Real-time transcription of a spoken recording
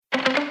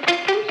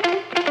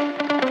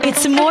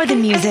It's more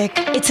than music.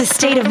 It's a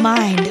state of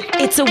mind.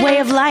 It's a way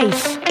of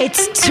life.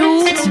 It's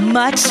too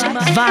much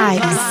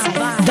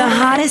vibes. The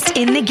hottest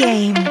in the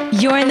game.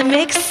 You're in the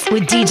mix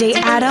with DJ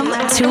Adam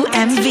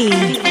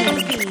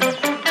 2MV.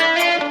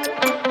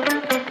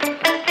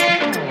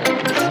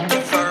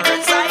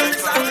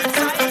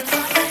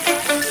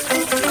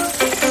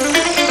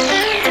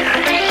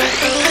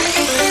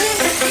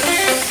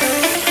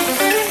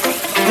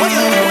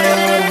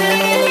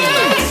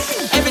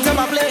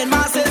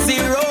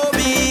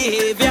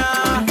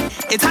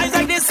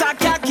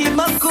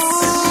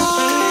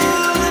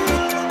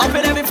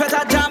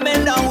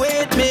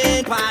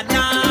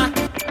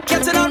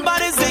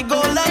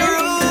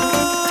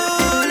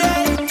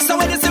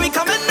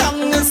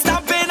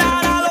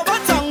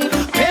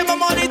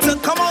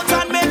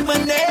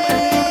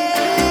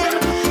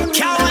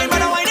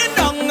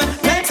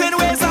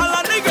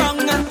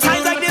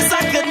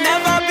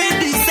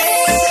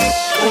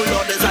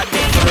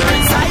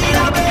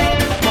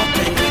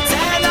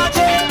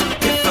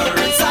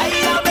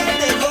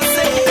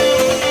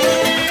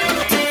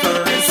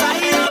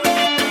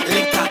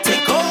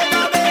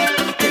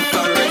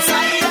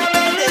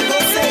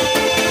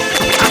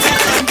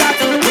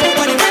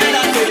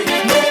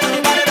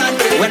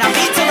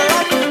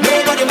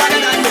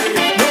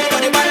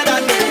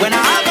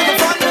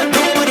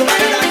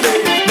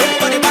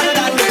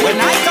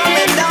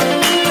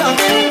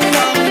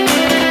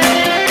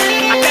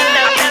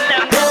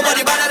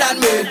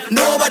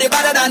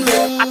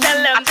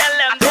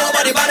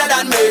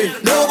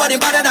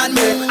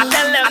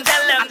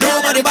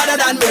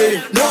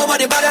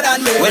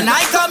 When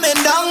I coming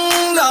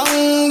down,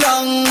 down,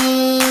 down.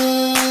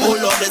 Oh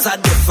Lord, there's a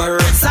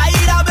different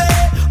side of me.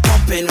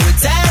 Pumping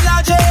with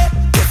energy.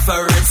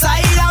 Different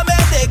side of me,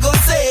 they go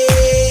say.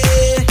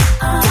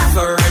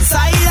 Different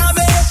side of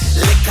me.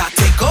 Liquor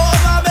take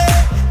over me.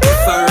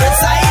 Different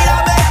side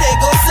of me, they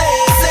go say,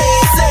 say,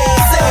 say,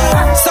 say.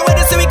 So when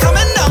they see we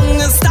coming down,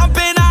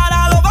 stamping out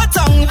all over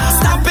tongue.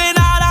 Stamping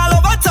out all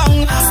over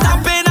tongue.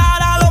 Stamping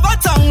out all over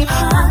tongue.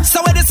 So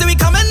when they see we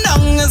coming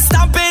down,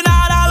 stamping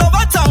out all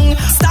over tongue.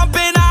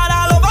 Stamping out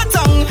all over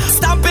tongue.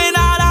 Stamping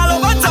out all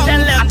over tongue.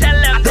 I tell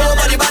them.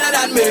 Nobody better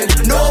than me.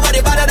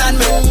 Nobody better than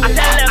me. I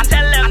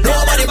tell them.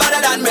 Nobody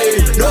better than me.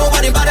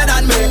 Nobody better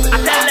than me.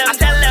 I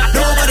tell them.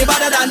 Nobody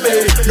better than me.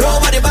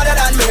 Nobody better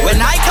than me. When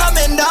I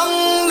coming down,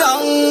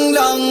 down,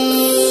 down.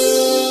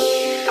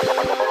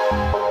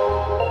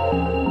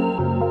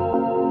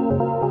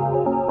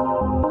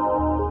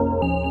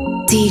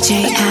 DJ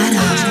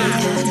Adam.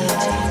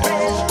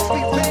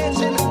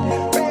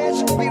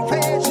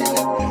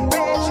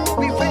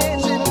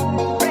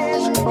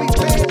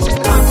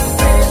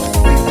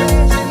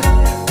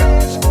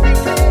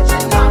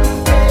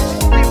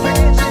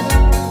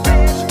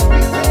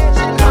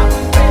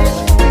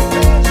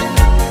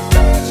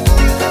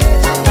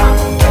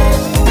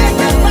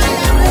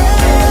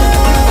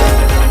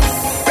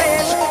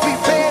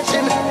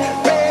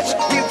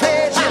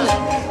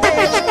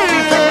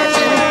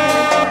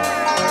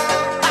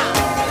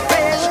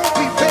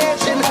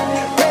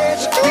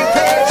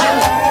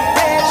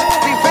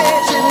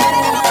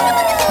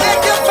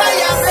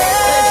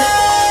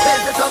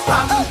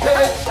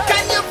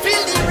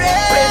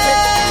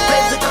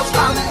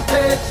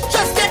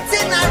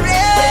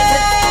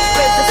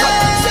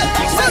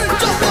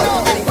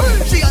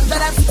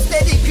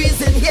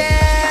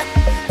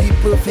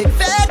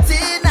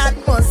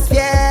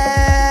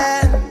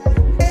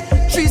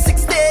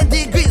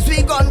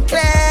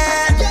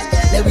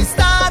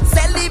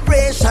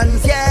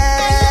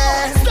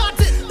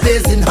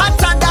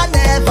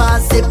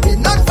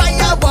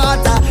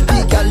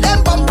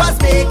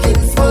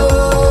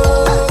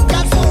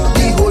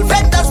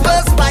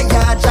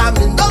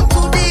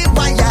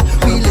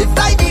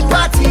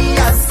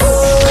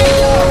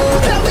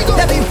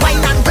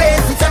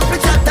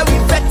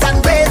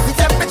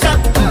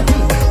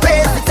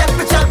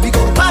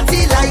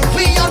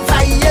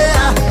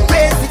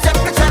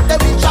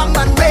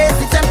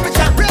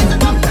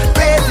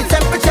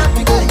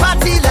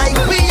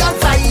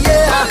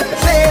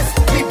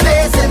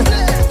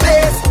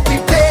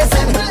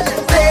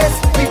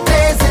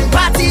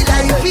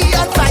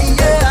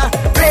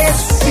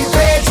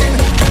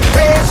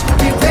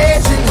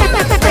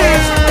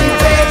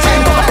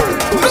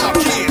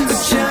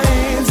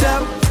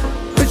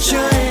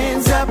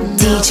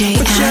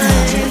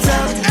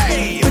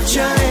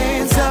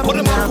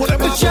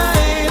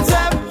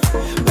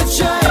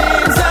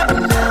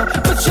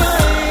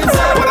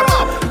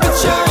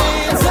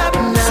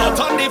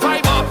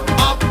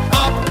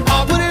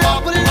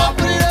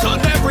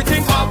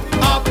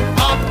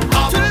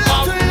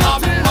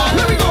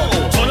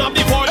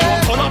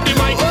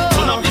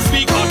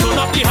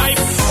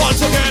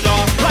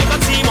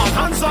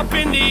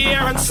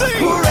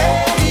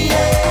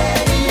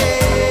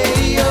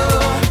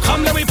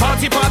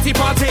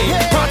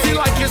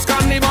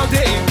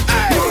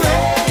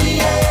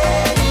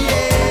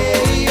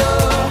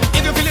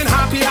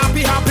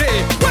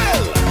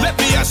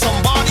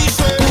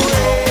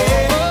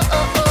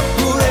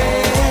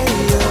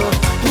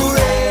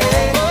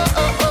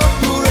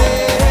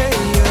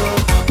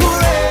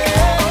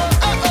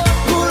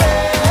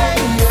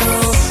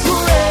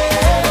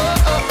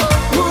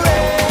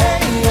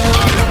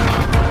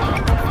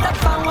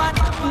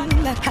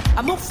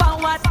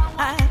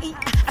 I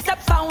step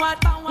forward.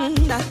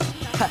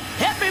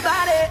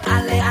 Everybody,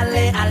 alle,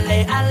 alle,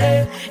 alle,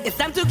 alle. It's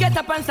time to get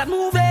up and start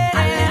moving.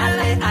 Alle,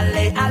 alle,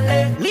 alle,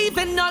 alle.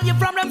 Leaving all your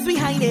problems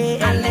behind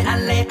it. Alle,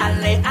 alle,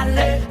 alle,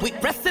 alle. We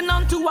pressing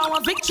on to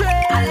our victory.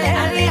 Alle,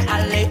 alle,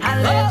 alle,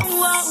 alle.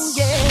 Oh,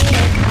 yeah.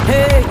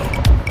 Hey,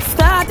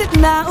 start it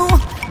now.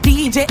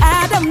 DJ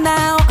Adam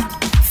now.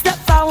 Step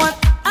forward.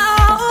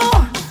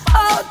 Oh,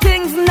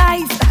 things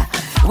nice.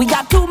 We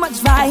got too much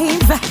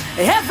vibes.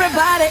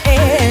 Everybody,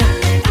 hey,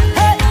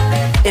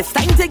 it's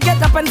time to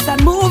get up and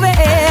start moving.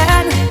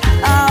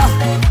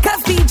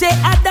 Cause DJ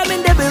Adam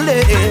in the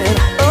building.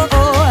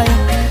 Oh,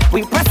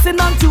 we pressing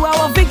on to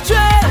our victory.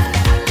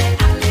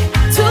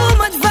 Too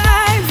much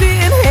vibes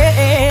in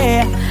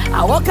here.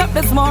 I woke up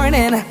this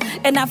morning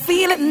and I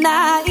feel it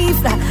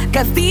nice.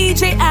 Cause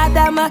DJ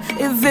Adam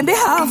is in the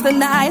house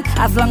tonight.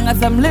 As long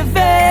as I'm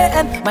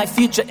living, my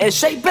future is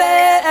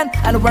shaping.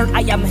 And where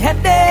I am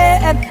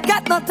headed,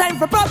 got no time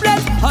for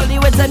problems. Hold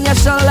your weight on your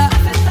shoulder,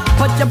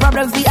 put your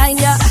problems behind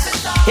you.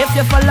 If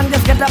you fall long,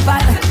 just get up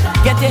and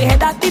get your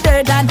head out the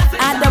dirt. And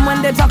them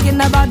when they're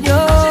talking about you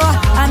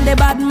and they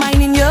bad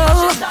minding you,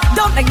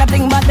 don't make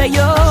nothing bother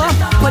you.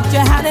 Put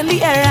your hand in the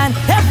air and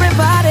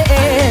everybody,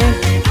 hey,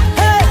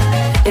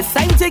 it's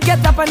time to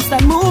get up and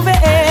start moving.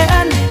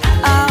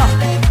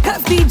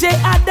 Cause DJ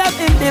Adam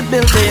in the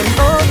building.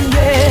 Oh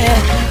yeah,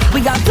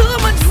 we got too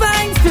much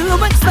vibes,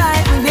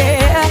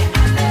 yeah.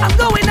 I'm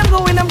going, I'm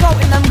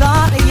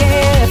gone,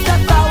 yeah.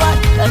 Step forward,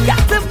 I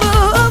got to move.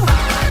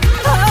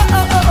 Oh,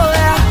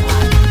 yeah.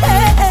 Hey.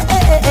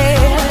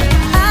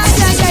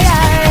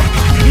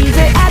 DJ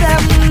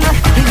Adam,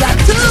 he got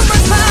too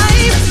much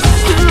vibes.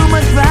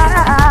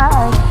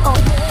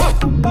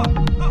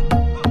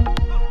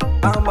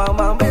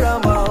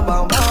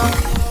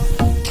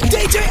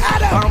 DJ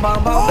Adam,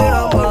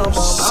 oh,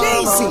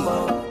 Shazy.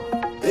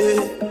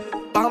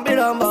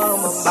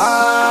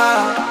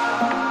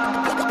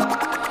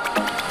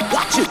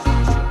 Watch it.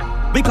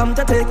 We come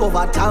to take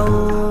over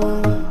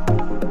town.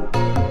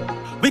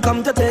 We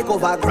come to take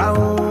over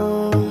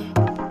ground.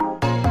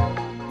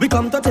 We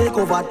come to take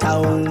over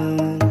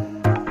town.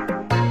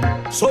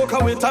 So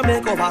can we to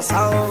make over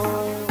sound?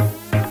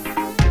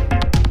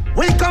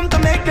 We come to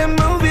make them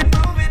move it.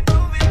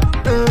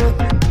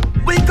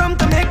 We come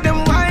to make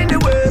them wind the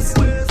waist.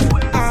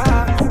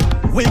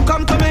 We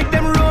come to make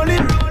them roll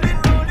it.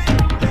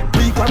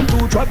 We come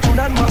to drop tune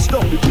and mash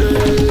down the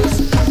place.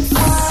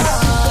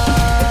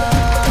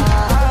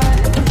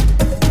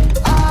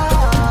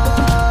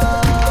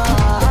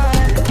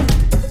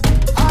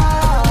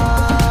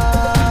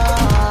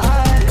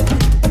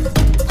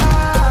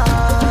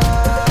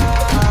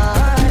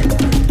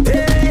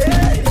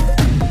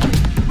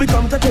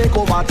 Take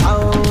over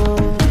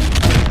town.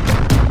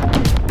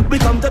 We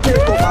come to take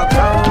over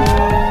ground.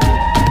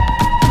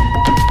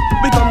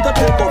 We come to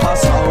take over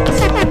sound.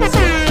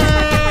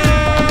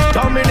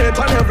 Dominate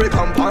on every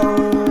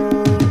compound.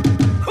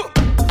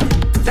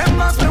 Them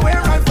must be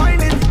where I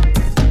find it.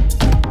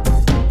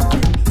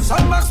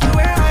 Some must be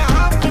where I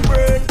have the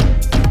brain.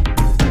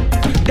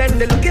 Then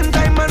they look in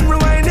time and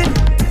rewind it.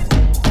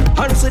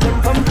 And see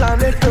them from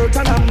planet Earth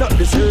and I'm not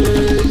the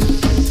same.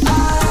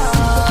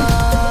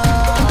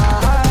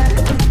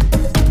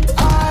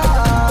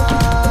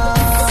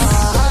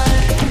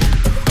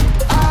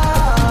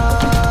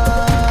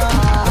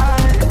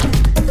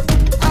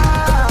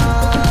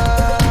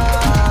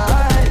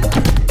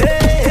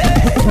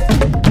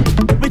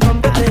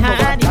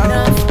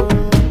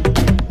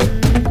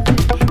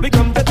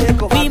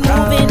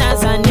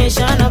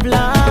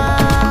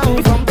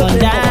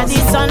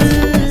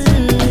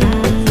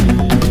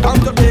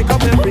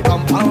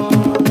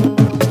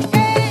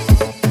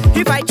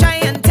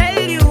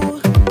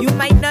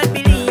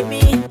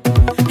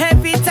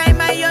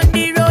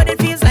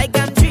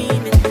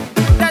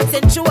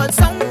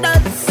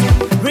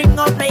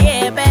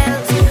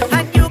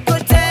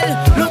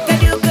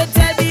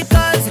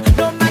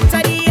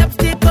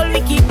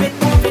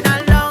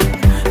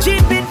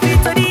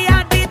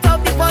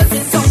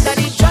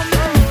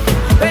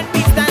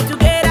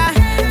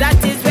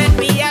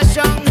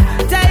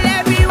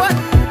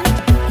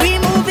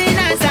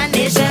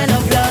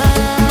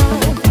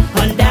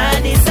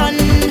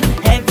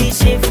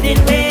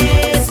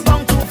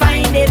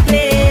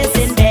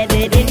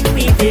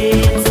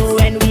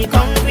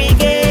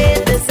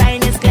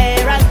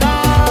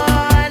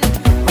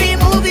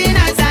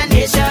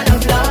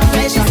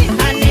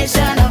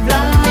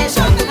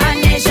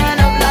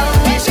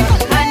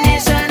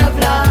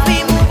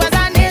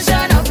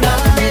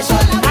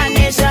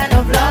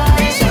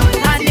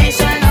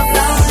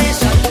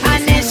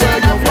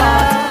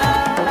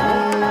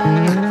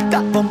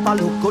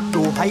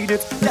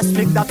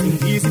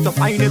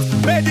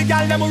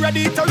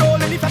 Ready to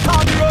roll and if I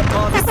call the road,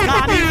 cause it's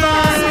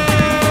carnival.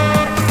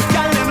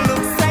 Girl, them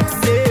look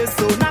sexy,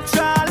 so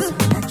natural.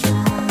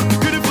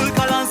 Beautiful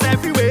colors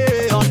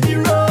everywhere on the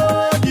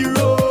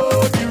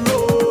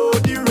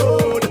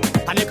road.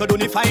 And you could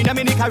only find them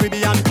in the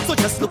Caribbean. So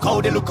just look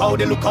how they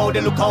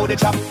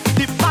chop.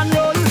 Dip and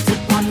roll,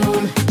 chip and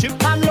roll,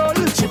 chip and roll,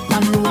 chip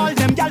and roll. All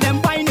them girl them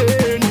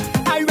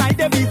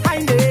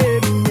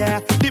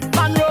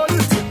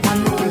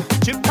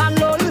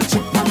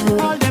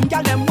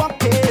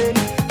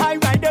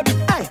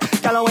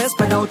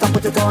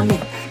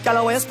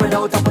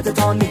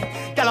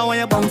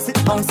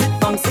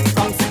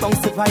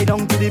Bounce it right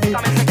down to the beat.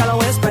 Girl,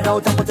 when you spread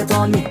out and put it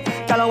on me.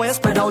 Girl, when you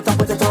spread out and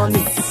put it on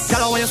me.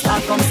 Girl, when you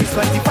start from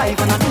 6:25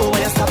 and I know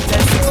when you stop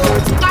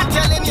 10:30. I'm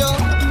telling you,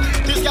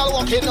 this girl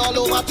walking all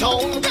over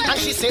town and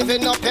she's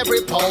saving up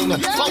every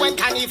pound for when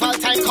carnival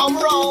time come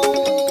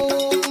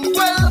round.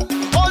 Well,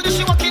 all this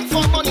she working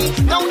for money.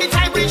 Now the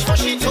time reach for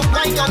she to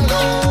ride down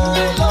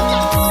low.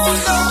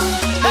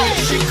 Hey,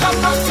 she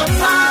come out to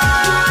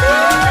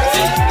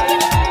party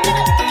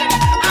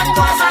and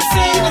cause a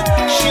scene.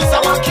 She's a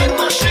walking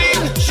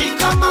machine. She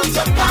come out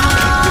to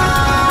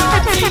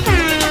party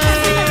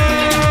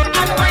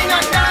and wine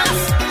and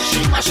dance. She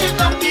mashing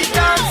up the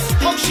dance.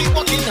 How she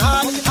working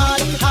hard,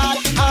 hard, hard,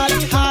 hard,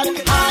 hard,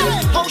 hard.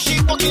 How she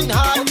working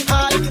hard,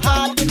 hard,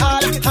 hard,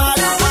 hard, hard,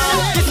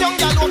 hard. This young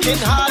girl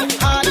working hard,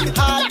 hard,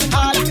 hard,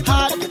 hard,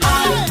 hard,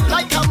 hard.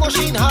 Like a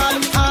machine,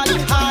 hard, hard,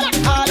 hard,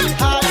 hard,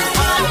 hard,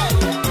 hard.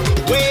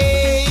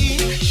 Wait,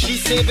 she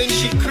saving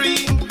she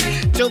cream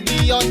to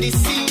be on the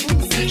scene.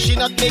 She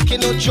not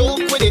making no joke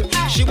with it.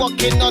 She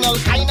walking on all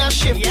kind of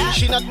shift.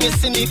 She not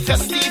missing the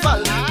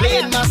festival.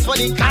 Playing mass for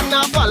the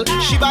carnival.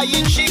 She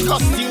buying she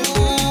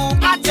costume.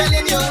 I'm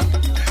telling you,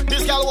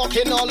 this girl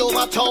walking all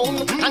over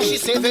town and she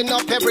saving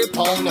up every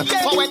pound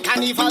for when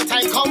carnival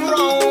time come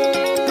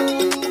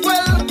round.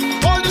 Well,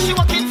 all this she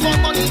working for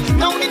money.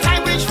 Now the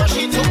time reach for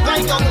she to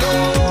ride down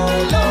low,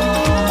 low,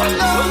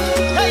 low.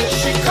 Hey,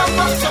 she come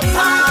up to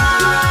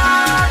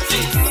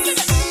party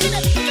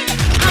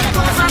and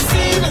cause a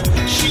scene.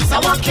 She's a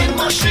walking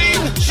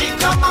machine. She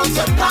come out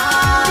to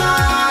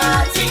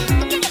party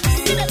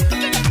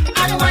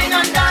and wine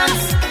and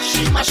dance.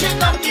 She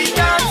mashing up the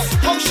dance.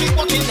 How she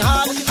working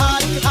hard,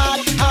 hard,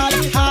 hard, hard,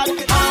 hard,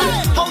 hard.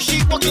 How she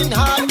working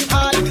hard,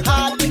 hard,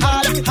 hard,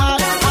 hard,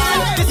 hard,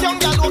 hard. This young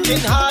girl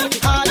working hard,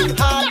 hard,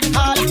 hard,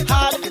 hard,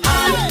 hard,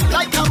 hard.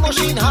 Like a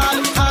machine,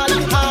 hard, hard,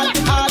 hard,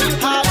 hard,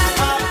 hard,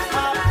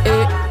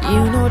 hard.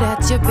 You know that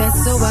you're best,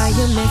 so why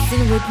you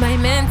messing with my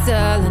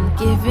mental and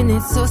giving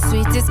it so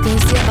sweet? It's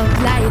cause you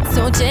apply it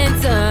so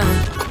gentle.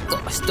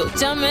 Gosh, don't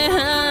jam me,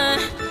 huh?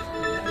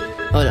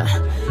 Hold on.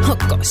 Oh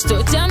gosh,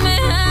 don't jam me,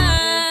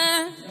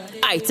 huh?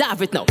 I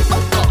have it now.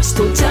 Oh gosh,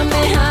 don't jam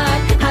me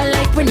hard. I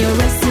like when you're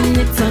resting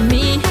it on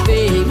me,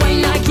 baby. Why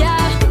not,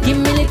 yeah? Give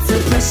me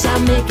little pressure,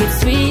 make it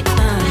sweet.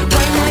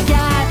 Why not,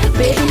 yeah?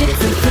 Baby,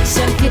 little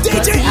friction, get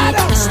your teeth.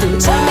 Don't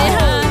jam me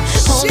hard.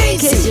 Only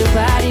cause your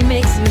body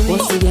makes me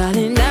want to y'all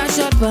in that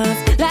short pants.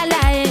 La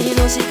la, you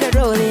know she can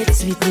roll it.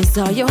 Sweetness,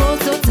 how you hold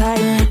so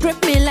tight. Grip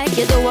me like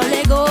you don't want to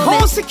let go.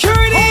 Home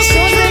security.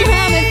 Show them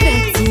how I'm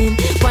affecting.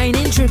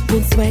 Whining,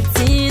 tripping,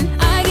 sweating.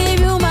 I gave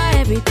you my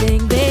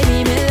everything,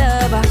 baby, me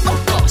lover. Oh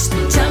gosh,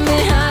 jam me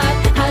hard.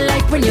 I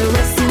like when you're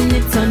resting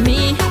it on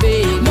me,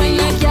 baby. Why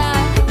not, yeah?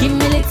 Give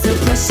me little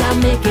pressure,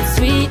 make it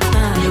sweet.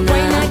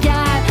 Why not,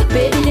 yeah?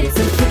 Baby,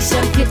 little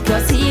friction, get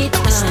cause heat.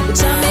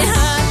 Jam me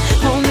hard.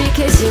 Only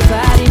cause your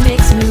body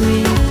makes me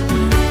weak.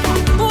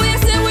 Oh, you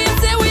say, what you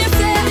say, what you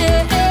say.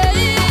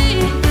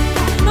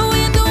 Oh,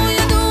 you do, what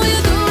you do, what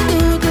you do, do,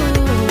 do.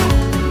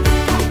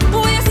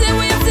 Oh, you say,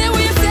 what you say,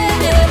 what you say.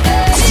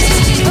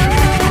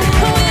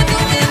 Oh, you do,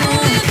 what you do,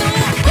 what you do.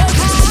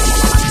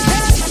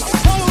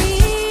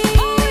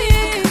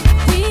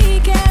 We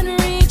can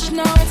reach,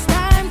 now it's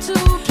time to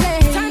play.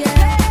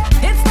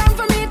 It's time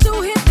for me to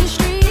hit the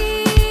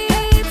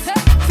streets.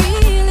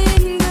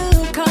 Feeling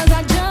good cause I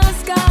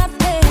just got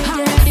paid.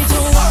 Ready to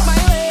walk my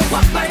way,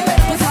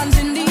 put hands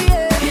in the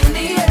air,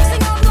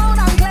 sing out loud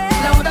and clear,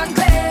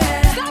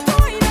 start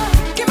going up,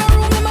 give me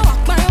room, let me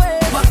walk my way,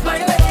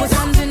 put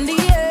hands in the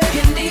air,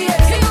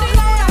 sing out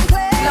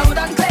loud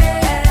and clear,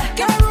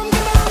 give me room,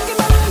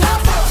 now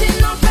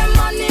setting up the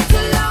money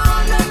till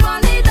all the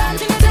money done,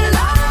 till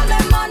all the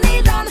money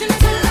done,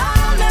 till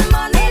all the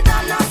money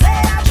done. I say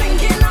I'm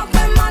drinking up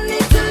the money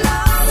till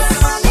all the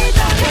money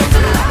done,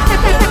 till all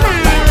the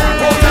money done.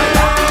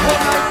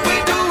 We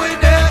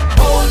doing it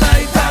all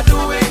night, I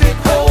doing it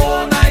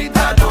all night,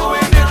 I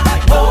doing it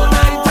all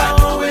night, I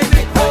doing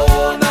it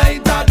all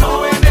night, I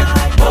doing it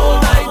all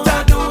night,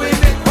 I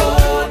doing it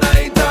all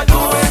night, I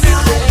doing it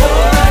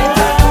all night,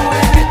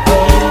 I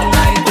doing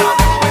it.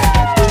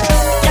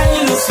 Can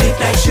you look sweet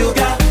like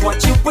sugar? What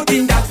you put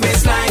in that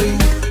waistline?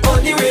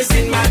 Only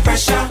raising my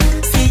pressure.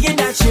 Seeing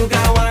that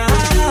sugar wine.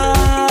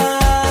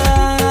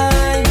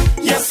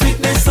 Your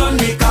sweetness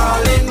only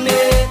calling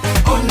me,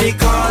 only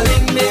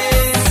calling me.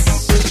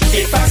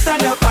 If I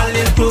stand up a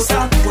little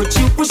closer, would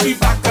you push it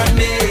back on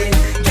me?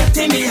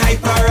 Getting me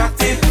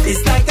hyperactive,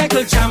 it's like I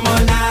could jam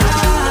on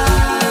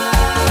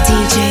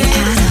DJ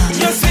Adam.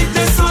 Your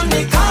sweetness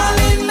only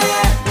calling me,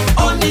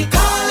 only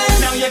calling.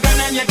 Now you're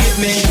gonna you give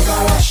me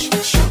sugar rush,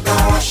 sugar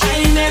rush. I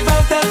never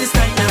felt this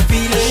kind of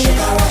feeling.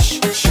 Sugar rush,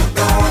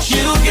 sugar rush.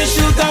 You get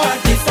sugar at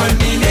different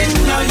meaning.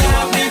 Now you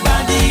have me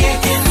body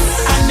aching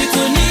and me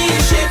to knee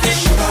shaking.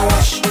 Sugar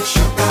rush,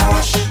 sugar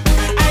rush.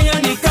 I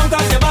only come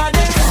 'cause your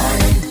body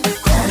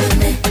calling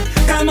me.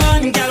 Come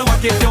on, girl,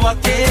 walk it, you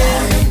walk it.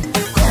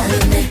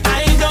 Calling me.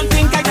 I don't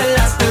think I can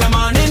last till the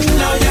morning.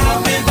 Now you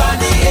have me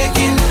body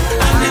aching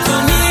and me to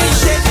knee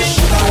shaking.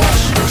 Sugar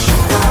rush,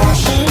 sugar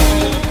rush.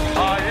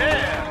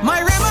 My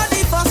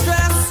remedy for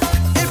stress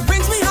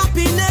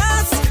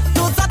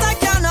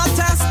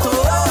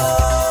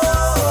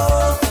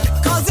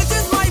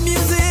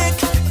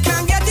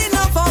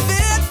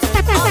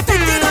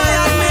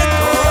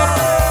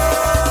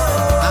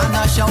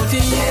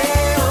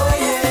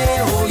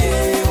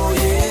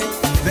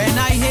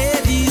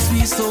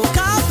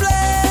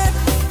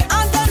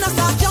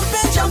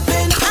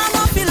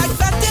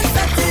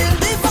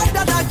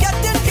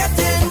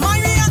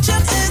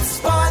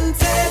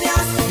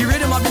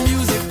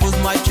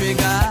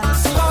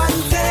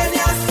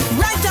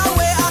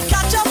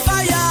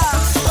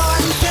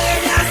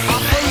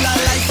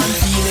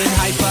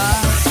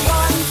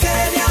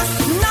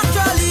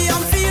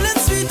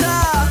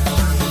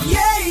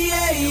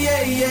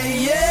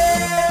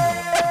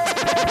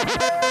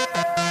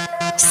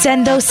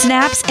Send those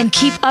snaps and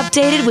keep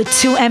updated with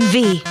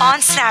 2MV on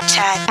Snapchat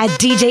at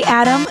DJ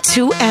Adam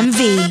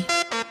 2MV.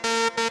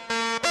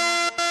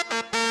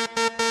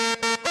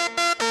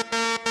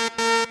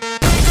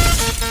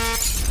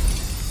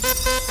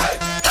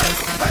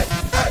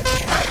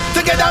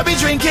 Together we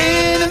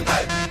drinking,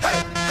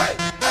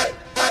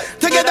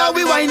 together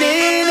we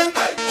whining,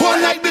 whole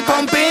night we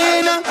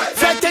pumping,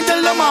 fretting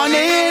till the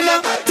morning.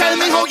 Tell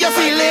me how you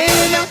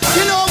feeling.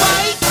 You know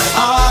why?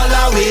 All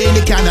away in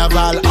the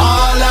carnival,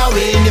 all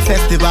away in the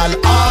festival,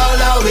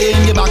 all away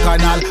in the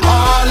bacchanal,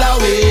 all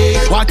away.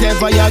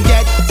 Whatever you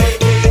get,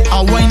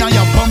 a wine on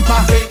your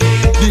bumper.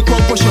 The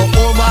crowd push you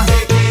over,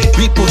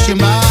 we push you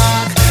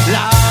back.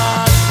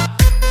 Lord,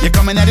 you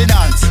coming at the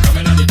dance,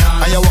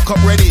 and you walk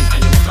up ready.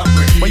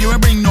 But you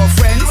ain't bring no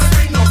friends,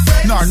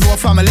 nor no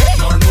family.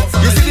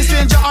 You see the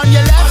stranger on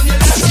your left,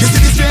 you see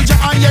the stranger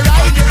on your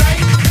right.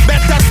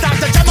 Better start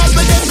the jam up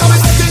with them. Come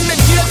and sing the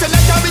gear till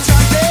let her be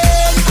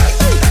chanting.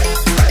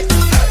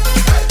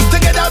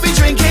 Together we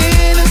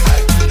drinking,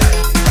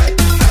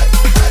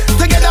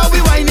 together we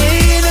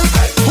whining,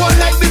 one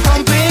night we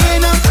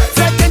pumping,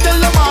 fretting till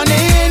the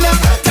morning.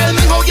 Tell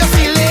me how you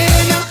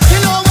feeling. You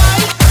know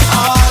why?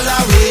 All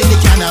away in the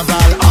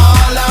carnival,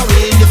 all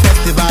away in the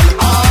festival,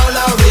 all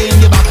away in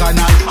the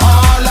bacchanal,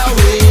 all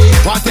away.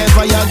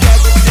 Whatever you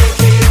get,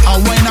 a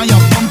wine on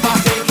your bumper.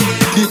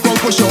 The crowd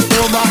push you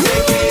over,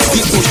 we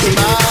push you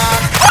back.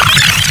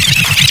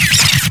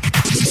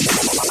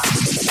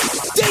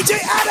 DJ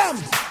Adam,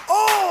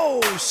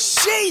 oh,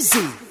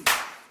 Shazy.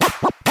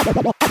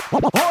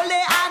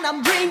 Holy and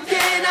I'm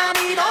drinking and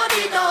he don't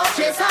need no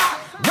chaser.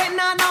 When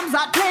the numbs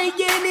are playing,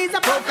 he's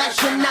a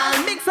professional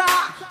mixer.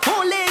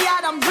 Holy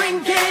and I'm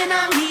drinking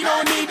and he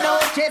don't need no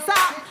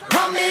chaser.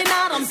 Coming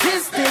out of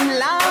system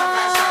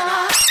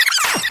line.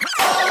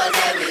 All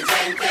day we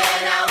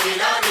drinking and we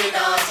don't need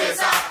no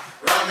chaser.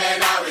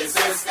 Running out with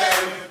system,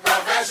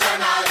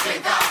 professional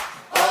drinker.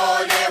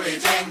 All day we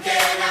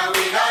drinking and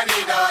we don't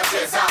need no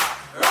chaser.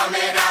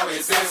 Running out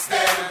with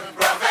system,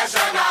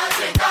 professional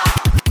drinker.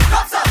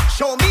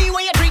 Show me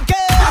where you're drinking.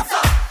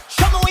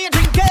 Show me where you're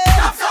drinking.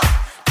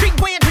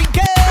 Drink where you're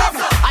drinking.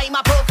 I'm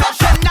a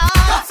professional.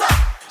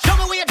 Show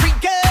me where you're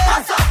drinking.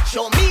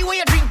 Show me where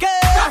you're drinking.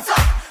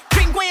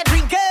 Drink where you're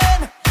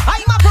drinking.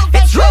 I'm a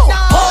professional.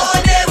 All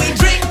day we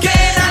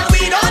drinking and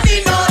we don't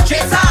need no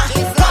chaser.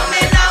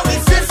 Coming out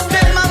with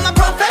system. I'm a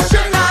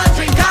professional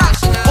drinker.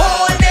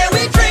 All day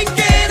we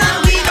drinking and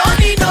we don't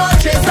need no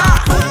chaser.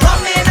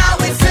 Coming out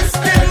with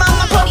system. I'm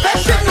a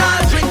professional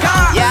drinker.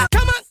 Yeah.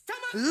 Come on,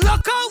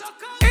 look out.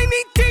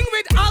 Anything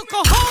with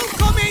alcohol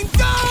coming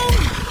down.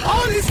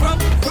 All is rum,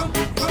 rum,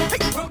 rum,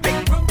 hey, rum, hey,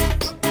 rum.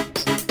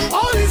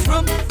 All is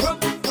rum, rum,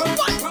 rum,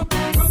 what? Rum,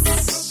 rum.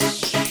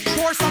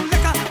 Pour some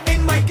liquor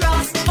in my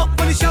glass. Up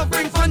on the shelf,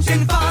 bring punch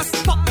in fast.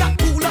 Pop that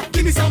cooler,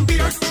 give me some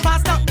beers.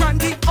 Pass that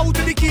brandy out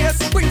of the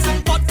case. Bring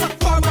some vodka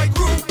for my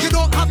crew. You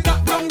don't have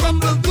that rum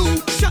will do.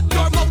 Shut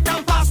your mouth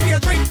and pass me a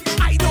drink.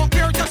 I don't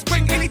care, just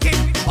bring anything.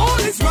 All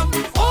is rum,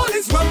 all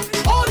is rum,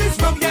 all is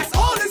rum. Yes,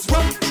 all is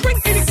rum. Bring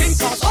anything,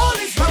 cause all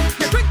is rum.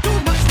 You drink too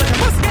much, but you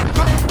must get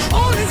drunk.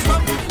 All is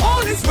rum,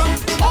 all is rum,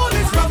 all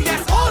is rum.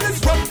 Yes, all is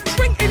rum.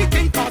 Bring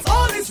anything, cause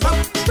all is rum.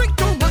 Drink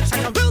too much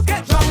and you will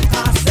get drunk.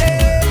 I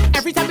say,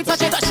 Every time we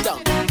touch it, touchdown.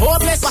 Whole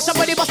place, wash up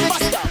body, bust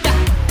it.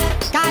 Yeah.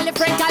 Call it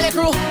friend, call it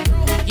crew.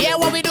 Yeah,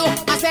 what we do?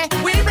 I say,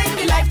 we bring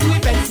the life to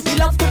events. We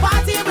love to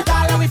party with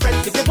all our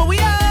friends. The people we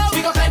are,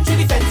 we go climb to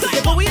the fence. The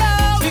people we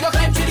are, we go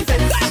climb to the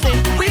fence. I say,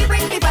 we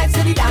bring the vibes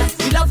to the dance.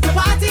 We love to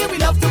party, we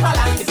love to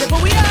balance. The people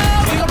we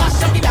are, we go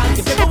mash up the dance.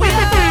 The people we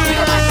are, we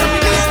go mash up the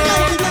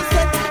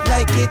dance.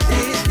 Like it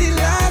is the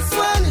last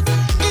one.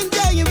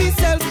 Enjoy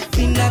yourself.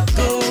 We not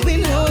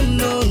going home,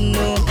 no,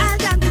 no. I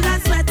got the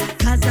last sweat,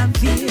 cause I'm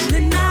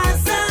feeling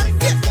awesome.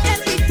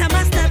 Every time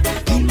I step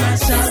in my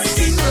shorts,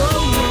 no,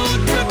 no,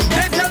 no.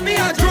 they tell me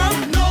I drunk,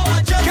 no,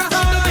 I just can't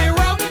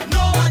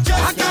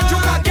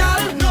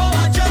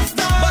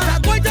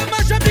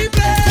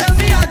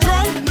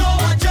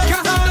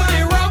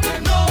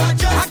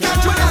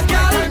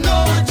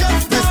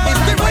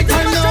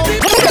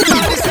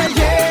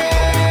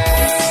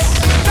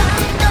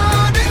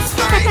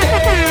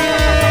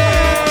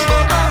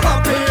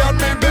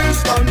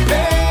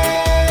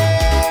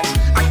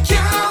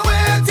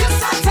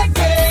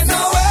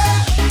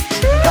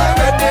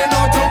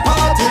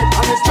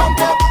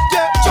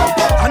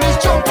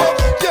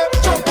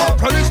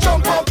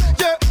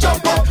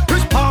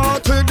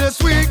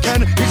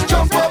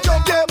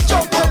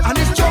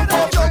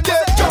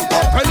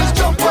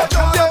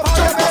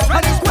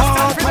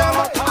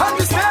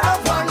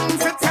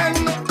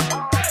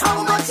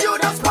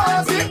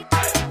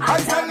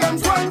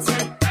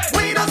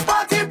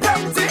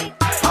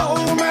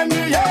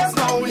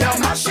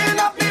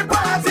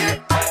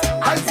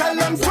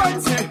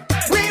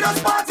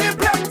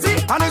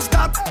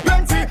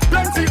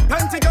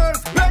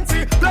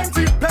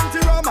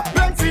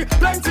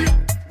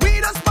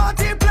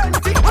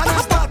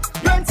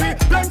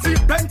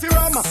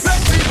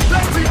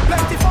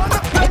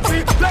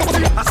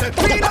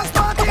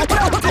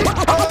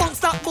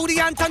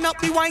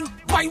the wine.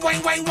 Wine.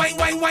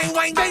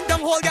 Bend down,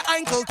 hold your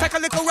ankle, take a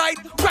little ride.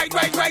 Right.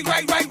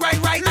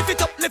 Lift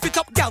it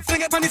up, girl,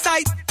 fling it on the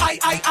side. I.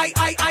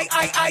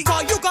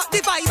 Cause you got the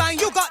vibe and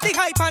you got the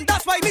hype, and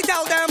that's why me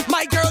tell them,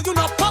 my girl, you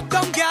not pop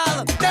down,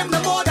 girl. Them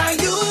no more than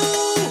you.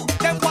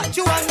 Them watch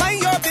you and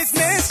mind your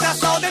business.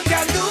 That's all them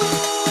can do.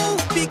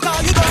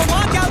 Because you don't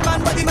want girl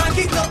man, but the man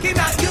keep looking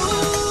at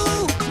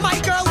you. My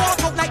girl,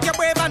 walk up like you're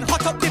brave and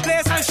hot up the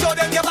place and show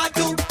them your bad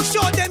too.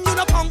 Show them you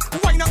no punk.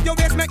 Wind up your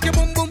waist, make your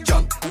boom boom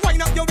jump.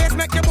 Wind up your waist,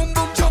 make your boom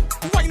boom jump.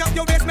 Wind up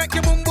your waist, make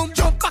your boom boom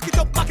jump. Back it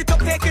up,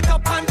 take it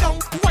up and down.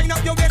 Wind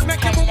up your waist,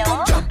 make your boom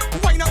boom jump.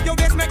 Wind up your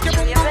waist, make your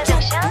boom boom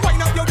jump.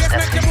 Wind up your waist,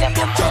 make your boom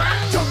boom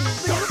jump.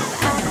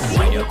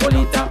 Wind your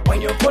colita,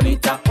 wind your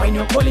colita, wind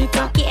your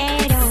colita.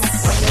 Quiero.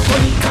 Wind your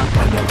colita,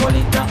 wind your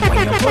colita,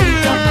 wind your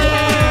colita.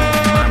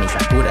 Mami,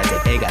 satúrate,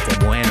 pégate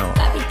bueno.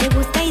 Papi, te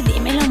gusta y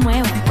dime lo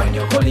muevo. Wind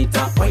your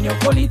colita, wind your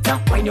colita,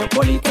 wind your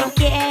colita.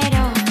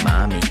 Quiero.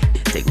 Mami,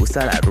 ¿te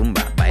gusta la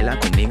rumba? Baila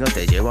conmigo,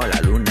 te llevo a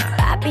la luna.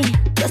 Papi,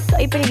 yo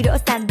soy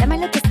peligrosa, dame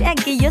lo que sea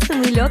que yo soy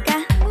muy loca.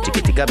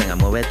 Chiquitica, ven a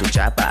mover tu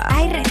chapa.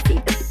 Ay,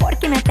 recito, ¿por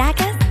qué me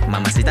atacas?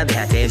 Mamacita,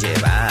 déjate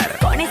llevar.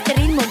 Con este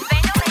ritmo fenomenal.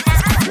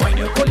 Wind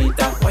your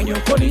colita, wind your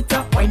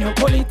colita, wind your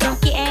colita.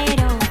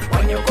 Quiero.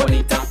 Wind your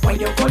colita,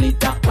 wind your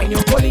colita, wind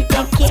your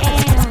colita.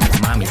 Quiero.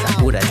 Mami,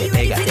 satúrate,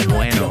 pégate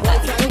bueno.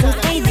 Te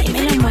gusta y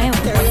dime lo muevo.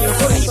 Wind your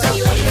colita,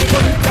 wind your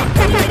colita,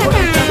 wind your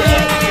colita.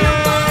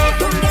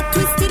 Don't get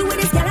twisted with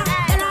this gala. The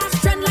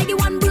last trend like the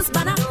one Bruce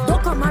Banner.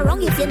 Don't come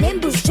around if your name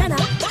Bruce Jenner.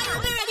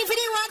 I'll be ready for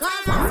the work.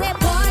 I say,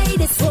 boy,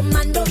 this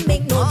woman don't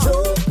make no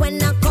joke.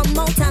 When I come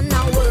out and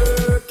I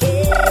work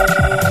it.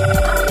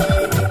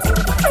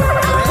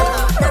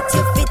 That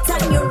you fit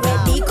and you're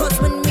ready. Cause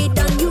when we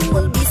done, you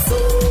will be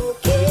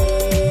soaking.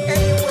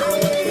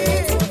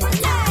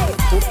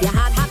 Hope your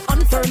hard hat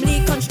on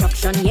firmly.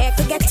 Construction, yeah,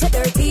 could get you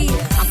dirty.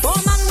 A poor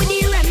man with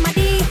the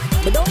remedy.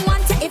 They don't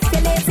want you if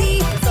you're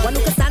lazy. One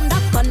who can stand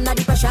up under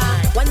the pressure.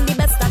 One the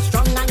best that's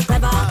strong and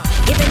clever.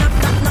 Giving up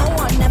that no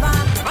one never.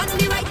 On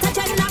the right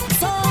agenda.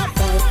 So,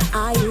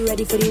 are you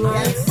ready for the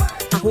work?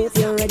 I hope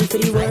you're ready for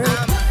the work.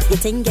 You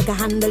think you can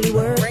handle the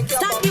work?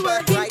 Start the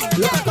work.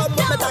 Look, I come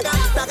with my dagger.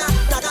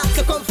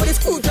 So come for the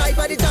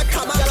screwdriver, the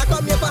jackhammer. Girl, I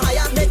come here for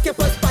hire, make you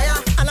perspire.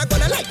 And I'm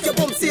gonna light your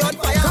boom, see on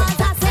fire. Cause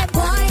I said,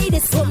 boy,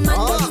 this woman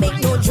don't make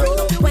no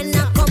joke. When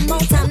I come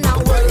out and I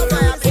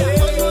work it.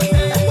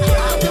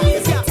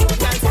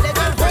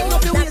 Bring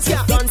up the wheels,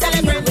 yeah. Don't tell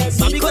them,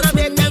 I'm gonna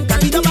make them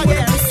cut it up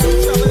again.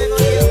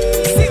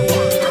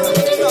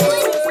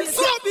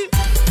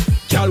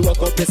 Girl,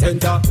 walk up the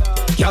center.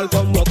 Girl,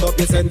 come walk up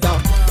the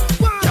center.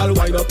 Girl,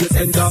 wind up the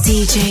center.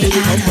 DJ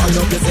Baby, come wind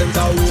up the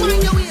center.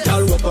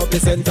 Girl, walk up the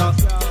center.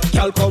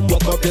 Girl, come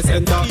walk up the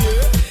center.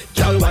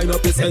 Girl, wind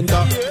up the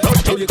center.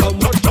 Touch till you come,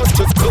 not touch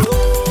just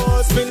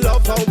close. Me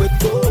love how it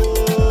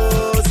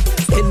goes.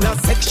 In a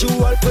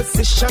sexual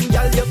position,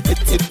 girl, you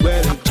fit it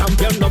well.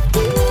 Champion of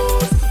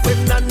course,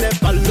 when I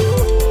never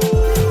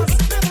lose.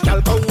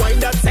 Girl, come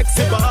wind that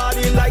sexy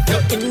body like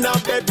you're in a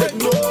bed with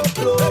no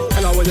clothes.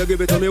 And I want you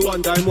give it to me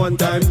one time.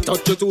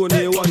 Touch your toe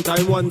me one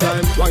time. Wind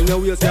your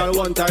waist, girl,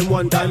 one time.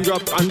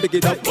 Drop and pick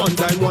it up one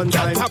time. Girl,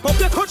 pop up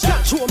the coach,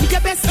 that show me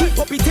your best. Keep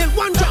up it till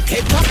one drop.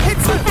 Head top, head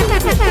spin. Drop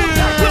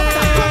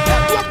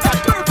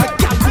that, perfect.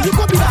 Girl, will you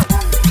copy that?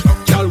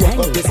 Girl, walk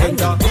up the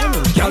center.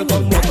 Girl,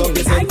 come walk up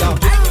the center.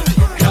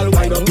 Girl,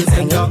 wind up the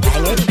center.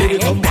 Baby,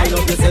 come wind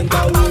up the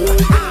center.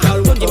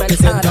 Girl, walk up the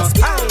center.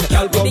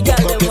 Girl, come walk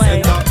up the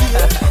center.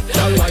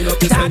 Girl, wind up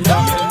the center.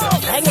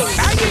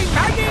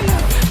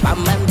 Bam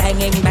bam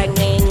banging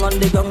on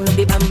the ground,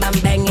 the bam bam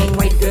banging.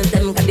 White girls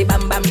them got the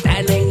bam bam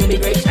standing.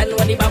 Immigration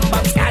when the bam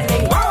bam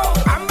scanning. Whoa,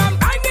 bam bam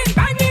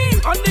banging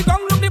on the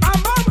ground, the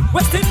bam bam.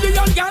 West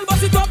Indian girl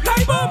bust it up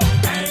like boom.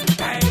 Bang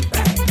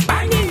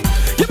banging.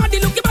 Your body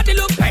look,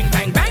 bang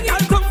bang. Girl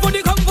come for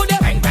the, bang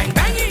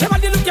banging. Your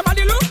body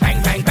look,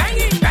 bang banging.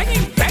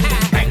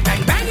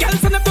 Girl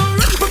send up the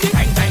run for the,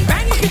 bang.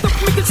 Make it up,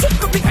 make it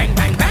shake up the, bang.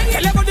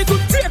 Girl your body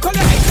good, take all the,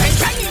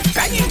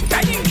 banging.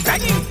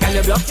 Girl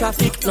you block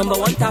traffic, number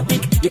one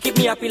topic. You keep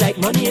me happy like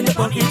money in the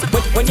pocket.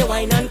 But when you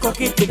whine and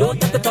cock it, you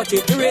don't have to touch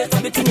it. You raise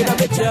up the thing in a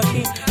bit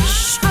jerky.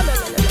 Shh,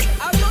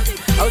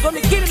 I was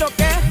only kidding,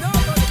 okay?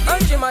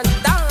 100 man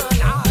down,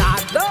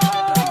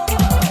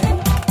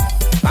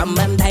 bam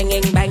bam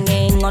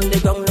banging on the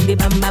ground, be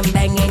bam bam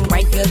banging.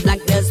 White girls, black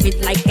girls,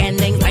 fit like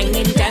canning,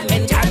 banging,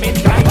 jamming, banging.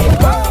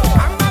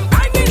 Bam bam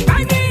banging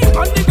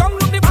on the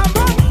ground, be bam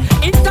bam.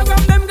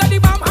 Instagram them got the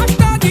bam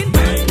hashtagging,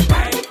 bang.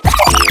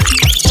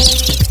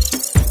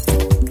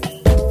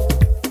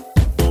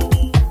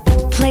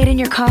 Play it in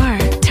your car,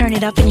 turn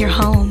it up in your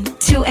home.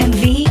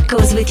 2MV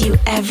goes with you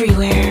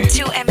everywhere.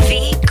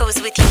 2MV goes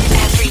with you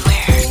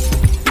everywhere.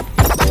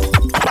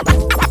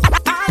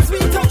 As we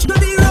touch the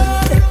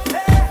road,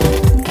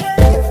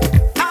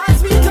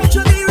 as we touch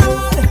the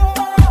road,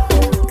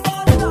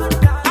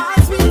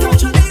 as we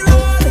touch the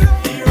road,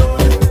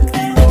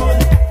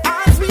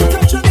 as we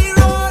touch the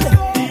road,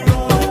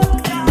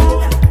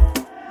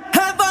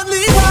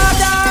 heavenly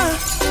Father,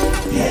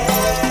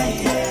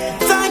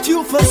 thank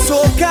you for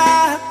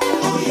soca.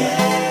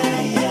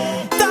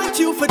 Thank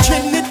you for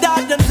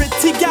Trinidad and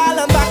pretty gal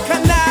and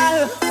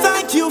Bacchanal.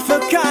 Thank you for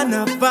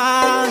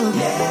Carnival.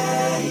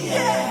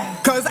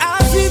 Cause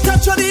as we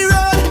touch on the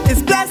road,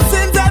 it's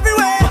blessings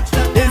everywhere.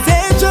 There's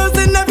angels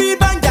in every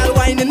band, gal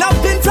winding up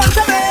in front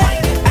of me.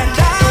 And I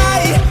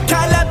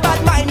can't let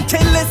bad mind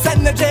kill this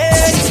energy.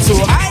 So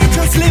I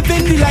just live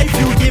in the life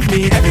you give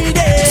me every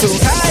day. So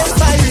Kai's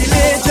my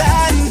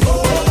religion.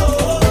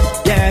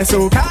 Yeah,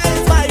 so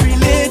Kai's my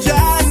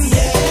religion.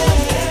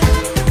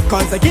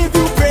 Cause I give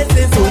you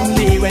praises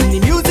only when the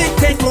music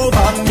take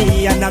over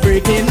me and I'm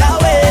breaking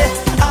away.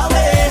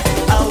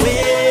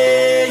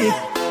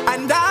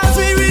 And as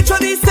we reach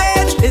on the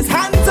stage, his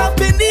hands up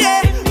in the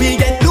air. We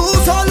get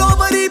loose all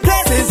over the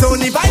place. There's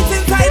only vibes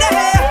inside the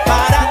hair.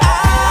 But I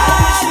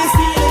wish this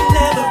feeling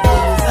never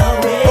goes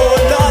away. Oh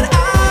Lord, I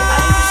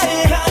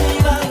wish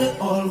Carnival will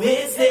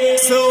always stay.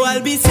 So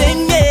I'll be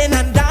singing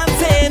and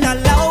dancing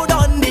aloud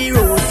on the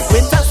road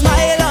with a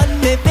smile on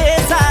my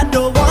face. I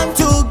don't want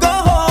to go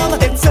home.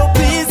 It's so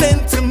pleasing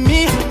to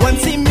me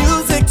once the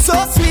music so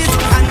sweet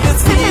and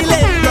this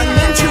feeling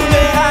running through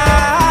my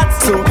heart.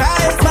 So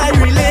Kai's my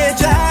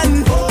religion.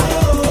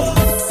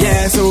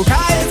 Yeah, so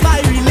Kai's my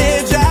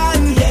religion.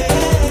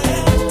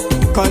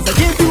 Cause I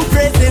give you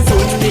praises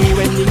only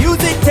when the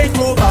music take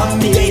over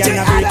me and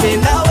I'm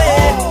breaking away.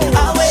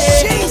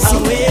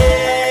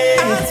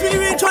 As we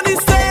reach on the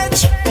stage,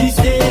 as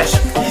we reach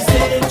on the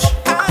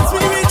stage, as we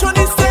reach on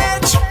the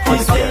stage, as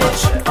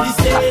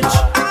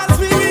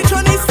we reach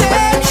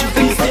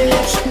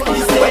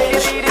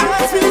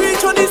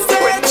on the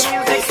stage.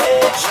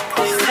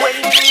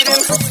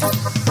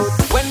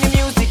 When the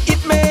music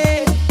hit me,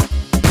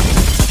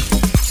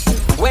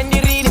 when the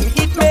rhythm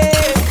hit me,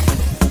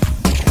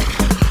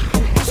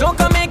 so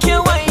can make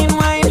you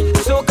wine,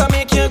 so can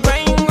make you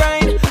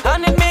grind,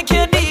 and it make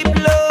you deep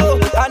low,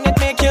 and it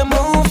make you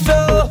move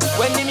slow.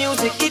 When the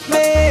music hit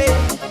me,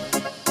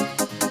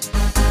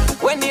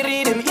 when the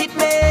rhythm hit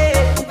me,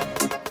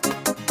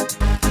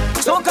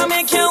 so can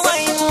make you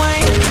wine,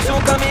 so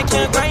can make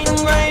you grind,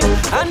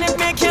 and it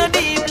make you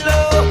deep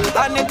low,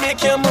 and it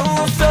make you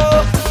move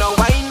slow. Now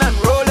wine and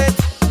roll it.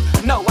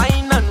 Now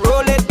wine and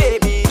roll it,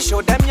 baby.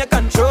 Show them you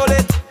control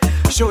it.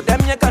 Show them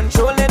you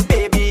control it,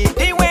 baby.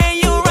 The way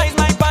you rise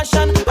my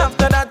passion.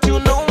 After that you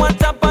know what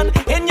happened.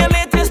 In your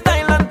latest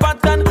style and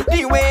pattern.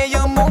 The way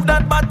you move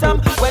that bottom.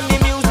 When the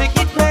music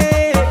hit me,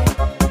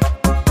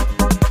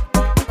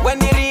 when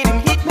the rhythm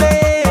hit me,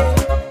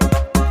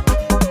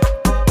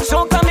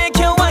 so can make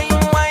you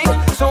wine,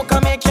 so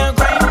can make you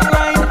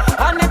grind,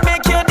 and it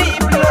make you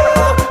deep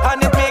low,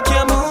 and it make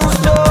you move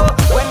slow.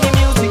 When the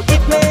music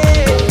hit me,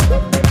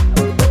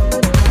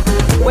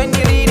 when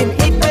the rhythm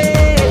hit me,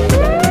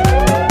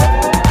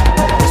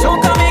 so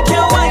can make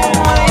you wine,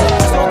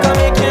 so can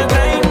make you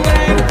grind,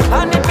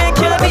 and it make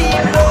you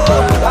deep low,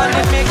 and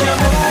it make you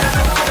move.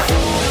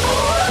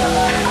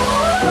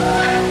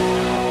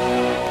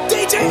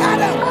 DJ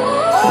Adam,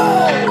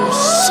 oh,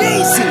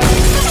 sheezy.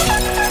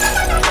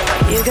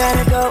 You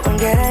gotta go and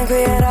get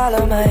angry at all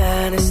of my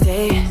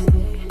honesty.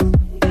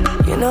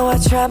 You know I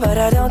try, but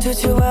I don't do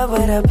too well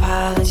with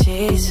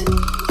apologies.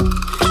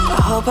 I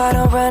hope I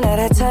don't run out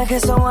of time,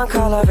 cause someone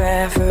call a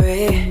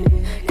referee.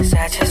 Cause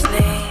I just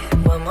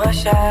need one more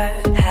shot,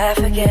 have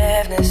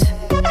forgiveness.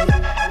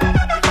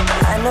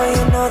 I know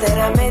you know that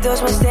I made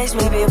those mistakes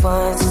maybe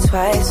once or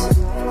twice.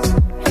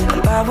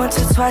 And by once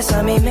or twice,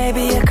 I mean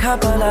maybe a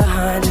couple of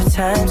 100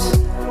 times.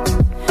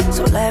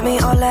 So let me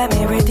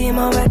redeem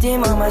on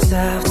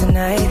myself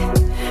tonight.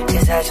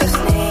 Cause I just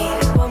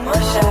need one more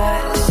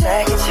shot,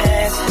 second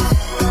chances.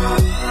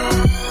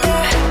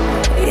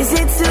 Yeah. Is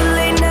it too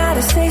late now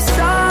to say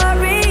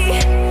sorry?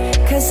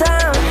 Cause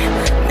I'm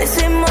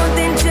missing more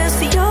than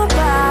just your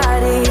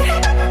body.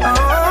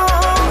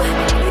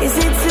 Oh, is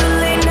it too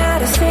late now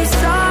to say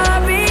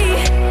sorry?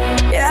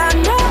 Yeah, I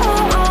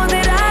know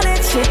that I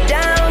let you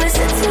down. Is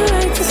it too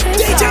late to say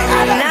DJ sorry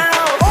Adam. now?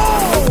 Oh,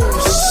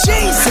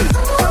 sheezy.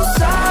 I'm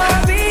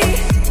sorry.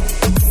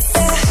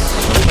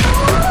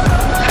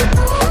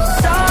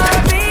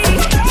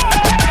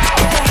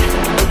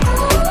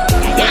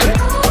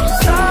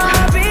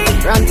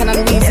 Rantan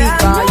and Weezy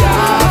for ya.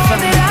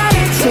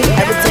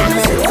 Everything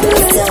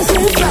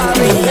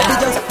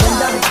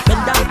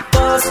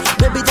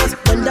Baby just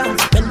bend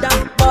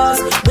down, pause.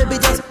 Baby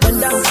just bend down, pause. Baby just bend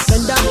down,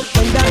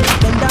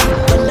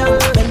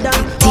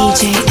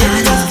 DJ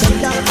Adam.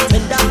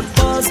 bend down,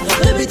 pause.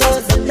 Baby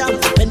just bend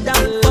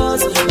down,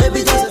 pause.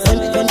 Baby just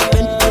bend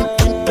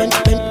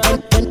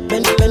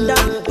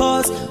down,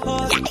 pause.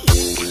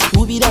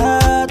 Who be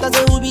that? I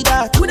say who be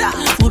that? Who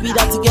be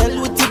that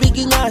girl with the big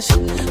ash? She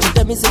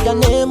tell me say your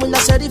name when I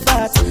share the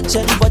fat.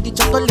 Share the body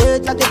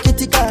chocolate like a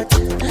kitty cat.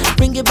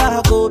 Bring it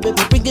back, oh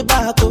baby, bring it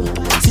back, oh.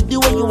 See the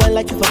way you want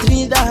like you for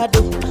Trinidad,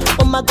 oh.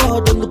 Oh my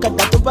God, oh, look at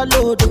that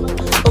overload, oh,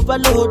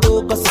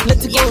 cause it's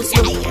plenty go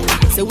slow.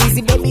 So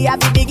easy, baby, I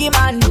be biggie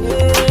man.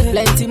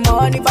 Plenty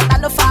money, but I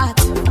no fat.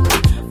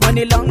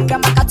 Money long,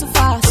 I'm a too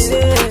fast.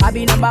 I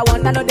be number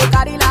one, I know they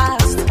carry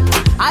last.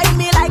 I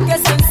be like a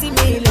sensi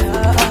meal.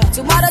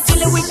 Tomorrow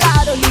chillin' with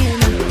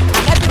Carolina.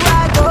 And everywhere I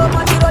go,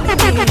 money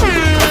rolling in.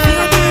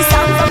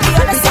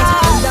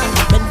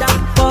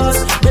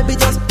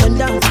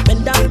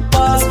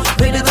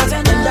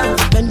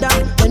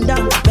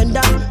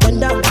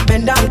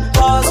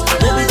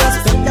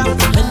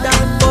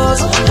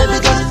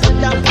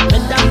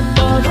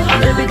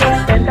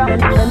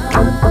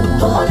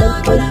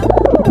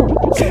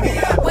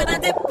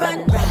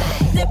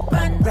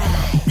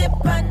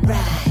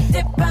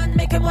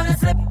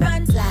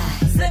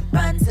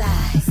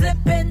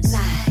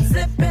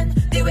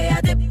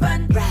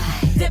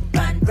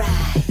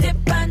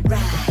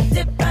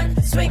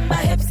 swing my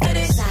hips to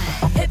the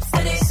side, hips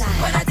to the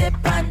side. When I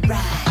dip and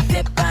ride,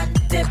 dip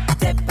and dip,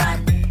 dip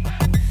and.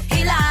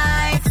 He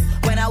likes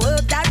when I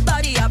work that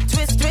body up,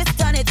 twist, twist,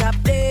 turn it up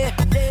there.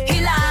 He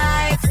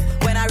likes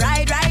when I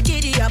ride,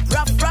 giddy up,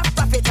 rough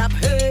it up.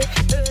 Hey,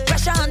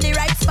 pressure on the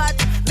right spot,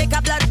 make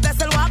a blood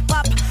vessel walk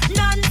up,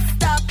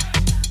 non-stop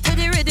to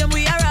the rhythm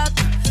we are rock.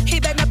 He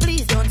beg me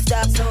please don't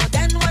stop. So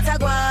then what I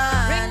go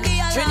on?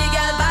 Trini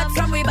girl back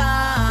from we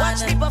band.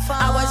 Watch me perform.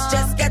 I was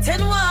just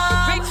getting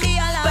warm,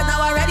 but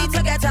now I'm ready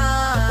to get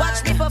on.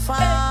 Watch me perform.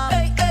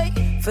 Hey, hey,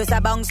 hey. First I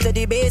bounce to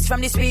the bass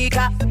from the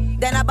speaker,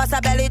 then I bust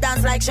a belly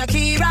dance like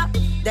Shakira,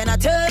 then I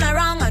turn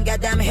around and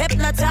get them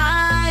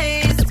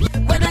hypnotized.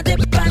 When I dip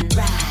and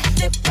ride,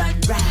 dip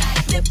and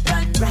ride, dip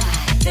and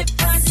ride,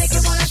 dip and make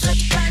you wanna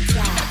slip and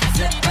slide,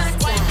 slip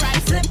and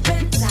slide, slip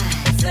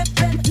inside,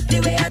 slip in. The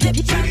way I dip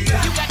and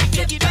ride,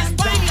 dip and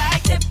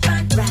ride, dip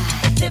and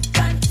ride, dip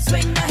and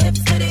swing my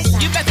hips to the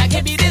side. You better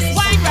give me this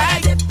wine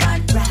right. Dip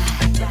and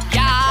ride.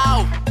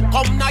 Yo,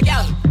 come now,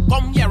 girl.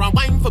 Come here and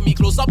wine for me,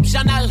 close up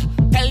Chanel.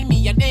 Tell me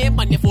your name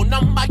and your phone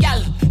number,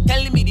 girl.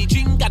 Tell me the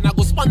drink and I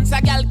go sponsor,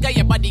 girl. Cause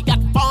your body got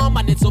form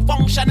and it's so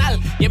functional.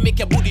 You make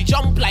your booty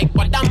jump like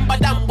badam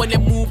badam. When you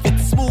move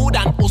it's smooth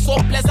and oh so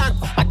pleasant.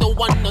 I don't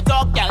want no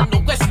dog, girl,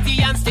 no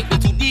questions. Take me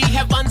to the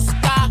heavens,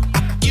 car.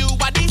 You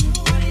are the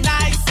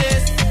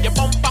nicest. Your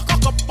bumper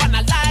cock up and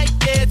I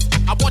like it.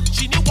 I'm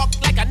watching you walk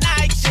like a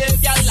night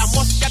shift, girl. I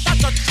must get a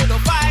touch to the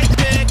vibe,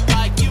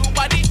 cause you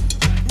are the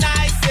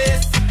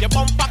nicest. Your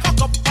bumper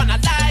cock up and I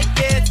like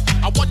it.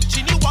 I'm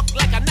watching you walk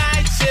like a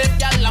night shift,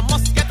 girl. I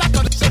must get a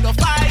touch to the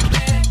vibe.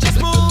 Just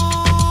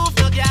move,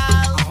 no girl.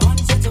 I want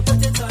you to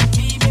put it on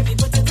me, baby,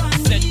 put it on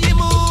me. Set the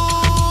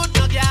mood,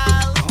 no girl.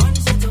 I want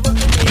you to walk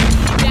it on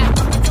me, yeah.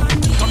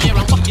 Come here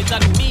and walk it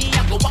on me,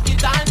 I go walk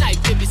it all night,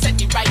 baby. Set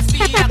the right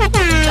speed, I go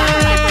put it on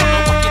right. Come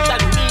and walk it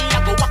on me, I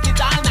go walk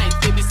it all night,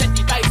 baby. Set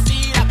the right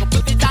speed, I go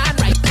put it on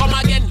right. Come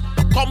again,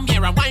 come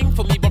here and wine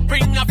for me, but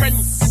bring a friend.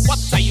 What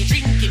are you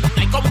drinking?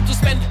 I come to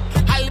spend.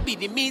 I'll be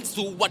the means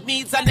to what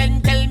needs, and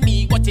then tell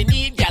me what you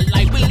need, girl.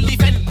 I will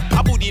defend.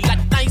 A booty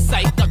like nice,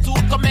 I got to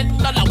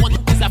commend. All I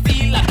want is a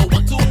feel, I don't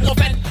want to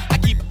offend. I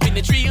keep in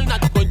it real,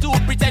 not going to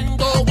pretend.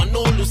 Go on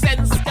no loose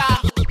ends, star.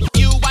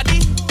 You are the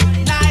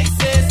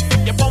nicest.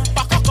 Your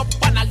bumper cock up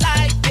and I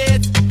like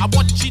it. I'm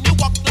watching you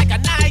walk like a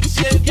night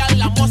shift,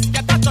 girl. I must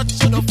get a touch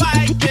to the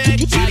vibe, yeah.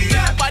 You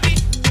are the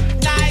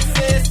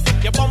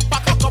nicest. Your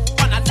bumper cock up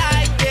and I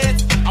like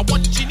it. I'm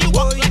watching you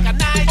walk like a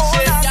night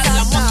shift, girl.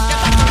 I must get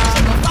a touch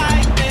to the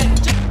vibe,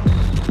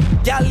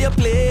 yeah. Girl, you're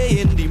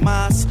playing the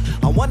mass.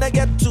 I wanna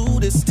get to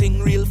this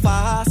thing real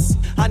fast.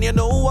 And you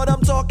know what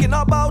I'm talking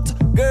about,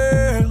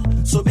 girl.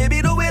 So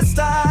baby, don't waste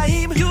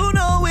time. You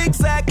know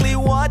exactly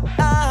what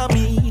I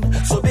mean.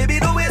 So baby,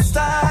 don't waste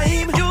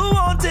time. You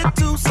want it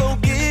to, so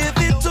give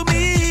it to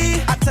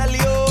me. I tell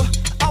you,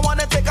 I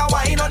wanna take a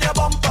wine on your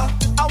bumper.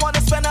 I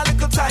wanna spend a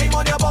little time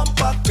on your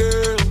bumper,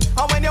 girl.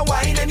 And when you're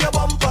whining your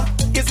bumper,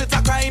 is it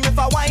a crime if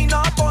I whine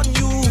up on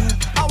you?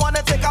 I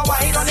wanna take a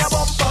wine on your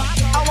bumper.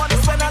 I wanna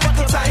spend a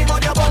little time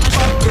on your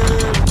bumper,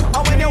 girl.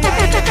 And when you're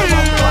whining your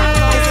bumper,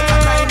 is it a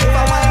crime if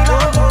I whine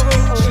up on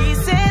you? She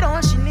said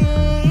all she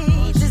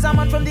needs is a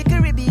man from the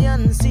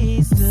Caribbean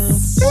seas to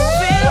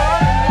fulfill all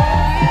the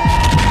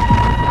needs.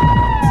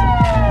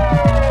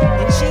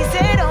 And she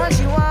said all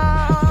she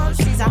wants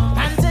is a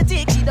man to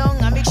take she down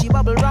and make she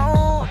bubble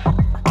round.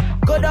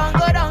 Go down,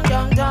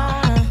 down,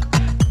 down.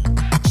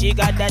 She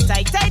got that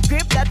tight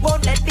grip that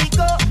won't let me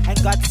go.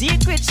 And got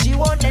secrets she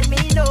won't let me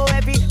know.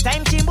 Every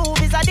time she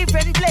moves is a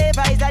different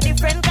flavor, is a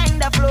different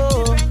kind of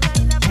flow.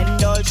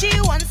 And all she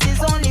wants is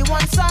only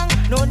one song.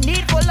 No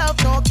need for love,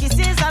 no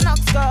kisses and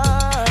hugs,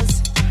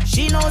 cause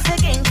she knows the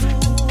game too.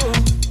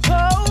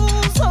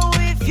 Oh, so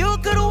if you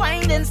could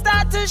wind and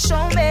start to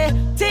show me,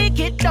 take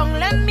it down,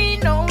 let me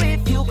know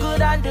if you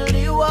could handle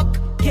the work.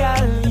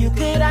 Girl, you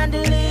could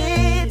handle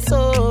it.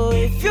 So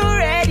if you're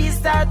ready,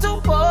 start to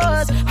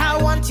pause. I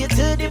want you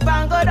to dip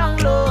and go down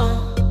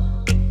low.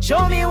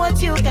 Show me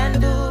what you can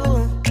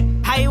do.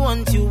 I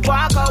want you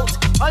walk out.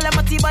 All them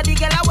a body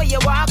girl, where you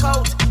walk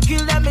out.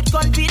 Kill them with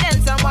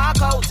confidence and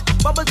walk out.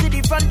 Bubble to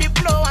the front, dip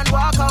low and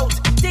walk out.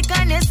 The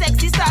kind of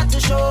sexy start to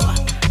show.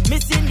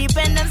 Miss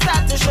Independence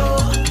start to show.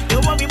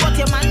 Don't worry about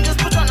your man, just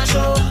put on a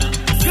show.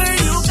 Girl,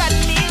 you got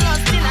me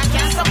lost in, I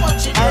can't support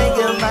you.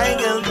 My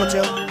girl, put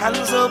your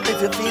hands up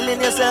if you're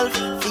feeling yourself.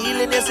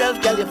 Feeling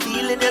yourself, girl, you're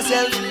feeling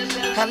yourself.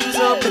 Hands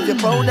up if you're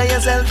proud of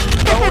yourself.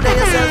 Proud of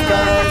yourself,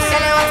 girl.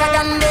 Tell you what I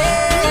done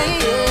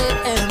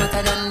them, what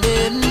I done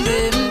them.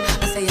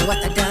 I say you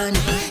what I done,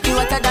 you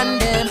what I done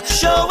them.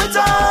 Show it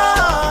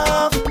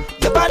off,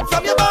 you're bad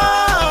from your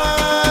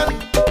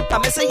band. I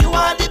may say you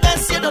are the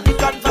best, you don't need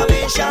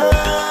confirmation.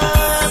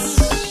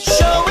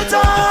 Show it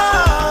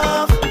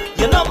off,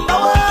 you're number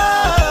one.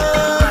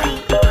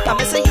 I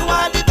may say you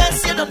are the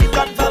best, you don't need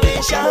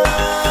confirmation.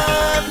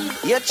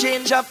 You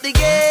change up the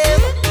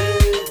game,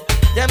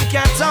 them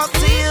can't talk to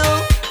you,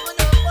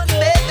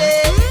 baby.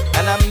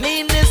 And I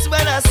mean this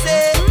when I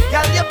say,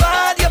 girl, you're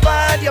bad, you're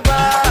bad, you're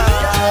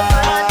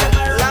bad.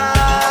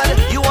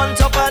 Lord, you want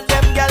top of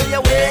them, girl,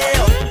 you're way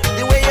up.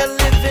 The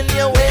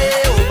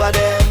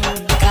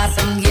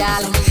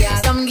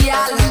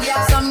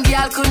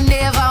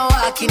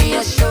walking in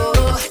your show.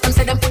 Them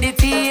say them put the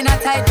tea in a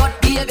tight,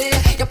 but baby,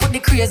 you put the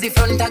crazy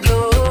front a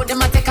glow.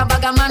 Them a take a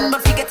bag of man,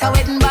 but forget a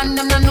wedding band.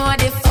 Them not know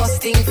the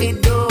first thing fi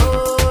do.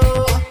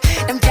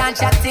 Them can't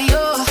chat to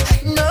you,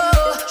 no.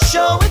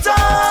 Show it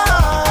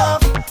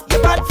off.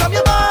 You're bad from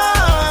your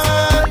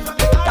man.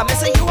 That me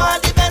say you are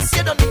the best.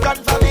 You don't need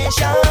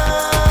confirmation.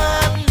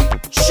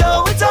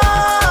 Show it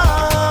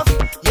off.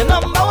 You're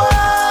number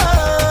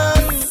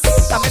one.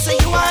 That me say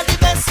you are the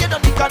best. You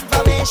don't need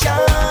confirmation.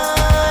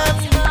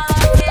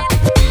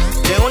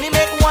 They only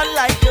make one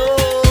like you.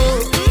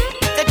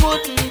 They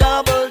couldn't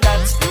double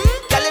that.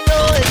 Girl, you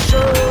know it's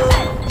true.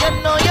 You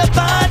know you're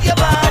bad, you're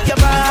bad,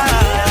 you're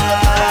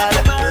bad.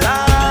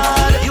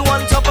 Lord, you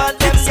want top of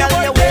them, girl,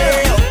 your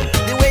way.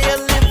 The way you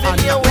live in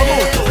your way.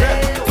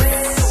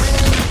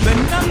 When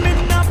I'm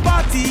in a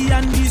party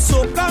and the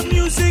soca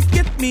music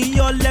hit me,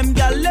 all them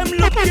gal them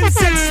looking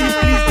sexy.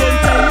 Please don't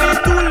tell me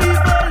to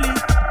leave early,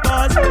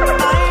 'cause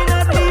I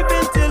not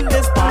leaving till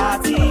this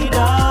party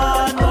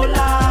done, oh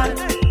Lord.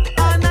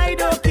 And I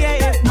don't care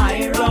if my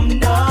rum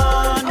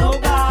done, oh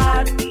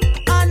God.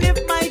 And if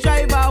my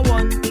driver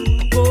want to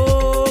go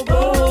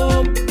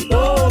home,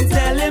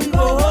 tell him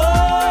go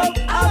home.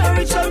 I go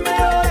reach on my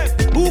own.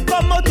 Who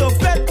come out to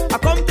fret? I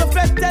come to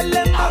fret, tell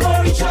him I go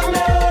reach on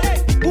my own.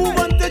 Who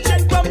want to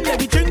drink rum? Let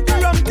me drink the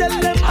rum, tell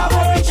him I go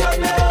reach on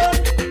my own.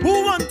 Who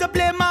want to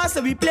play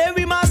master? We play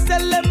we must,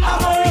 tell him I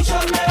go reach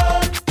on my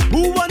own.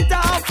 Who want to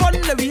have fun?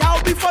 Let me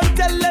have be fun,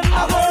 tell him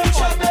I go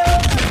reach on my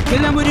own.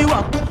 Kill them with the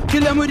walk,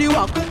 kill them with the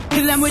walk,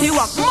 kill them with the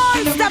walk.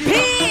 Monster P,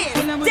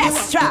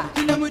 Destra.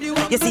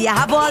 You see, I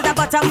have all the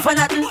bottom for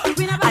nothing,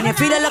 and you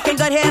feel it looking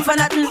good here for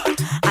nothing.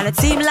 And it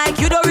seems like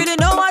you don't really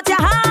know what you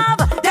have.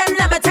 Then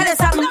let me tell you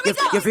something.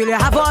 You feel you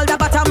have all the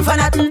bottom for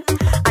nothing,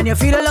 and you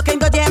feel it looking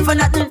good here for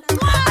nothing.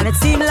 And it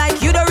seems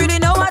like you don't really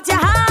know what you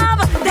have.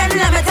 Then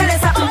let me tell you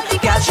something.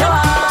 Girl, show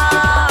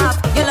off.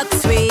 You look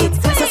sweet,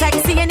 so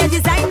sexy in your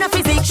designer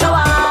physique. Show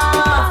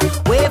off.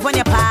 Wave when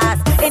you pass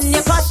in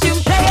your costume,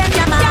 playing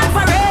your man. Girl,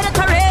 parade it,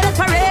 parade it,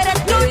 parade it.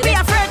 Don't be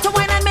afraid to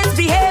win and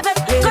misbehave it.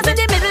 'Cause in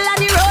the middle of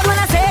the road when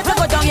I say to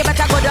go down, you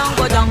better go down,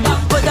 go down,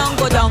 go down,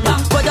 go down,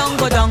 go down,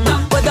 go down,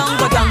 go down,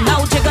 go down.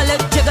 Now jiggle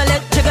it, jiggle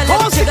it, jiggle it,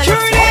 jiggle it.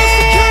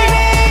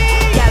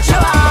 Girl, show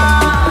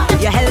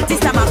off your healthy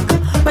stomach.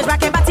 Push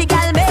back your body,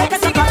 girl, make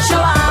us a show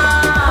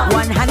off.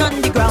 One hand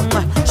on the ground,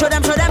 show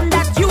them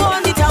that you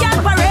own the town.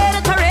 Girl, parade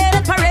it, parade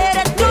it, parade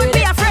it. Don't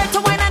be afraid to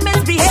win and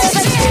misbehave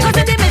it. 'Cause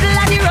in the middle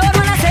of the road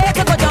when I say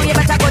to go down, you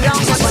better go down,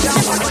 go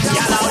down, go down.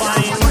 Yalla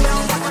wine,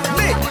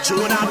 big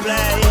tune I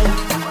play.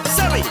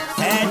 Sorry,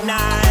 head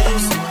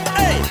nice.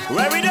 Hey,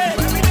 where we dey?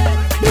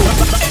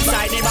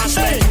 Inside the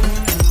machine.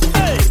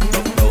 Hey,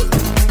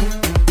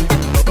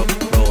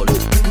 roll.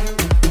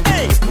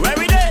 Hey, where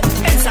we dey?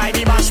 Inside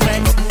the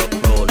machine.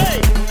 Hey,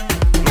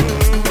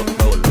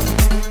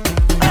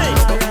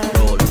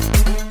 roll.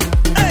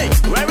 Hey,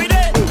 where we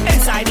dey?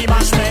 Inside the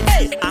machine.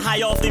 Hey, I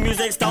high off the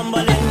music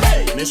stumbling.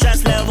 Hey, the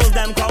stress levels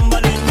them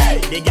crumbling. Hey,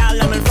 the gal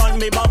them in front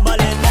me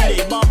bubbling.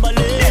 Hey, bubbling.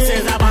 This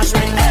is a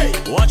bashment. Hey,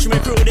 watch me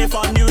crew they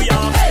from New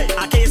York. Hey,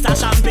 a case of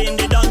champagne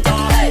they don't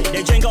talk. Hey,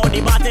 they drink out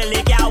the bottle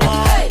they can't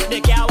walk. Hey,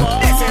 they can't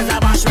walk. This is a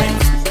bashment.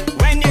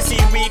 When you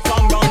see we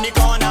come round the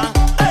corner,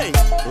 hey,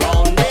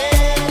 round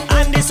there,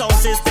 and the sound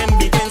system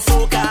beating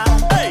soca.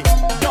 Hey,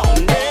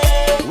 down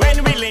there. When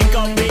we link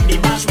up with the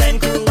bashment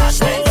crew,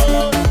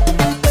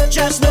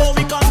 just know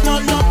we come to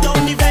lock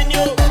down the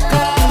venue.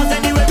 'Cause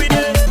anyway we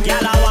do,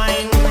 yalla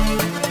wine,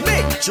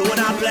 big tune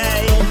I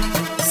play.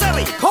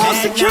 Sorry, call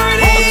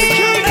security.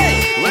 Hey,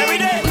 where we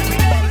dey?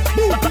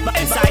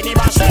 Inside the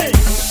machine.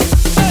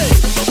 Hey,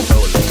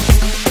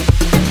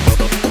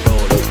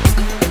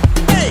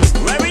 hey,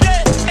 where we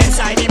dey?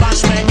 Inside the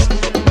machine.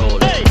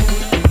 Hey.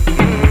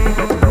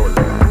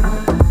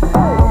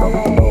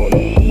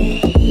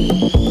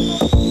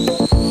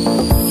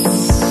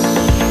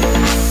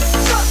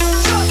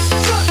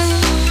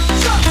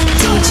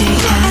 DJ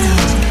Adam.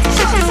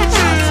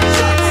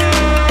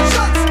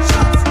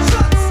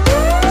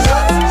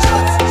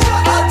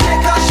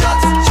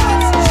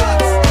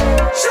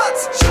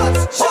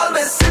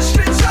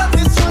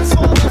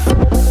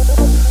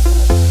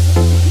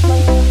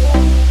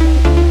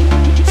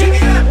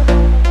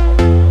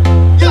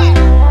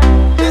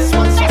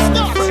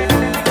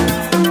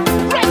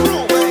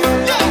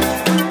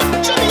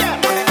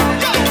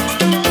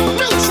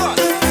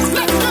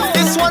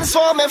 This one's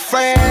for my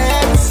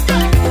friends.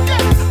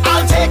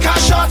 I'll take a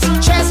shot,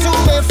 cheers to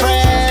my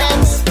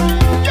friends.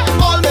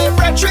 All my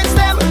brethren,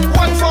 them,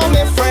 one for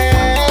my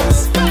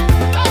friends.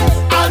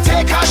 I'll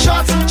take a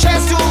shot,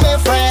 cheers to my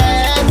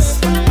friends.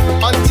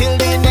 Until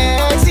the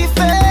next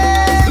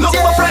event. Look,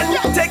 my friend,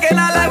 taking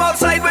a life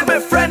outside with my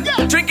friend,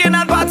 drinking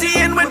and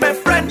partying with my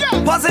friend.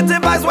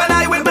 Positive vibes when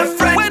I with my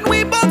friend. When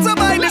we both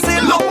survive, they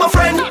say, look, my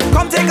friend,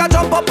 come take a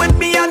jump up with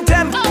me and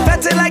them.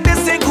 Betting like this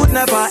thing could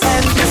never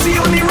end. You see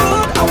on the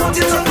road, I want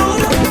you to know.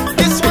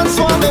 This one's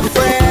for my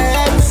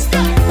friends.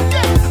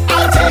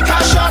 I'll take a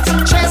shot,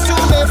 cheers to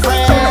my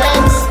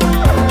friends.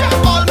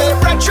 All my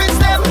brethren,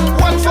 them,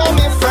 one for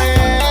my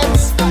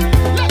friends.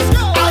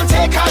 I'll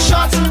take a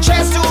shot,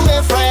 cheers to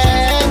my friends.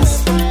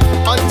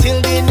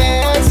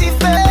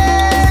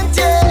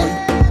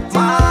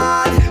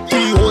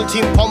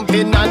 team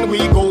pumping and we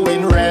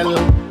going real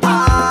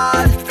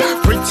hard.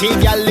 Pretty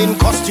gal in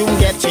costume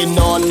getting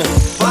on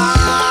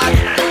bad.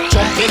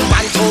 Jumping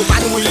banto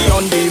and we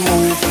on the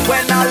move.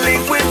 When I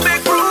link with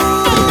big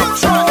group,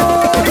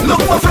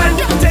 look my friend,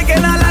 taking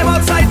a life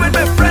outside with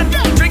my friend,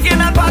 drinking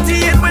and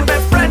partying with my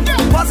friend.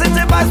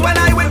 Positive vibes when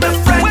I with my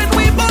friend. When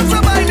we both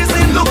survive this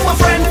thing, look my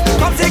friend,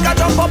 come take a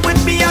jump up with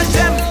me and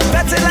them.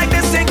 Betting like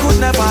this thing could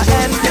never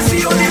end. It's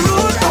the only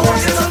rule I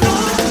want you to know.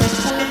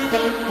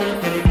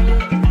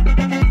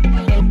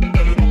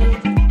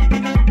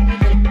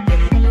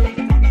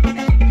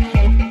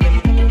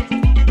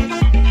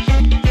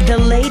 The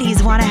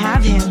ladies want to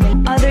have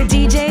him. Other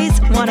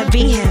DJs want to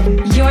be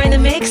him. You're in the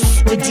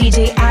mix with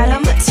DJ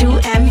Adam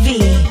 2MV.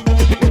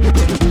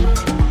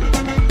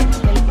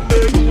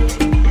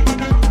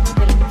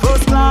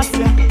 First class,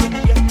 yeah.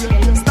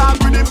 Start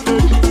with him.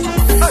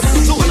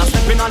 So when I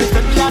step in on the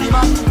step, me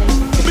animal.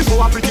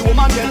 Before a pretty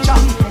woman get jam,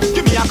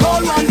 give me a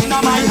cold one in my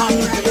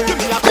hand. Give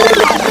me a cold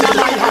one in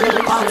my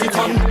hand. Party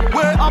fun.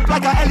 We're up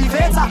like an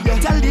elevator.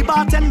 Tell the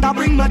bartender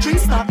bring my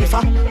drinks now. If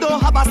I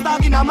don't have a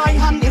stag in my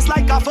hand, it's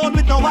like a phone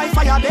with no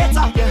Wi-Fi or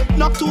data.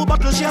 Knock 2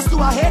 bottles, cheers to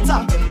a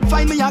hater.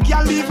 Find me a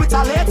girl, leave with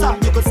her later.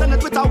 You could send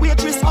it with a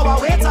waitress or a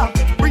waiter.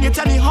 Bring it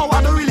anyhow,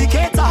 I don't really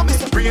cater.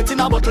 Bring it in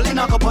a bottle, in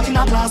a cup, or in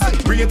a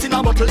glass. Bring it in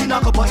a bottle, in a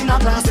cup, or in a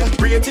glass.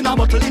 Bring it in a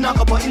bottle, in a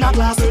cup, or in a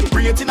glass.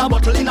 Bring it in a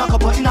bottle, in a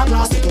cup, or in a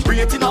glass. Bring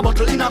it in a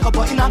bottle, in a cup,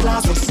 or in a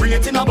glass. Bring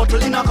it in a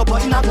bottle, in a cup, or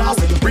in a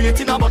glass. Bring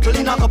it in a bottle,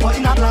 in a cup, or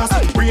in a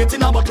glass. Bring it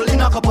in a bottle,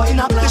 in a cup, or in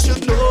a glass. You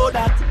should know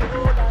that.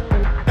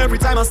 Every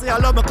time I say I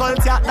love my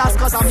culture, that's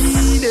cause I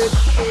mean it.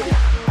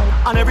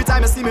 And every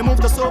time I see me move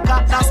the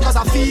soca, that's cause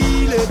I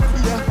feel it.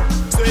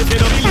 Yeah. So if you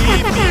don't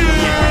believe me,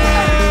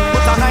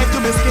 put a knife to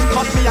my skin,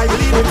 cut me, I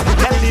believe it.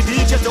 Tell the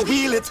DJ to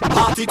heal it,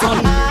 party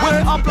done.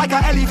 We're up like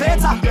an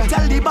elevator.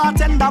 Tell the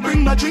bartender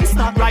bring my drinks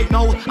not right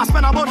now. I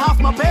spend about half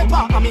my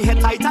paper, and me head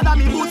tighter than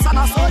me boots and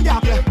a soldier.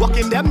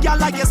 Walking them girl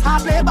like it's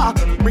hard labor.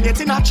 Bring it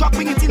in a truck,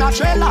 bring it in a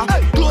trailer.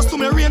 Close to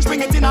me range,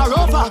 bring it in a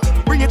rover.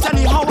 Bring it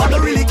anyhow, I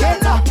don't really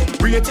cater.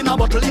 Bring it in a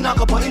bottle, in a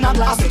cup, or in a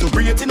glass.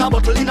 Bring it in a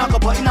bottle, in a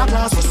cup, or in a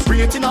glass.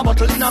 Bring it in a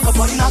bottle, in a cup,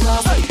 or in a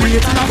glass. Bring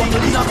it in a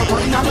bottle, in a cup, or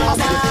in a glass.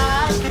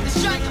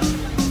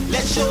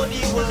 Let's show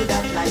the world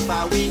that life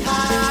are we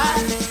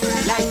high.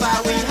 Life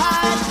are we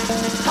high.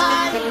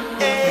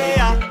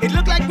 Yeah. It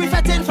look like we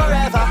fetting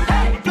forever.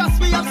 Plus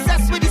we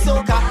obsessed with the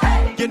soca.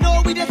 You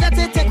know we just let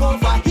it take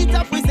over. Heat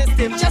up with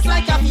system just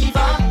like a fever.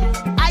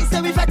 I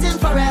say we fetting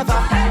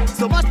forever.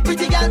 So much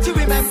pretty girl to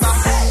remember.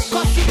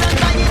 Cause we done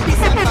by in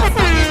December.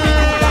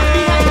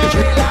 Behind the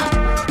trailer.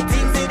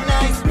 Things is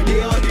nice, we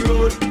dey on the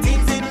road.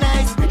 Things is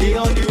nice, we dey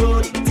on the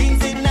road.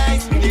 Things is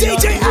nice, we dey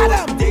on the road. DJ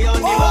Adam, they on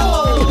the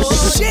road.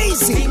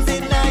 Shazy. Things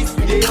is nice,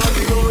 we dey on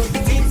the road.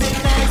 Things is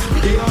nice, we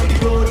dey on the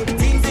road.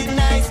 Things is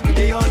nice, we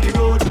dey on the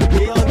road.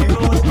 They on the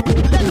road.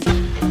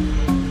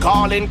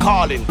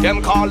 Calling,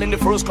 them calling the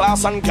first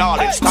class and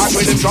calling. Start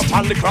with the drop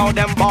and the crowd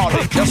them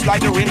balling. Just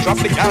like the raindrop,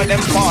 the girl them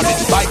falling.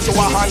 Light to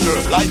a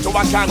handle, light to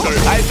a candle.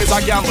 Life is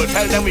a gamble,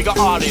 tell them we got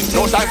all in.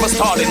 No time for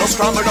stalling, no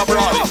scramble, no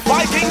brawling.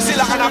 Viking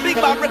Zilla and a big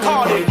bad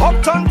recording.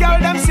 Uptown girl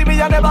them see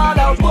me and the ball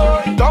out,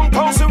 boy.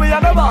 Downtown see me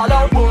and the ball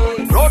out,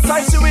 boy.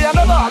 Roadside see me and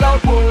the ball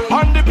out, boy.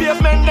 On the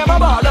pavement them a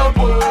ball out,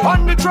 boy.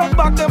 On the truck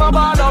back them a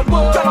ball out,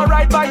 boy. Tell a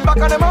ride bike back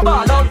and them a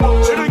ball out,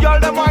 boy. See the girl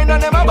them wine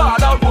and them a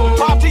ball out, boy.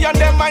 Party and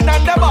them wine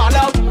and them ball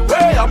out.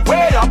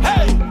 Way up,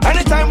 hey.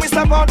 Anytime we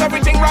step out,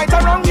 everything right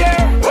around here.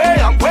 Way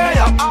up,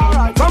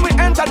 alright. When we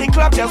enter the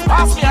club, just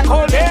pass me a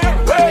cold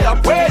air. Way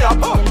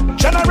up.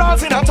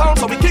 Generals in a town,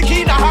 so we kick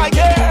in a high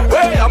gear.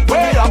 Way up.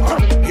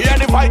 Hear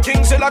the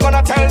Vikings, still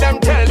gonna tell them.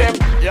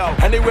 Yo,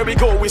 anywhere we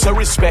go, we say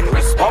respect.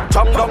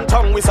 Uptown,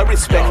 downtown, we say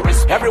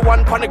respect.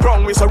 Everyone on the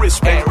ground, we say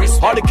respect.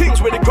 All the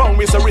kings with the crown,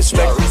 we say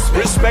respect.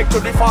 Respect to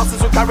the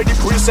fastest who carry the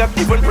precept.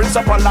 Even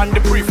principal and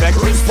the prefect.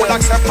 Full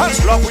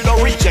acceptance, love we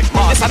don't reject.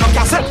 This and no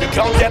cassette, we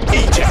can't get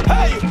eject.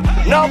 Hey,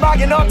 no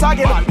bagging, no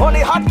tagging. Only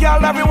hot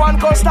girl, everyone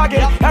go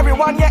stagging.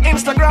 Everyone yeah,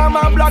 Instagram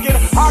and blogging.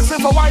 Asking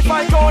for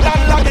Wi-Fi code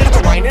and logging.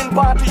 Whining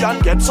party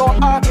and get so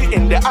arty.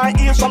 In the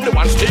IEs from the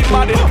one still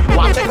madding.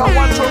 One take a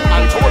one trip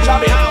and two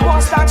jabbing.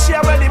 One stack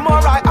share where the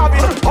more I have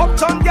it.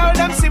 Uptown girl,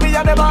 them see me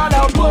and the ball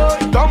out, boy.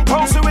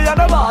 Downtown see me and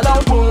the ball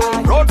out, boy.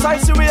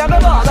 Roadside see me and the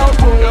ball out,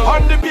 boy.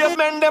 On the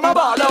pavement, them a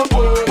ball out,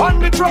 boy. On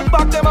the truck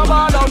back, them a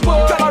ball out,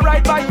 boy. Tell a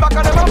ride bike back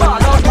and them a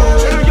ball out, boy.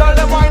 See the girl,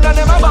 them wine and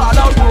them a ball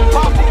out, boy.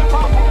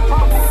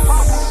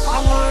 I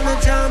wanna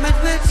jam it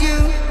with you.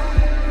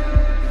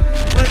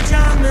 We're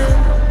jamming.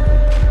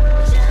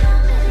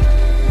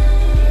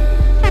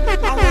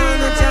 I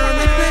wanna jam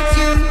it with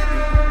you.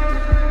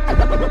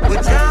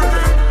 We're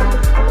jamming.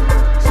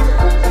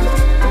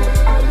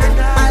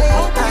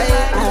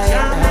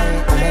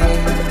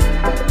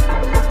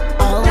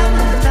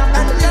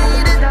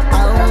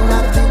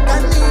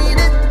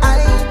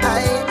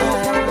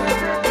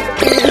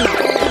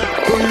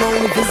 Don't know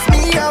if it's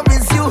me or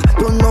it's you.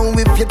 Don't know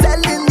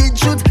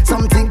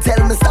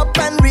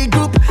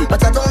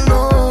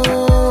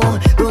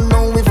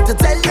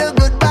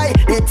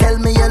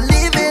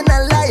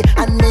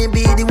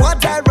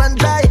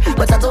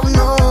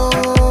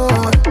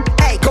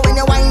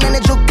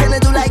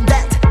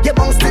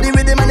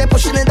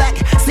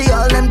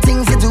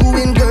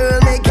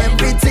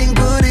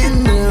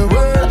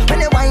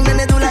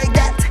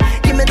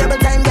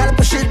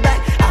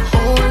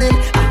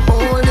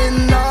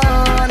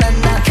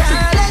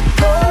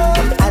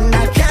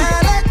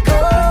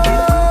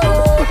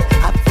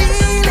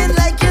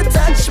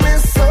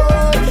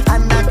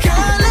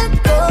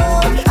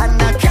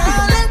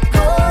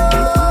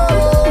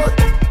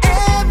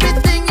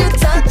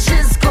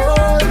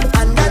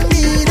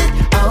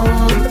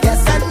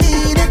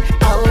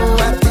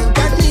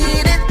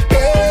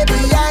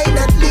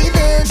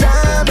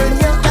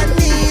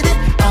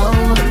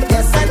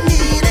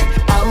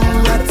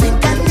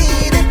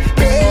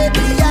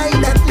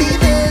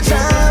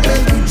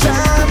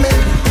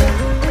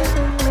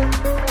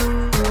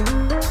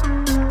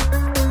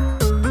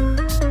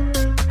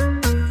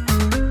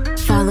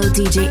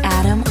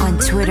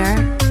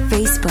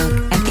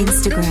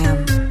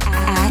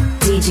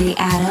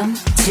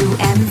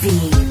 2MV.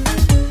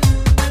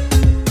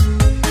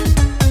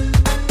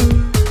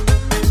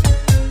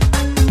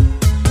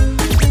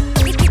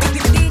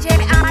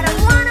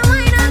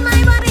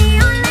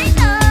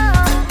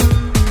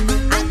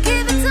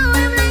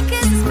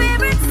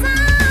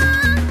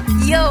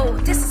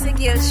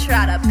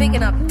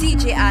 Picking up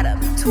DJ Adam,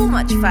 too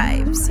much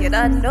vibes, you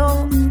don't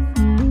know.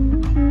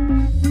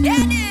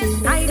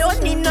 I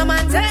don't need no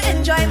man to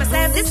enjoy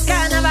myself this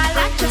carnival.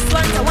 I just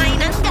want to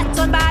wine and get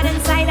on bad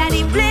inside of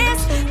the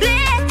place.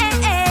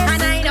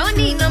 And I don't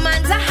need no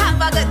man to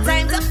have a good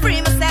time to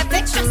free myself,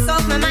 take stress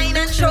off my mind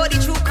and show the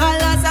true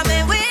colors of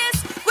my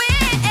waist.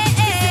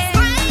 It's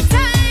my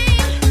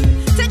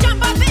time to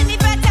jump up in the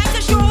bed, time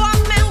to show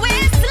off my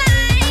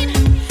waistline.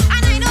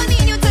 And I don't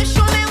need you to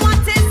show me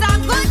what is a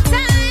good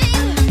time.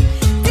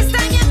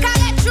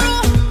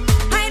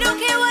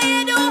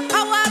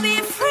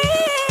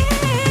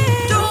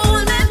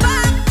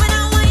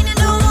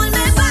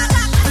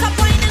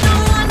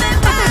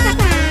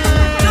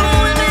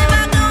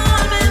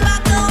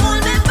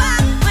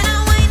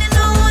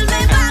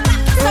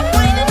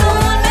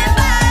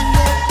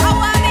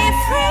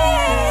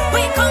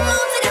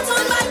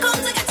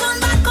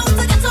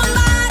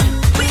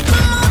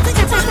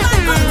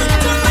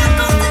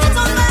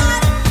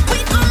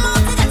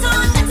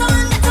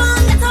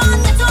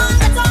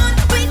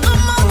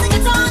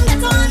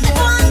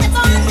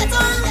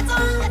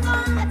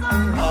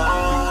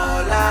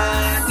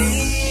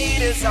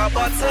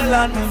 Bottle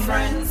and my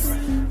friends,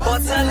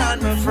 bottle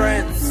and my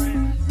friends.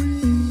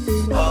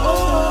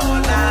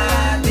 All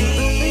I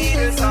need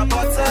is a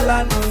bottle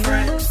and my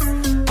friends,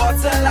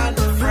 bottle and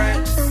my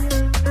friends.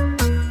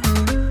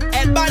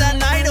 And bad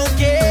and I don't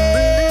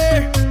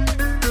care.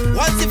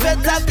 Once if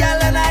it's a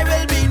girl and I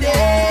will be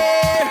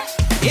there.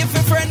 If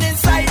a friend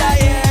inside I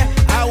hear,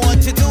 I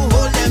want you to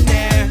hold them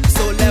there.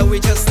 So let we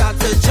just start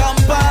to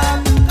jump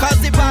up, cause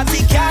the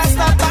party can't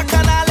stop.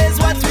 Bacchanal is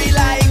what we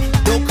like.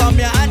 Don't come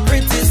here and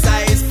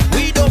criticize.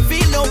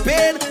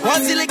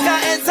 Once the liquor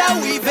enter,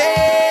 we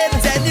vein.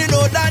 Then you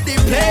know that the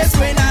place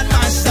when I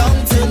mash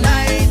down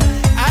tonight.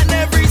 And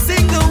every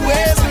single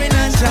ways when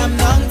I jam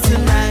down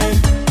tonight.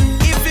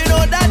 If you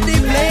know that the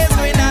place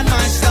when I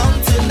mash down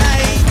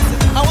tonight.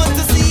 I want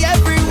to see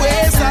every way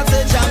start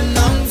to jam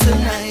down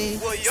tonight.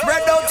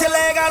 Spread out your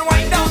leg and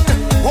wind down.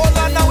 Hold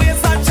on now,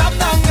 waist and jam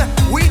down.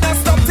 We don't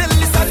stop till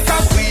the sun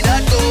comes. We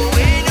not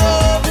going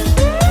up.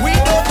 We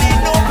don't need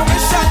no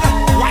permission.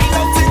 Wind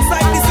up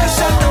inside the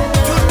session.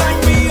 Tonight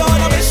we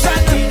on a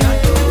mission.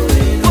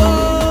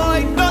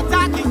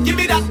 Give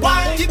me that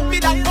wine, give me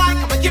that wine,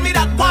 come on, give me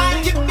that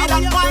wine, give me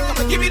that wine, come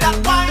on, give me that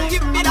wine,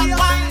 give me that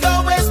wine.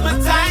 Don't waste my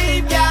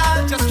time,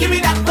 girl. Just give me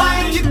that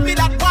wine, give me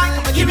that wine,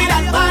 come on, give me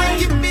that wine,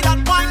 give me that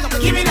wine, come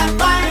on, give me that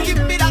wine,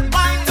 give me that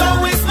wine.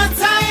 Don't waste my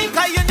time,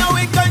 cause you know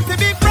it's going to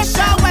be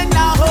pressure when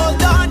I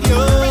hold on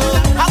you.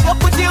 I will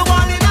put you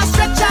all in a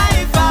stretcher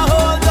if I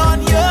hold on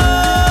you.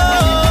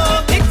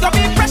 It's gonna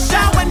be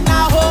pressure when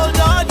I hold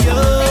on you.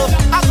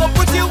 I will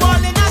put you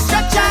all in a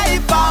stretcher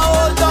if I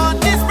hold on.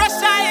 This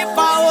pressure if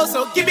I hold,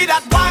 so give me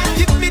that wine,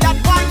 give me that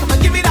wine, come on,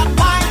 give me that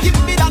wine, give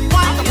me that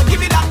wine, come on, give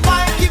me that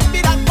wine, give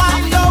me that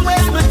wine. Don't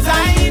waste my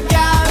time,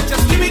 girl.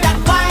 Just give me that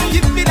wine,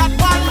 give me that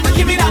wine, come on,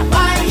 give me that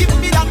wine, give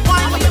me that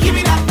wine, come on, give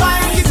me that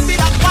wine, give me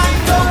that wine.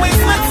 Don't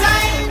waste my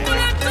time.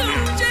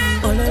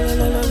 Oh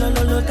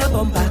no, the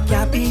bumper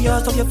can't be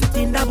yours, so you fit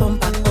in the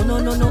bumper. Oh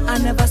no, I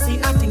never see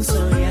acting so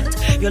yet.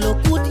 You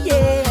look good,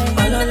 yeah.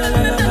 Oh no,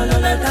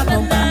 the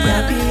bumper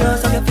can't be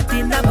yours, so you fit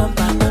in the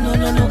bumper. Oh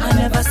no, I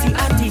never see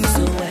acting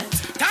so wet.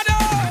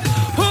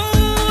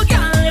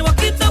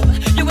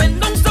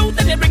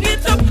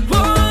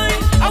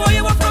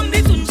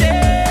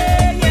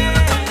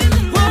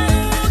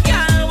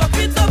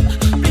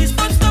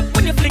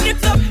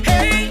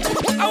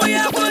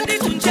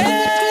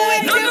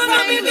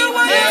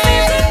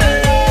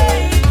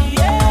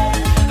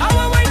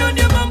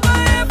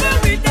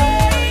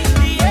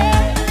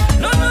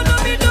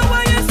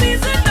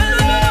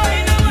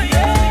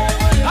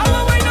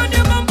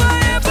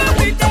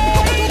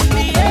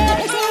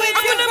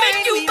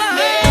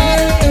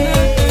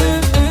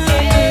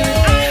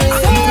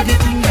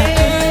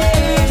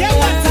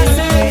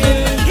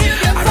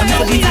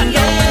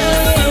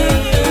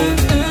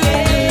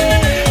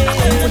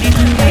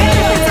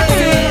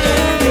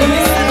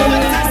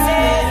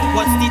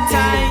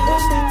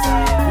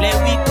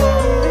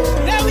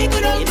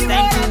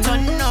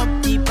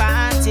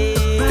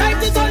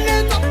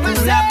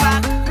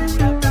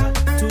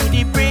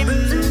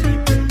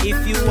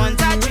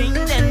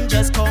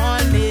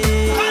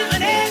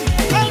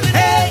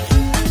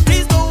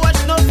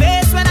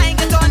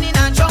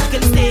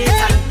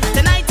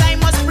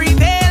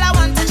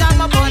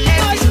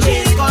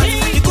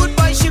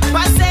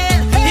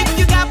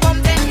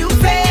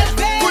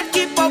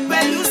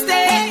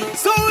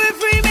 So if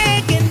we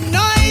making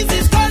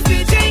noises, cause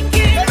we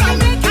drinking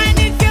rum and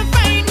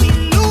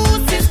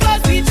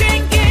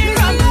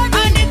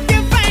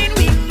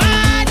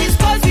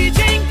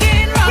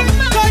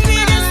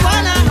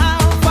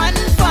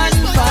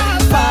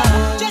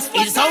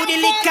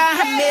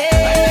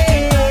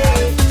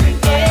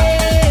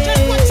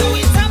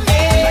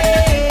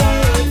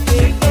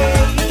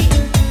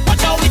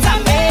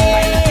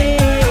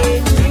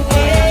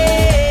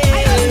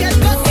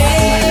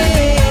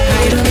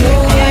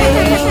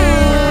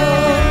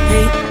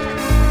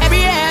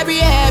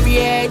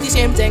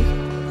same thing.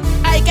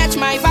 I catch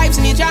my vibes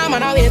in the jam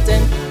and I'm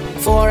waiting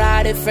for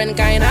a different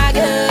kind of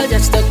girl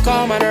just to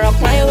come and rock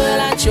my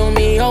world and show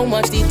me how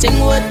much the thing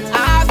would.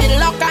 I've been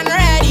locked and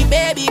ready,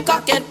 baby,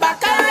 cock it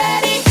back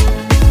already.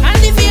 And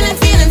the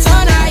feeling so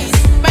nice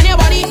when your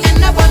body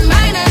end up on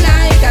mine and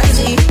I can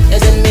see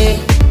it's in me.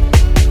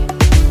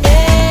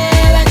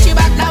 Yeah, when she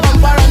back that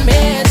bumper on me,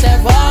 it's a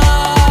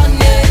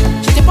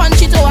funny. She tip on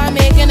she toe and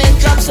making it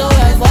drop so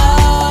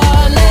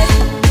heavily.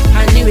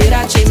 And the way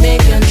that she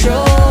make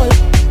control,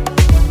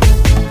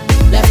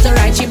 left to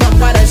right she bump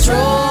by the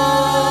stroll.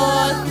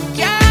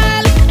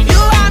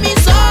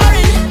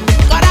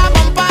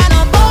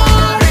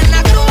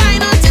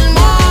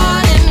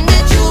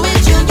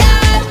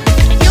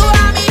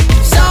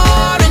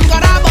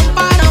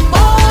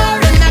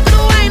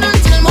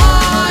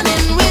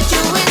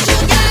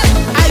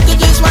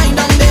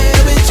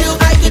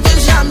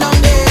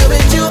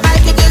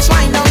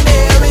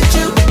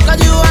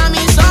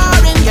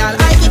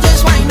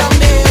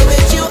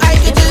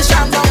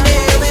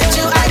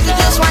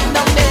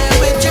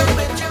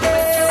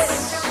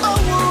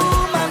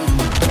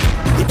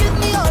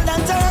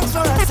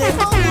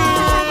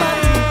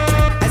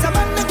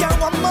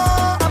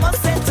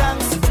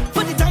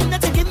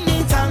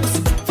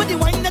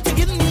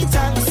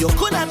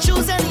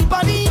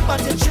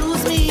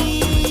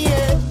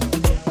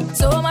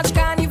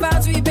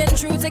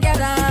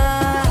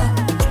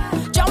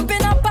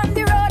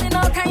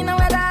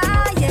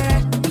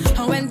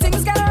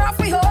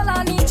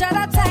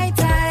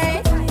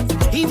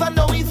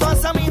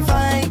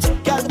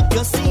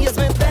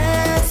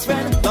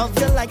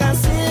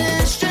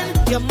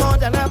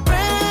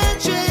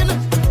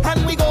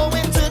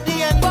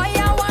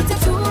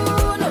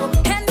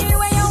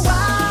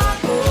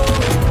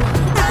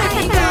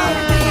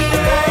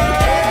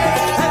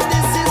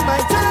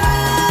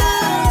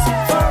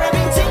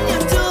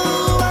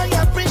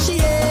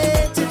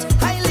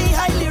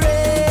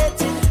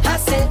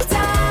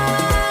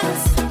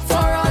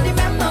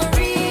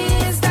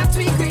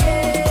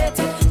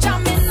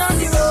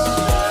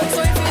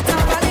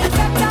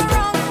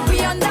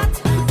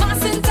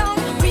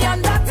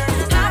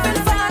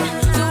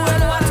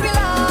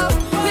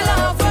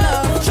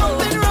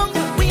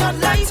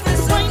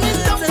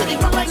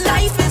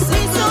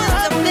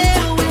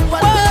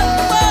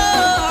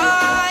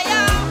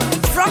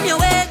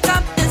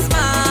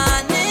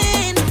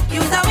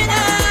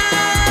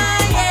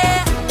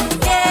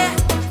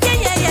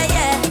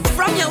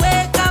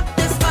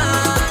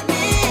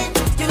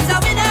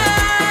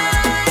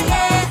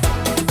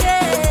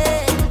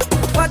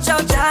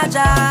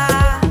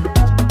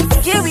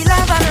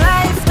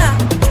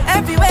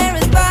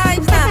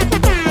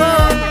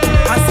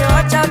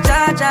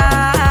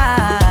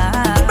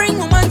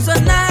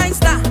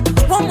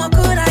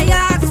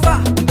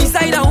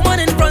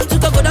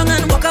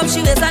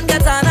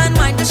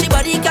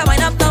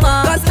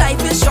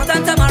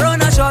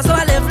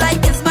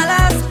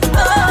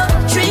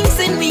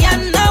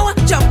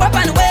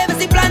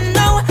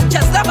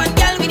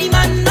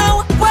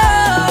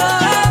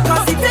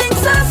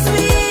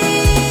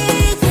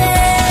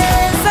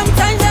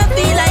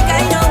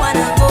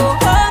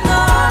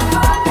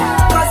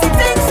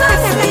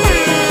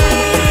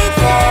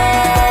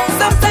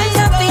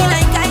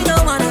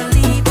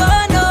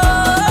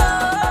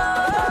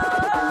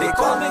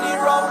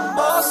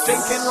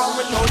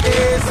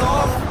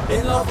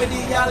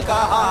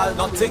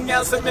 Nothing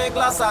else in my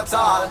glass at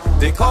all.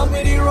 They call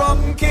me the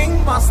rum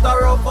king,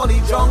 master of all the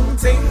drunk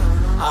thing.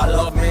 I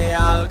love me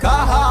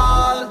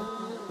alcohol.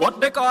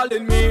 What they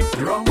calling me?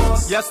 Rum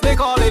boss. Yes, they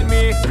calling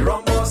me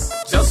rum boss.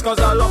 Just cause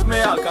I love me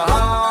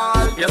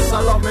alcohol. Yes,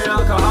 I love me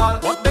alcohol.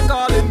 What they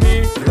calling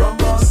me? Rum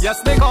boss.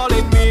 Yes, they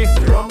calling me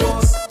rum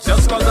boss.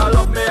 Just cause I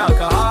love me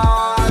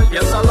alcohol.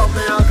 Yes, I love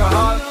me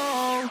alcohol.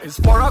 It's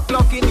 4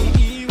 o'clock in the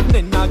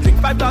evening. I drink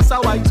 5 glasses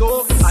of white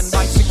oak, and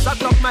by 6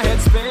 o'clock my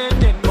head's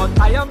spinning. But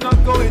I am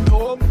not going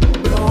home.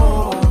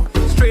 No,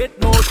 straight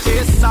no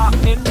chaser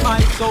in my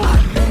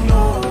zone.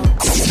 No,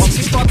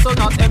 monkey pots are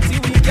not empty.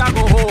 We can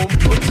go home.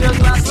 Put your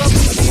glass up to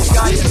the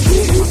sky and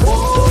say,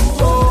 oh,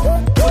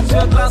 oh. Put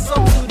your glass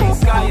up to the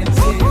sky and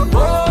say, oh,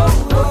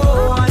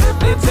 oh. And if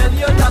they tell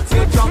you that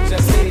you're drunk,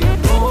 just say, oh,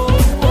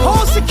 oh.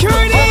 Hold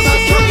security. Hold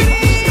security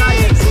to the sky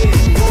and say,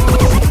 oh,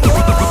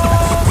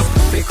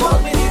 oh. They call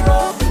me the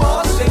rum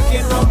boss,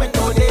 drinking rum and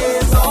no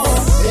days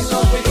off. In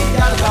love with the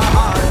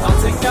alcohol,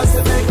 nothing else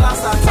in the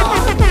glass at all.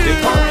 They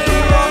call me the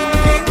rum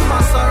king,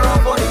 master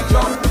of all the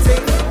drunk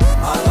thing.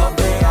 I love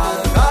the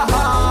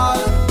alcohol.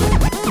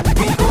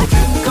 We go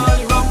drink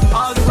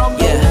all the rum,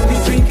 yeah. We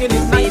drinking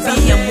it night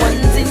and day.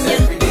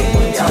 Every day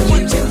I'm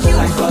drinking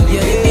like holiday.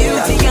 You're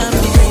the beauty and the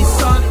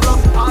beast. All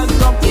the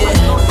rum, yeah.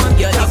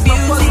 You're the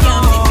beauty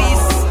and the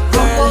beast,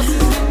 girl.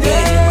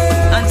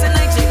 Yeah. And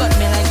tonight you got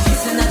me like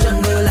beast in a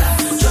jungle,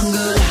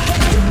 jungle,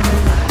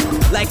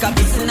 jungle. Like a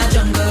beast in a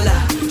jungle,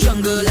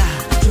 jungle.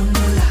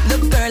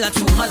 Look, girl, I'm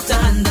too hot to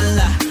handle,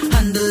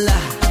 handle.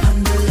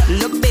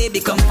 Look, baby,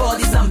 come for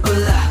the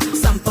sample,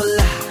 sample.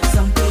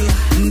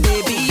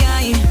 Baby, I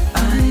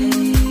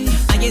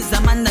is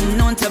a man that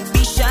known to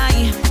be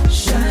shy.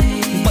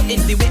 shine. But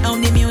it's the way how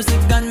the music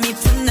got me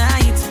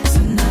tonight.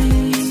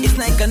 It's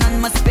like an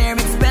atmospheric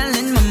spell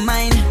in my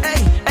mind.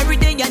 Hey, every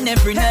day and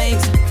every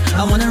night,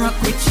 I wanna rock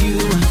with you.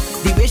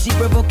 The way she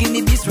provoking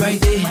the beast right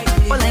there,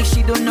 but like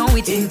she don't know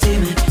it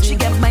intimate. She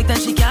get bite and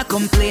she can't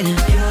complain.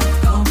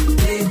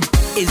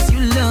 Is you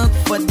look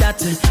for that?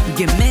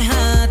 Give me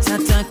heart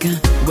attack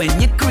when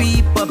you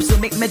creep up. So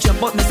make me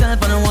jump up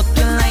myself and walk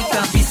like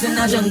a beast in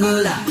a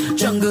jungle,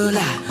 jungle,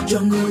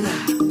 jungle.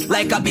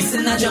 Like a beast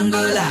in a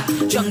jungle,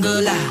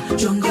 jungle,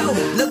 jungle.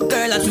 Look,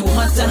 girl, I'm too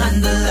hot to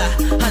handle,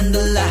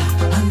 handle.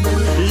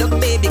 Look,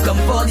 baby, come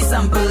for the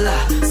sample,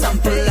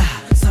 sample.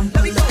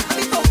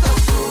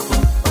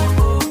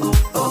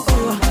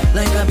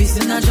 Like a beast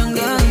in a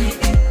jungle.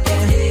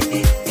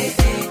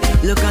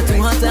 Look, I'm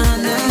too hot to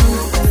handle.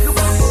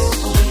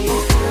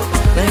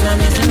 Like a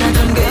beast in a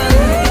jungle.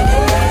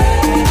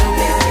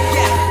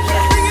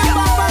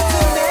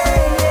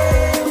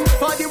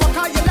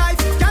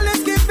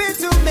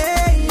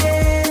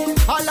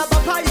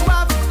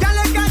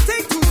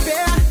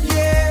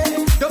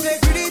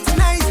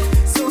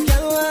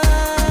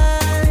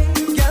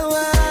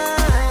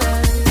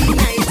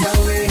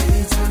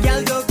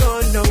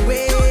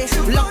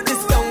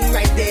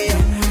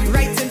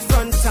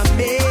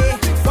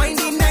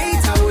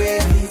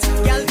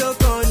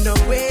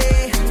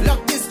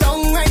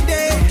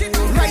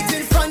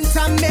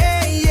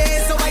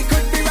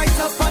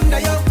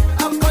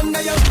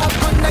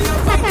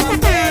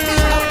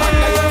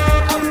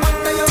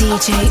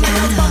 DJ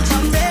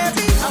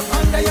Adam.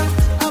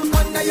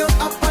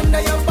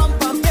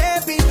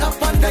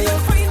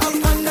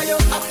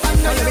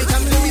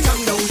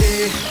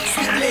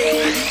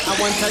 I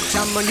want to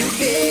jam on you,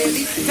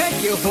 baby.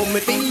 Take you home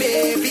with me,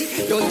 baby.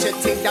 Don't you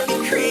think that be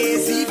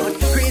crazy? But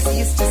crazy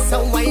is just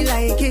how I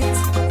like it.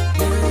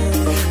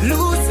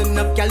 Loosen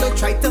up, girl, don't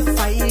try to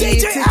fight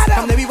DJ it. Adam.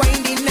 Come let me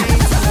wind the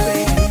night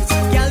away.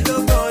 Girl,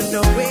 don't go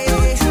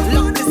nowhere.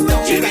 Lock this down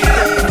right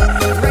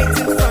there, right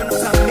in front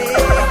of me.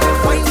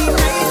 Wind the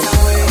night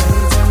away.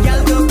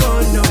 Girl, don't go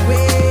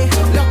nowhere.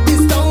 Lock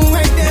this down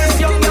right there,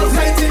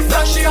 right in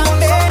front of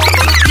me.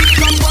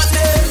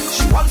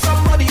 She wants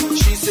somebody,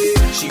 she say.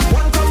 She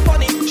want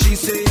company, she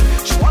say.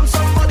 She wants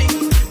somebody.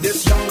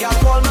 This young girl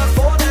call my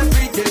phone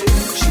every day.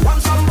 She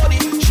wants somebody,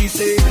 she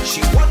say.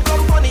 She want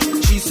company,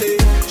 she say.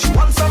 She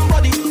wants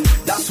somebody.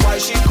 That's why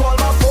she call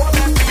my phone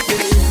every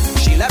day.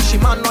 She left she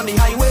man on the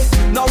highway.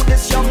 Now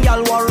this young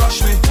girl want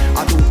rush me.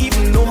 I don't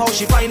even know how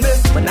she find me.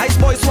 But nice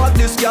boys want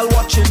this girl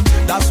watching.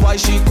 That's why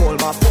she call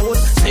my phone,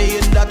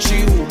 saying that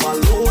she home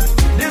alone.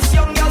 This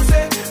young girl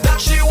say that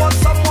she wants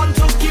someone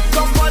to keep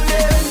company.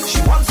 She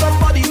wants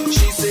somebody,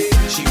 she say.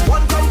 She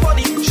want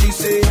company, she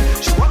say.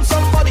 She wants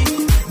somebody.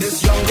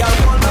 This young girl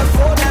call my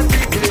phone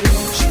every day.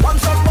 She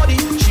wants somebody,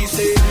 she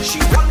say. She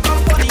want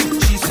company,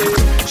 she say.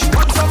 She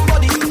wants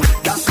somebody.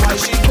 That's why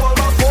she call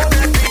my phone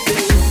every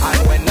day. And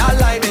when I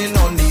line in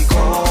on the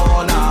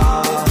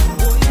corner,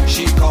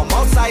 she come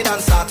outside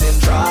and start in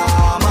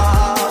drama.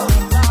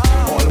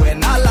 All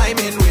when I line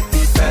in with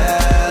the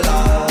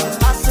fellas,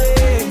 I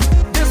say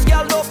this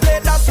girl don't play.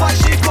 That's why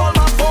she call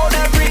my phone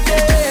every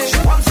day. She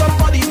wants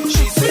somebody,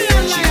 she say.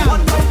 She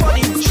want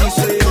company, she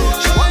say.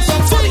 She wants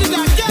somebody.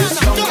 This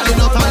young girl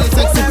don't call my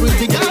phone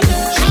every day.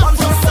 She wants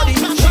somebody,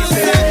 she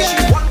say. She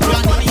want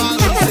company,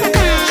 she say.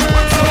 She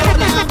wants somebody.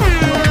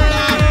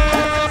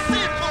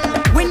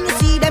 When you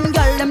see them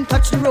girl, them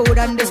touch the road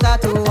and they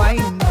start to whine,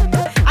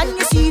 and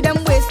you see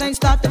them waistline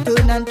start to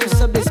turn and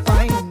twist up the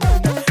spine.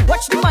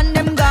 Watch the man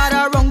them got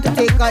around to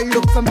take a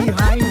look from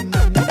behind, and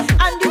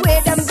the way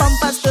them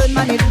bumpers turn,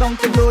 man, it's bound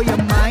to blow your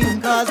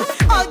mind. Cause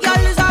all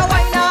girl is a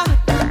whiner,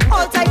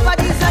 all type of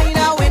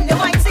designer. When they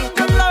whine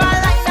single or a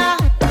liner,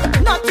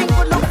 nothing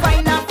could look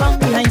finer from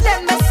behind.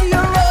 Let me see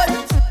you roll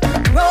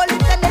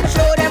it and then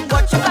show them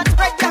what you got.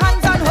 Spread your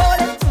hands and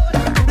hold it.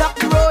 Block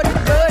the road,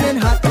 it's burning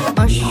hot.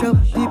 Mash up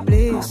the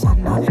place,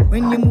 and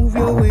when you move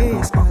your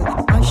waist,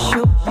 girl, mash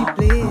up the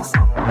place.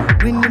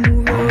 When you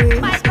move your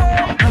waist,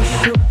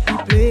 mash up the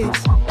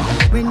place.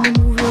 When you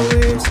move your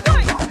waist,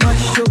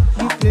 mash up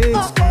the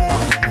place.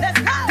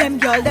 Them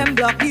girl, them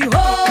block the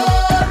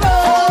whole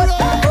road,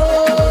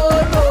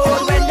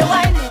 when they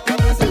whine.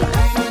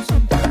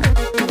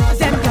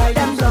 Them girl,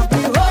 them block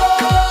the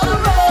whole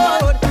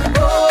road,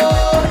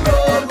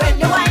 when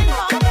they whine.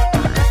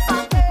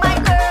 My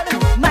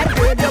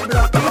girl, you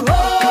block the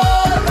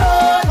whole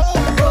road,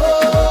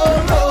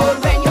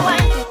 when you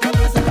whine.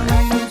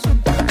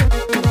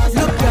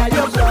 Look, girl,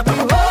 you block the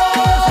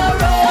whole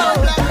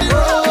road,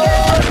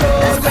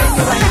 when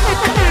you whine.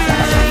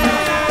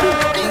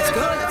 Let's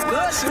go, let's go.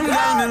 Some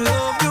girl me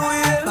love the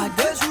way. Bad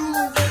girls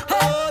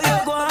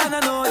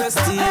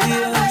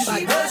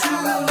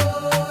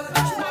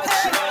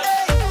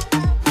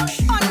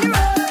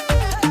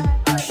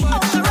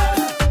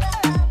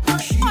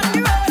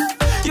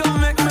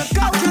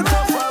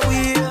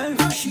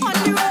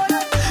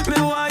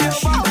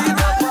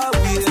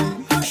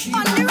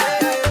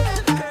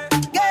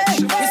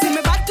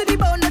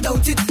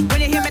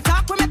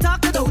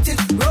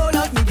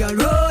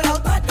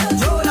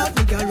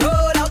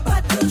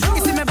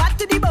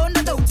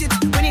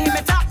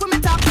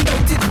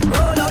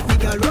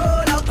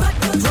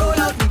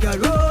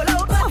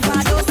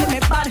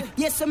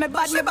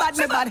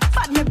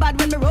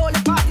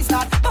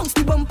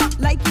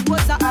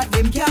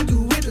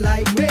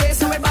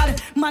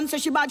man say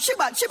she bad, she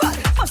bad, she bad.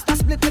 Must have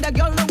split with a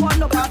girl, no one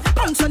no bad.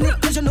 Punch on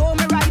it, cause you know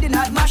me riding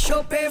hard. Mash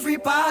up every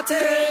party.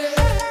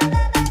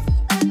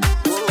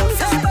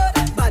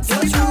 Bad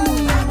girl, true.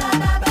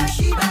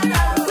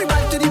 We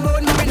bad to the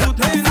bone, we not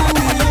play fool.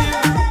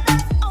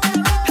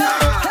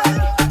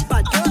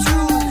 Bad girl,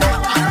 true.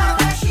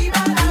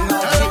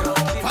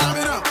 Follow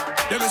me now.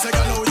 Let me say,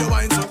 girl, how you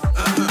wine so.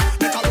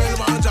 Make a real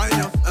man join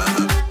you.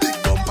 Big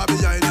bumper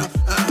behind you.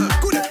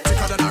 Good it,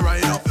 thicker than a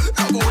rhino.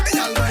 Love out the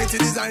almighty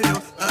design you.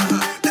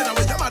 Then I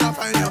will your mother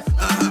find you.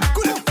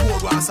 Good it, poor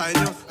go and sign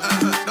you.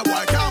 The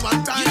boy come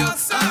and tie you.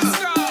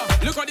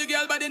 Look how the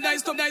girl body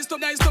nice, top, nice, top,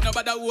 nice, top. Now,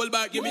 but the whole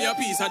back, give me a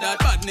piece of that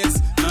badness.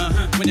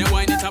 When you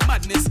whine, it's a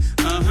madness.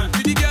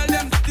 To the girl,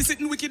 them, they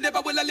sitting wicked,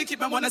 never will I lick it.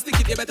 Man, wanna stick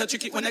it, you better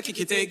trick it when I kick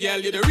it. Hey, girl,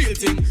 you the real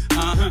thing.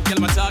 Girl,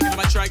 I'm a talk, girl, I'm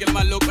a try, girl, I'm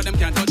a look, but them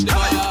can't touch the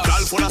ball.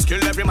 Girl full of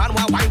skill, every man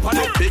want wine on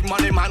it. Big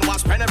money man want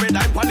spend every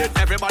dime on it.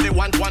 Everybody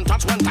want one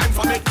touch, one time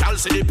from it. Girl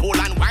see the pole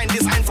and wine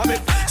design from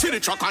it. See the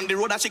truck on the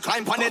road that she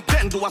climb on it.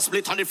 Then do a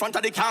split on the front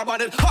of the car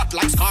on it. Hot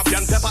like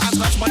scorpion, pepper and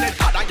scotch on it.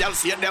 Other girls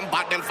see them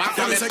bad, them fat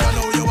from it. Girl say, girl,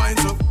 how you wine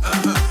so.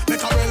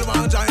 Make a real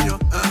man join you.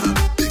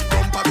 Big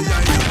bumper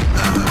behind you.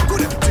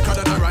 Good it, thicker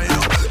than a rhino.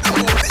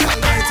 Love out the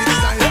almighty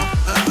design you.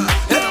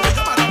 Then I will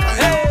your mother find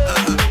you.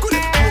 Good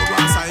it, poor go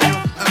and sign you.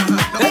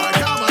 The boy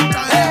come and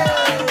tie you.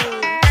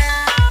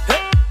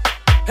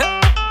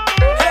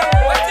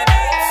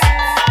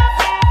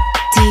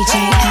 DJ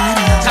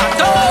Adam.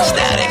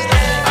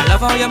 I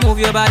love how you move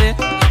your body.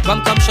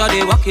 Come,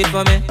 shawty, walk it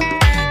for me.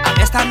 I'm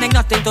just standing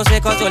nothing to say,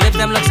 cause your lips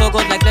them look so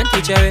good like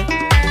plenty cherry.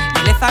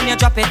 You lift and you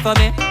drop it for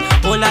me.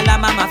 Oh la la,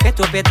 mama, fit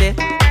to pity.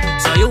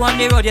 So you on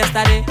the road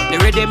yesterday. The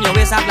rhythm your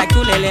waist up like two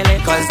lele.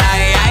 Cause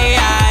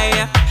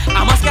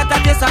I must get a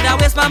taste of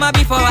that waist, mama,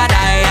 before I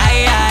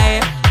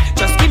die.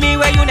 Just give me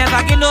where you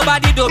never give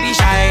nobody, don't be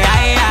shy.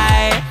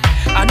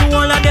 I know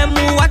all of them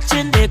who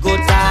watching, they go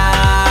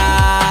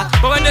talk.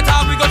 But when they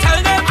talk, we go tell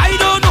them, I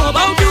don't know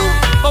about you.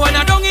 But when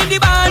I don't in the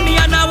band, me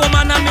and a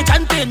woman and me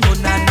chanting, no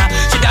nana.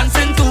 She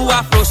dancing to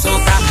Afro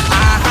soca.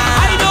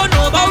 I don't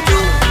know about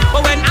you.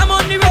 But when I'm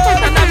on the rhythm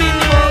and I'm in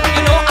the boat,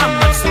 you know I'm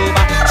not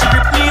sober. She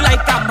grip me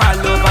like I'm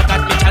all over,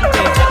 got me chanting.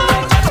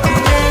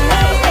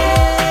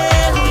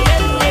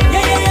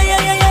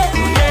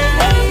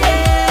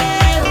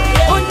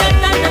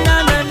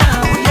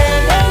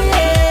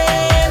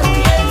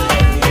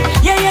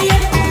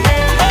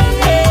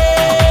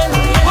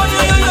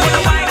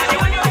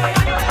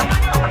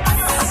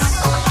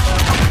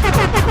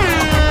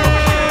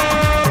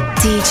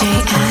 DJ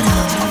Adam.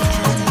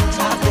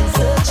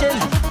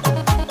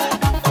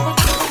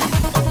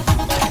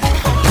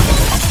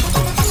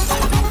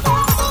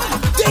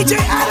 DJ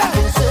Adam.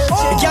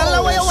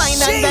 Girl, where you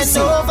wine and bend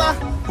over.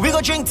 We go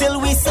drink till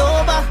we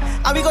sober.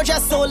 And we go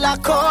just hold a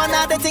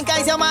corner. They think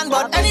I's your man,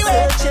 but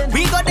anyway,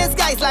 we got these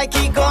guys like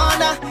he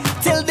gonna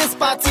till this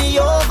party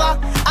over.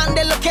 And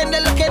they looking,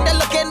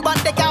 but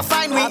they can't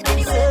find me.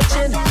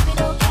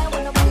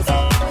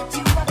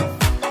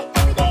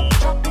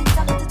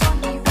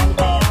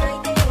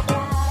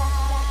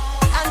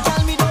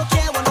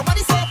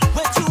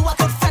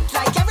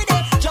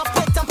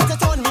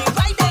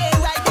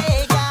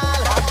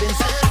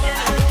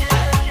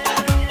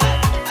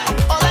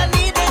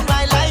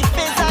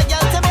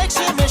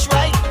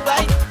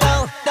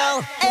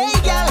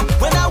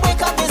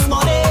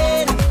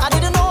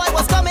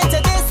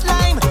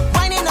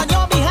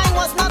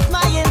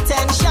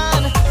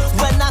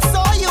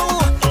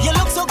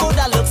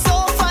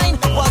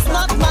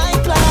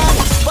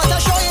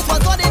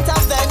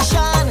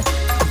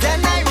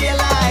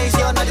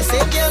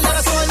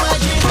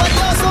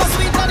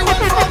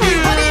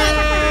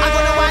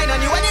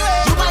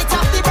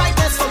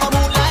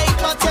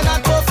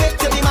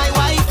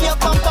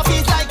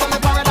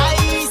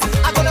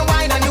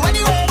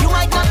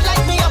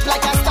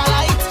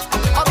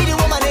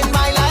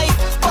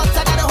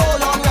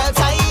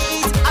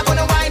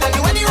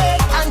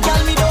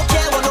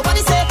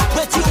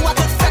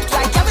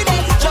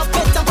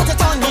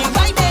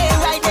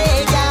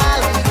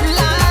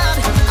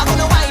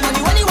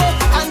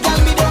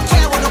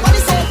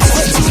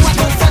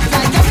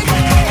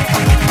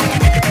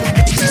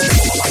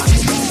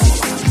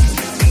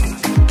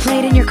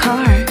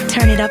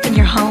 Up in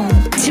your home.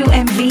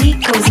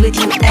 2MV goes with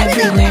you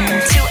everywhere.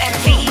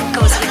 2MV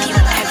goes with you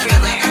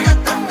everywhere.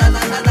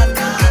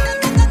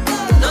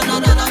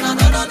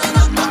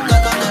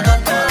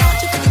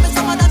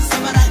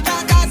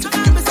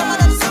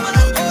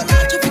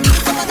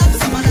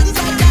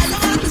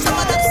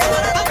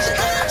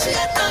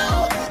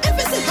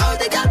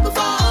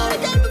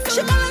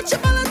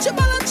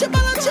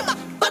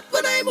 But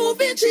when I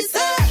move in, she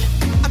said,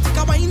 I take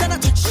a wine and a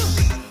touch.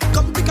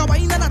 Come take a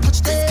wine and a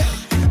touch there.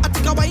 I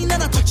take a wine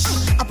and a touch.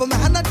 I put my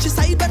hand at your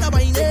side and I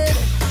wine it.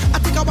 I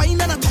take a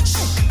wine and a touch.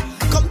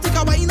 Come take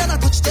a wine and a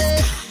touch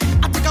there.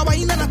 I take a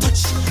wine and a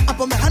touch. I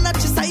put my hand at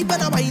your side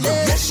and I wine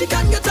it. Yes, she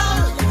can get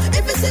on.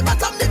 If you say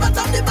bottom, the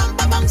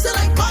bumper bounce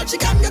like ball, she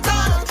can get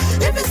on.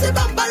 If you say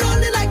bumper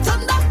rolling like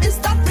thunder, is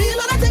that real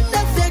or I think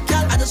that fake,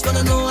 girl? I just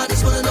wanna know. I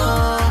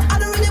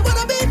don't really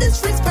wanna be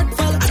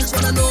disrespectful. I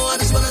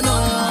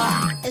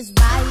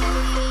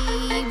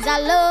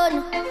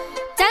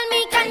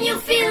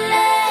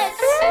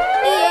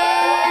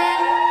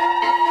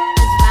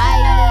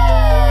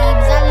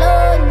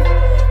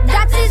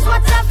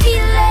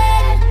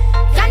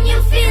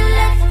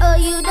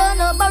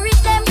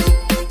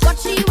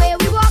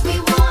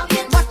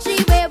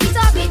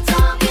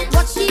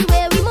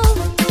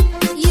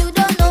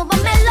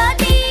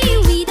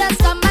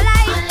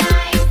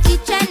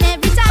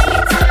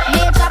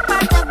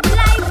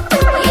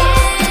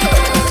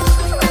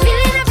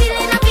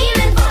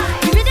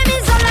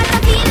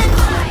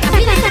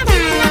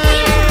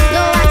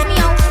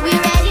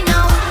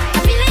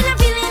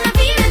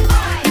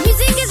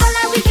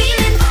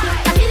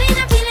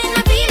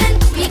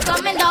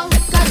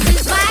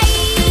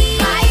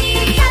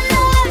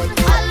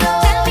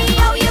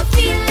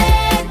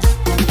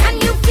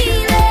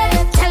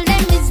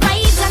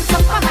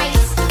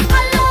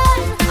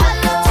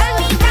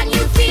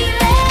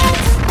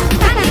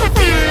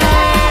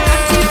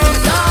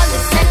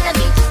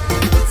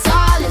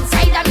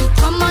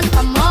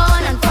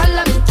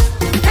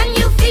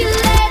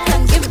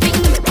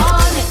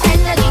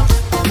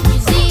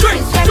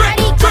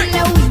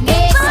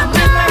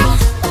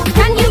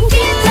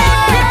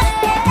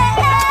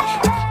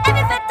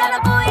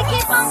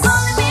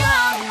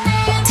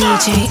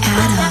DJ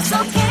Adam. That's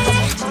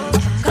okay,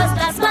 'cause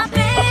that's my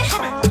bitch.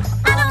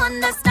 I don't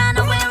understand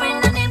her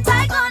wearing a name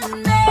tag on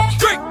me.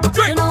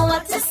 Don't know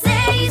what to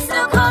say, you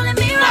still calling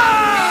me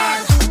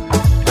right.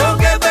 Don't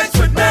get vexed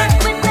with me.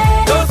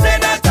 Don't say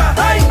that I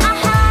hide.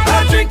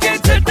 I'm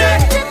drinking today.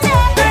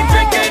 Been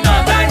drinking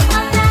all night.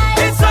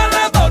 It's all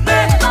about me.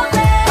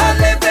 I'm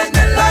living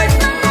the life.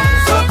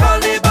 So call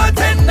the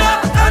bartender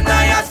and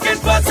I asking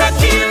for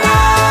tequila.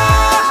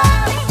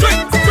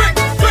 Drink, drink,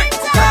 drink.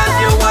 'Cause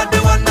you are the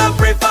one I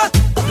prefer.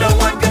 No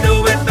one can do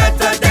it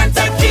better than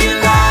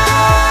tequila.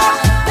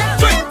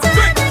 Drink,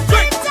 drink,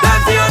 drink.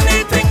 That's the only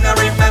thing I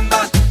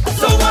remember.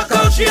 So I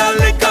call she a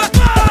liquor.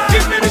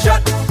 Give me the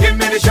shot. Give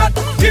me the shot.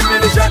 Give me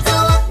the shot.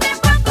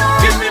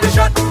 Give me the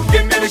shot.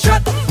 Give me the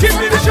shot. Give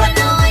me the shot.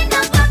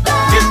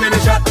 Give me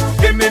the shot.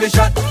 Give me the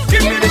shot. Give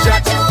me the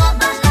shot.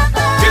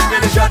 Give me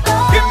the shot.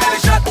 Give me the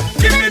shot.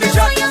 Give me the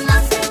shot.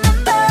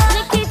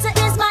 Nikita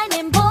is my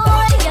name,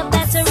 boy. You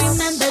better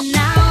remember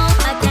now.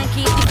 I can't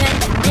keep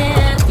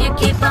defending if you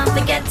keep on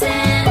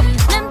forgetting.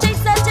 Them J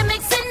said you're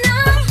mixing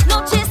up. No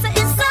chaser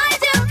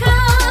inside your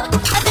cup.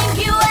 I think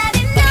you had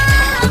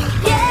enough.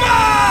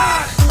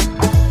 Yeah.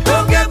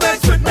 Don't get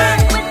vexed with me.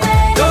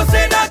 Don't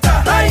say that I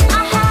hide.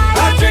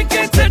 I'm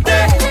drinking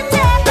today.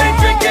 Been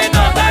drinking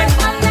all night.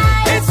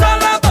 It's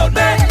all about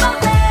me.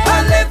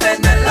 I'm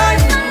living the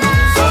life.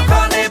 So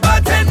call the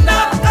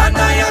bartender and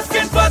I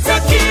asking for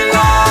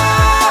tequila.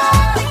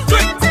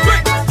 Drink,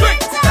 drink, drink.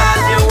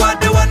 'Cause you are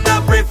the one I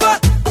prefer.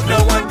 No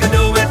one can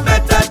do it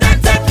better than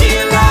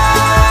tequila.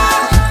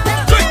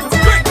 Drink,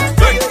 drink,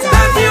 drink.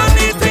 That's the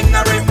only thing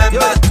I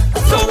remember.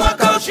 So I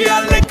call she a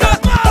liquor.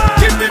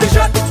 Give me the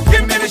shot.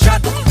 Give me the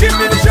shot. Give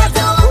me the shot.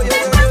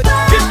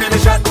 Give me the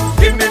shot.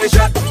 Give me the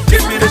shot.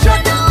 Give me the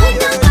shot.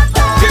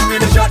 Give me the shot. Give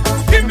me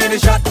the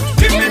shot.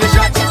 Give me the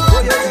shot.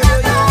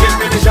 Give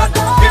me the shot.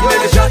 Give me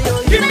the shot.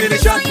 Give me the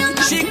shot.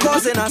 She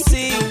causing a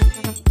scene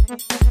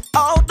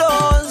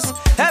outdoors.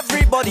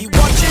 Everybody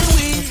watching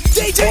we.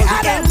 DJ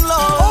Adam.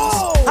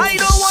 I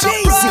don't want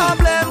no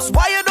problems.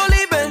 Why you don't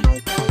leave me?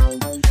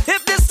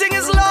 If this thing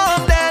is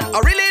love, then I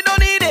really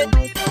don't need it.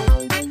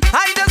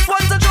 I just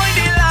want to join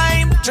the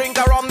line. Drink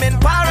a rum in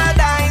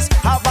paradise.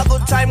 Have a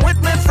good time with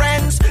my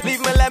friends.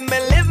 Leave me, let me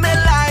live my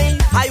life.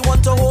 I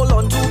want to hold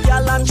on to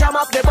y'all and jam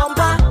up the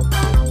bumper.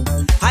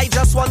 I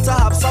just want to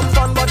have some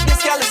fun, but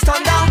this girl is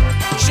thunder.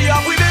 She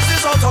have we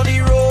business out on the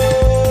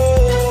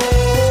road.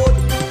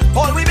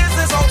 All we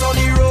business out on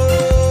the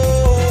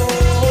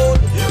road.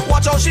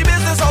 Watch out, she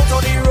business out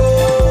on the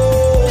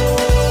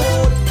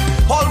road.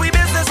 All we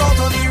business out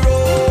on the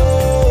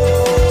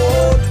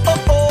road. Oh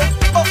oh,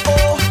 oh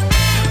oh.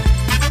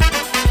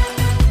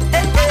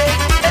 Eh, eh,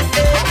 eh,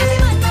 eh, eh.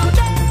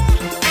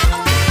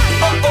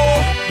 Oh oh,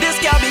 this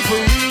can't be for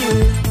real.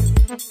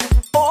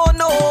 Oh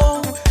no,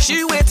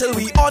 she wait till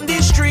we on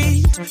the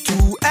street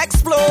to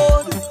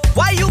explode.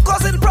 Why you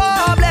causing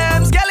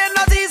problems? Girl, it's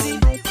not easy.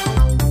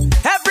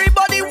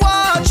 Everybody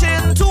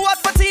watching, too hot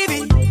for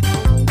TV.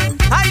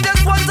 I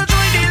just want to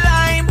join the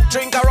line.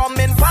 Drink a rum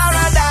in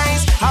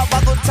paradise. Have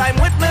a good time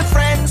with my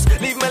friends.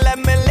 Leave me, let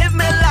me live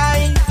my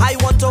life. I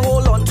want to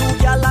hold on to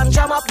y'all and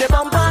jam up the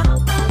bumper.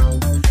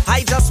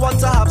 I just want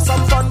to have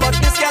some fun, but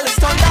this girl is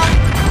thunder.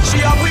 She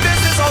have we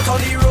business out on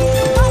the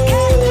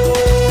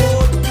road.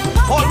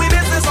 All we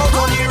business out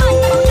on the road.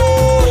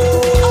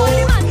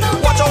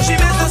 Watch out, she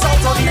business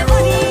out on the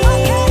road.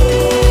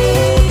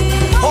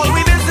 All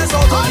we business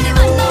out on the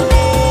road.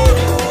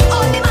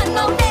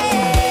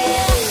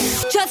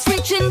 Just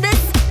reaching this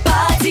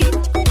party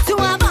to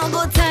have a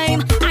good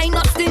time. I'm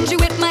not stingy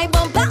with my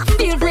bumper.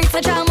 Feel free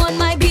to jam on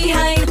my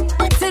behind.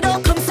 But it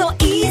don't come so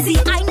easy.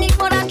 I need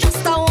more than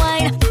just a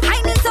wine.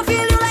 I need to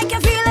feel you like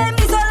you're feeling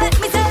me. So let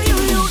me tell you,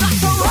 you got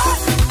to rock.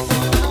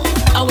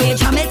 Away,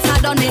 jam it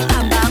hard on it,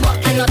 bam bam.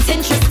 I'm not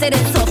interested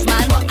in soft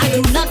man. I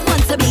do not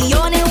want to be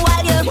on it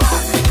while you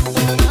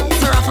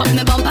so rough up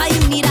my bumper.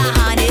 You need a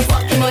harness.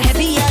 It's more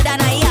heavier than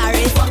a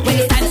Yaris. When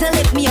it's time to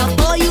lift me up,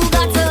 boy, you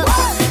got to.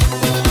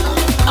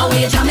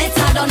 Away, jam it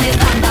hard on it,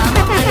 bam bam.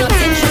 I'm not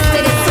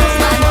interested in soft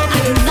man. I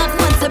do not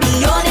want to be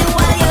on it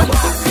while you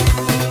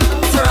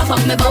so rough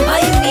up my bumper.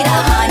 You need a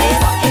harness.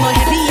 It's more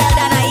heavier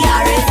than a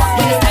Yaris.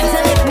 When it's time to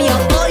lift me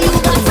up, boy, you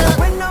got to.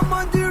 When I'm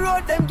on the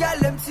road, them gal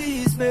them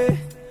tease me,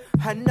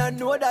 and I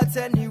know that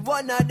any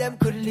one of them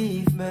could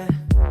leave me.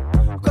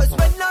 'Cause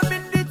when I'm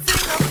in the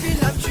thing, I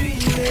feel I'm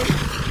dreaming.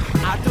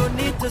 I don't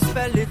need to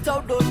spell it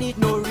out, don't need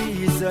no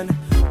reason.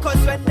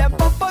 'Cause when them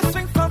bumpers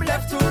swing from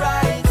left to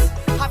right,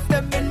 have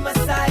them in my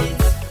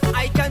sights.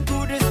 I can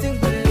do this thing,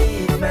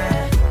 believe me.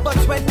 But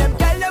when them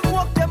gal them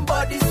walk them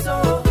body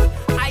so,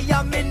 I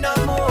am in a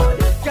mode.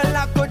 Girl,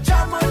 I go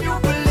jam on you,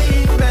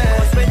 believe me.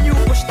 'Cause when you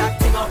push that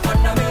thing up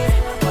under me,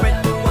 when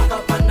you walk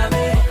up under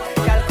me,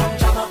 girl, come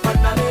jam up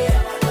under me.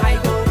 I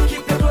go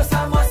keep it close,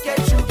 I must get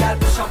you, girl,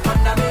 push up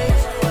under me.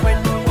 When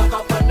you walk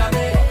up under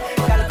me,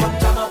 girl, come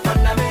jam up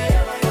under me.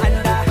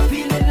 And I'm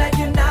feeling like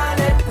you not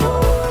let go,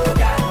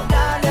 girl,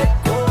 not let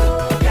go,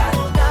 girl,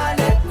 not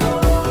let go,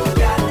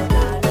 girl.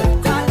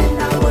 Darling,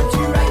 I want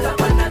you right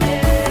up under me.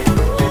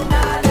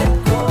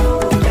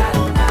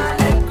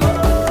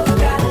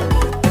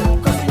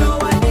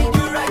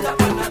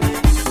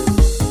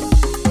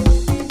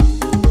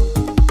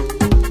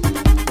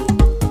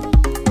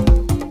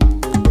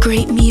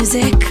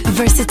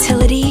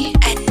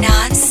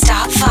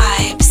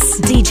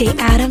 DJ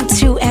Adam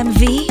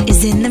 2MV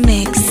is in the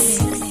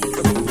mix.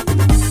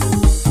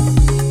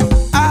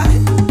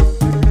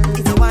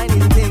 It's a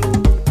whining thing.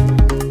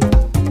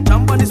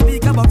 Jump on the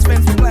speaker box,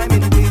 fence for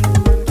climbing thing.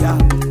 Yeah.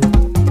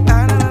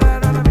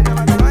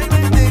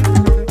 Whining thing.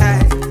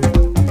 Hey.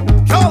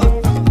 Yo!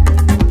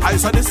 I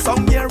said this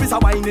song here is a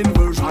whining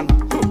version.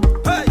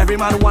 Hey. Every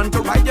man want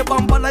to ride your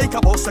bumper like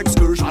a bus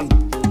excursion.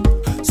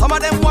 Some of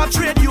them want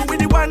trade you with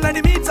the wine and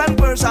the meats and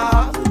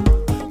Persia.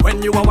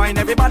 When you a wine,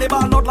 everybody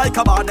ball out like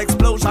a bad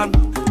explosion.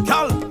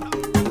 Girl,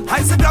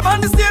 I say grab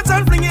on the stage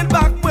and fling it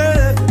back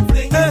way.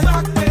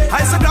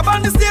 I say grab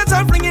on the stage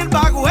and fling it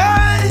back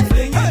way.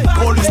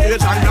 Hold the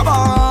stage and grab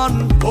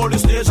on. Hold the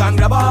stage and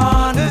grab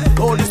on.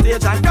 Hold the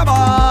stage and grab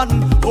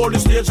on. Hold the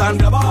stage and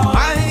grab on.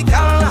 My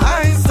girl,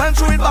 I stand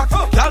throw it back.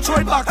 Girl, throw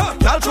it back.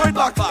 Girl, throw it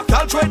back.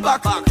 Girl, throw it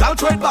back. Girl,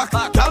 throw it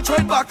back. Girl, throw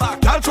it back.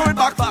 Girl, throw it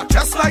back.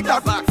 Just like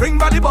that. Bring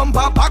body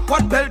bumper,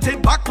 backward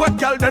belted, backward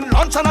girl, then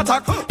launch an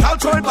attack. Girl,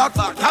 throw it back.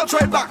 Girl, throw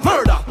it back.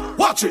 Murder.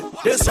 Watch it.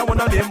 This is one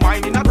of them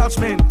whining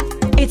attachment.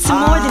 It's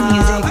more than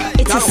music.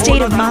 It's a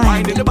state of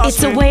mind.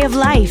 It's a way of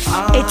life.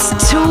 It's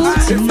too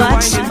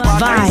much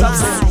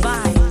vibes.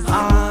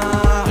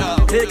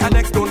 Take a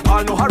next, don't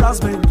call no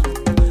harassment.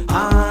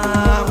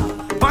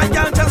 My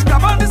girl just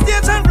grab on the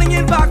stage and bring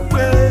it back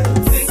way.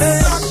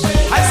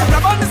 I said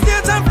grab on the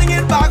stage and bring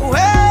it back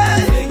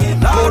way.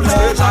 Hold the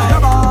stage and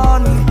grab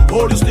on.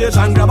 Hold the stage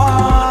and grab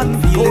on.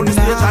 Hold the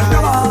stage and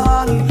grab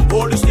on.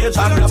 Hold the stage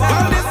and grab on.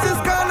 Girl, this is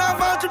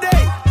carnival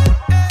today.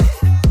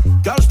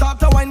 Girl, start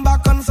to wind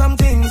back on some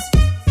things.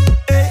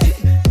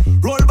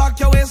 Roll back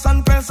your waist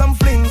and press some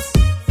flings.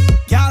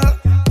 Girl,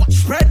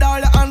 spread all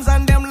your hands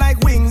and them like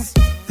wings,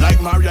 like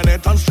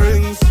marionette on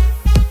strings.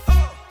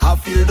 I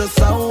feel the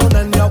sound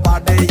and your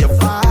body, your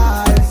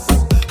vibes,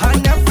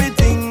 and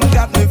everything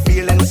got me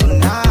feeling so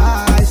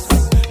nice.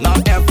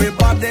 Not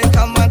everybody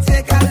come and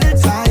take a little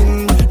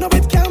time. No,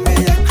 it can be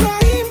a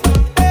crime.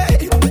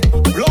 Hey,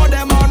 blow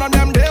them on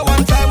them day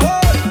one time.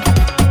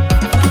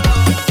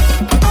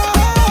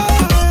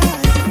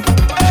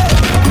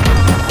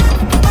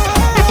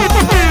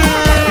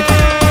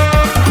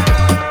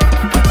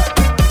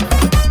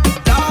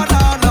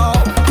 No.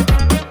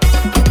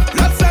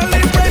 Let's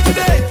celebrate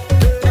today.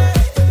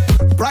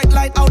 Bright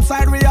light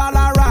outside, we all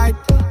alright.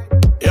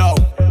 Yo,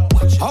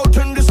 out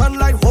in the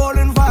sunlight,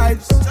 holding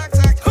vibes.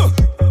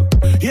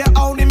 Hear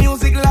how the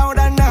music loud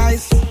and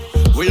nice.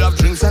 We have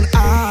drinks and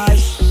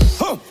ice.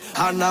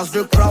 And as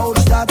the crowd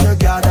start to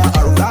gather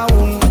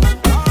around,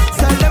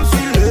 tell them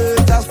see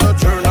let's to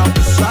turn up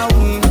the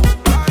sound.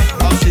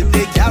 I'll see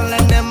the gal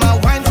and them a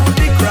wine to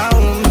the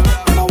ground.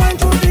 Them a wine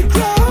to the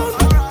ground.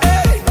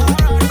 Hey,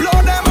 blow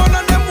them on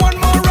and them one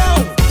more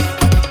round.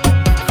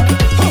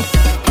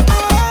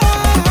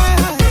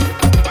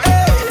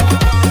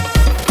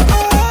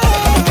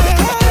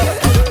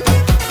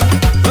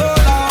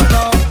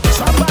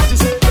 Somebody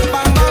say, bam,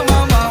 bam,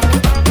 bam, bam.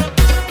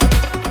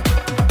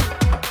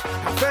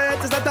 A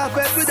fete is not a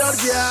fete without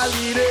girl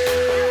in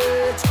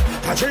it.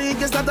 A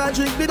drink is not a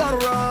drink without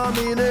rum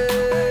in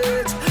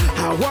it.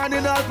 I want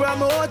in all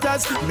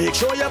promoters, make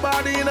sure your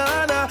body in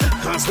order.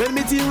 Cause when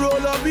me team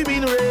roll up, we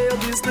mean real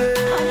business.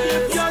 And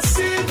if you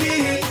see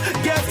me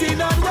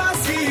getting on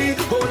rusty,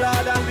 oh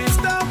Lord, and we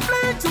stop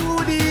playing to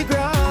the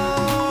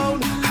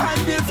ground.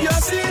 And if you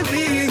see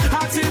me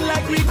acting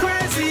like we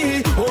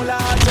crazy, oh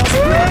Lord, just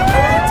play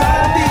out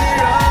on the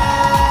ground.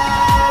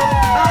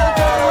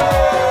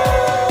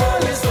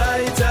 Alcohol is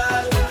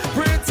vital,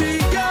 pretty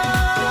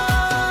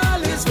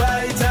girl is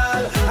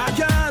vital. I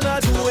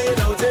cannot do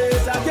without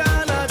it, I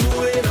cannot do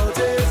without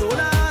it. Oh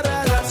Lord,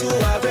 I got to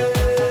have it.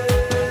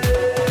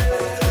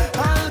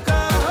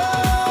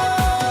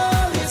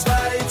 Alcohol is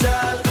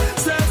vital,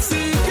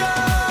 sexy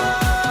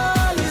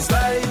girl is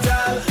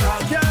vital. I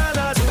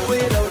cannot do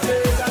without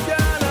it, I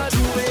cannot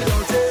do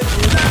without it.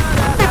 Oh Lord,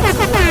 I got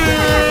to have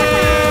it.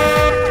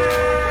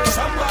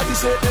 Somebody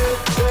say,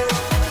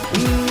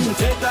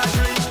 take that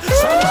drink.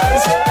 Somebody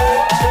say,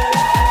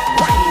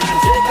 wine and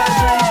take that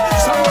drink.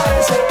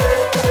 Somebody say,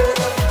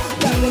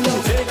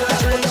 take that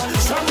drink.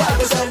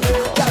 Somebody say,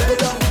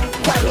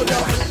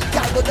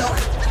 Go down.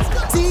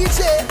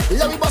 DJ,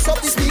 let me bust up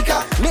the speaker.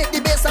 Make the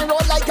bass and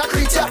roll like a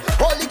creature.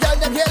 All the girl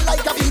them here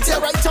like a feature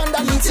right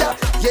underneath ya.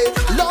 Yeah,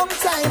 long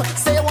time,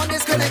 say I want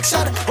this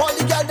connection. All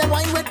the girl them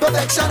wine with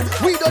perfection.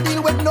 We don't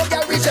deal with no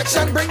girl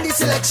rejection. Bring the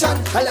selection.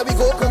 And let we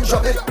go, come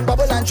drop it.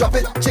 Bubble and drop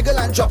it. Jiggle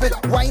and drop it.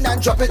 Wine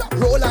and drop it.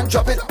 Roll and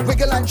drop it.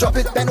 Wiggle and drop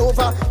it. Bend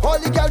over. All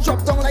the girl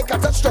drop down like a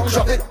touchdown.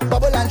 Drop it.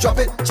 Bubble and drop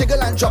it.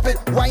 Jiggle and drop it.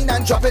 Wine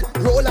and drop it.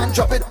 Roll and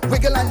drop it.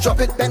 Wiggle and drop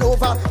it. Bend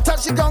over.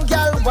 Touch the ground,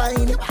 girl,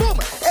 wine. Boom.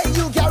 Hey,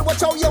 you girl,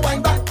 watch how you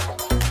wine back.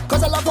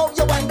 Cause I love how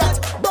you wind that.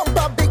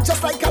 Bumper big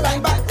just like a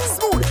lineback.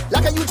 Smooth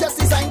like a you just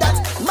designed that.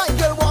 My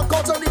girl walk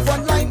out on the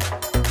front line.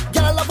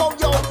 Girl, I love how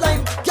you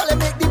outline. Girl, I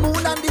make the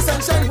moon and the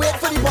sunshine. Wait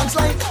for the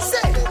punchline.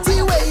 Say,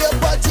 the way your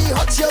body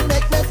hot, you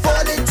make me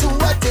fall into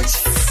a ditch.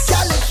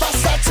 Girl, if I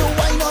start to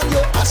wine on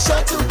you, I'm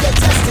sure to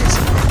get a stitch.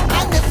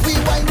 And if we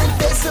wine in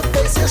face to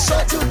face, you're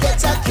sure to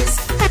get a kiss.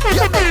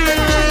 You make me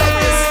feel like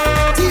this.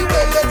 The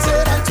way you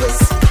turn and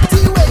twist.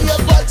 The way your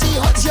body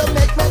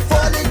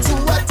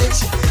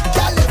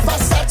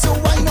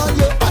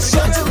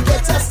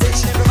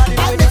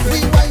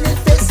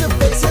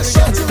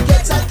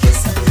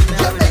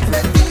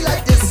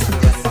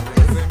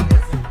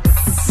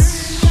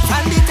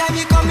time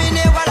you come in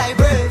here while I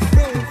breathe.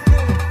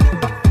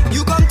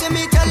 You come to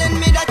me telling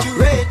me that you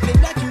rate me.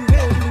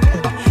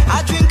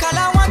 I drink all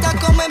I want, I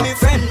come with me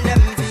friend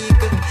them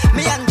vehicle.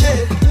 Me and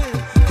Jay,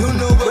 you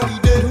nobody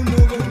there.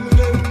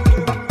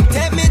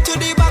 Take me to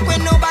the back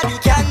when nobody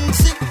can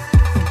see.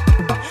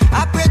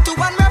 I pray to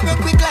one rapper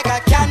quick like a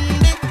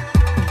candy.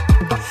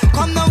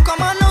 Come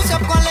on now,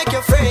 stop going like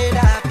you're afraid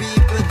of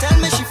people. Tell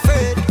me she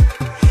afraid.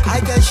 I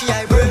guess she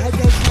I break.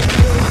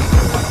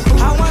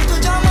 I want to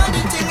jam on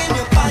the thing in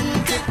your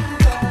panty.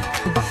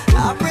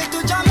 I pray to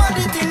jam on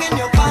the thing in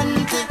your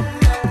panty.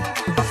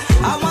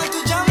 I want to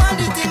jam on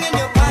the thing in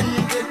your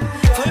panty.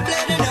 Full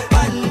blade in your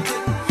panty.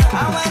 I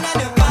want on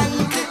your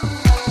panty.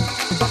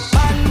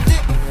 Panty.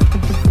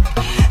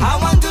 I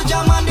want to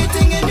jam on the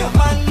thing in your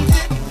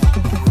panty.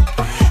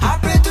 I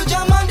pray to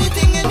jam on the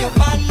thing in your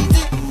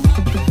panty.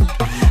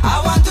 I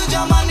want to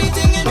jam on the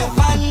thing in your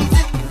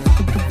panty.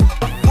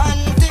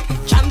 Panty.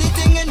 Jam the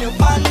thing in your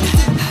panty.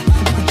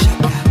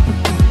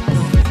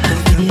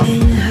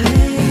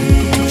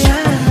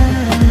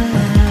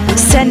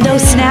 Send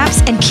those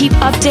snaps and keep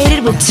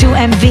updated with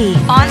 2MV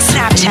on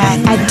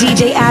Snapchat at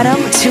DJ Adam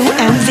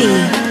 2MV.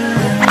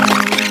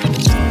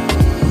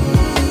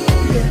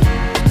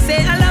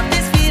 Say I love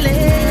this feeling,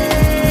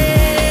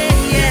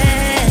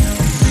 yeah.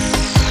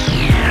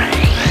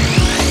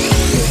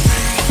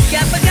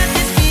 Can't forget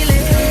this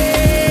feeling,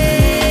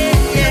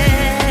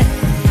 yeah.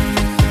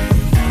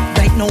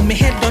 Right now my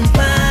head done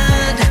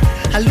bad,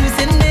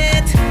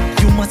 hallucinate.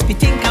 You must be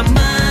think I'm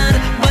mad,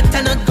 but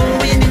I'm not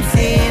going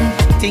insane.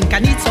 Think I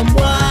need some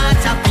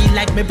water, feel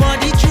like my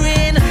body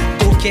drain.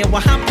 Don't care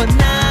what happen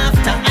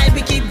after, I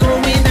will keep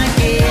going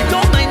again.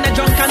 Don't mind the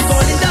drunk and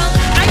falling down,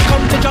 I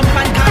come to jump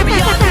and carry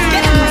on.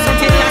 Get loose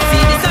until I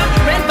see the sun.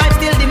 Red vibe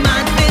still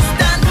demand this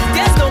done.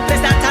 There's no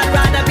place that I'd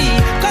rather be,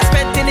 cause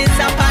betting is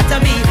a part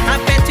of me. I'm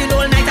betting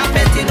all night, I'm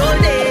betting all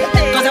day.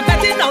 Cause I'm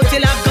betting out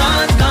till I've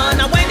gone, gone.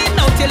 I'm winning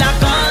out till I've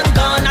gone,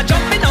 gone. I'm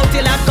jumping out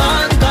till I've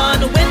gone,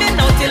 gone. Winning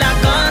out till I've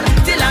gone,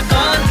 till I've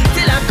gone,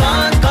 till I've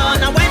gone,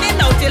 gone. I'm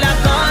winning out till I've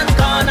gone,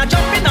 gone. I'm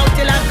jumping out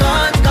till I've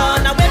gone,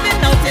 gone. I'm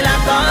winning out till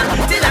I've gone,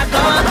 till I've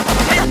gone.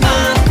 Head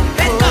gone,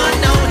 head gone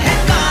now,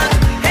 head gone,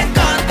 head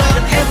gone,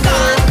 gone, head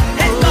gone,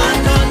 head gone,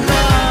 gone,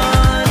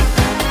 gone.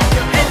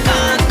 Head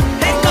gone,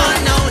 head gone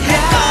now,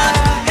 head gone,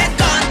 head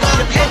gone,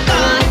 gone, head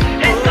gone,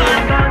 head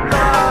gone, gone,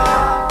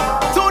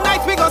 gone.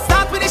 Tonight we go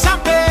start with the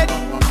champagne.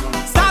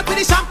 Start with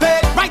the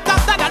champagne. Right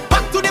after that,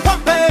 back to the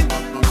pumping.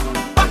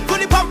 Back to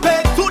the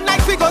pumping.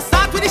 Tonight we go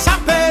start with the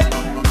champagne.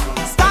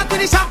 Start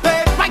with the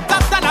champagne. Right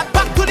after that,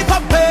 back to the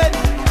pumping.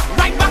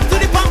 Right back to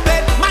the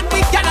pumping. Man,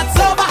 we cannot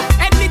sober.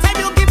 Anytime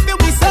you give me,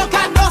 we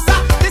soca no sir.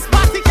 This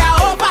party can't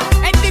over.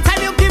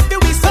 Anytime you give me,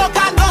 we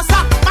soca no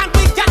sir. Man,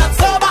 we cannot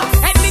sober.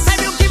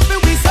 Anytime you give me,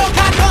 we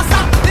soca no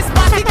sir. This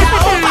party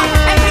can't over.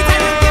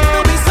 Anytime you give me,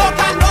 we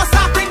soca no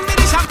sir. Bring me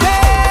the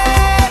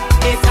champagne.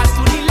 It's us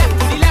to the left,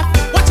 to the left.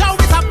 Watch how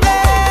it's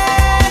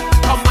happening.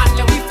 Come on,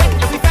 let we fet,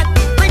 let we fet.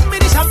 Bring me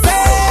the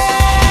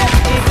champagne.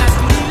 It's us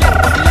to the left,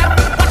 to the left.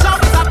 Watch how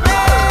it's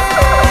happening.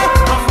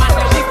 Come on,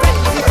 let we fet,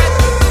 let we fet.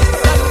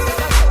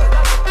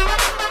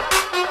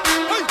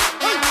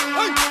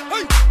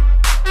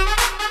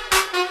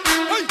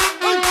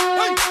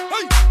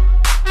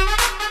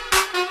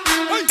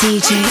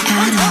 DJ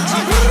Adam.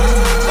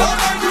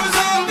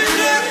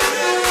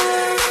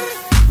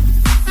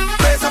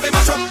 Place of a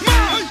mash up,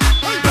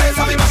 place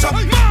of a mash up,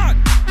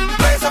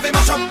 place of a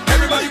mash up.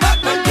 Everybody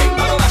back, then King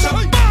Baba mash up.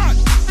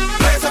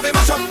 Place of a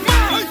mash up,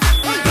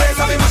 place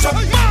of a mash up.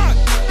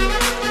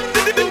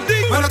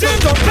 When I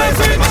touch up, place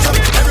of a mash up.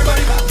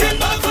 Everybody back, King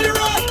Baba for the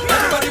road.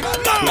 Everybody back,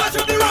 mash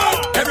up the road.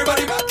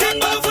 Everybody back, King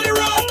Baba for the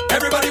road.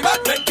 Everybody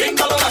back, then King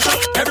Baba mash up.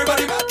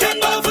 Everybody back, King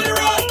Baba for the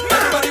road.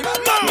 Everybody back,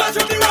 mash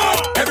up the road.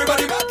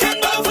 Everybody back, King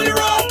Baba for the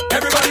road.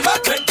 Everybody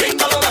back, then King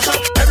Baba mash up.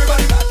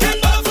 Everybody back, King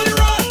Baba for the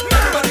road.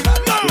 Everybody back,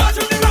 mash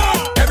up the road.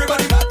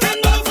 Everybody back,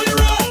 King Baba for the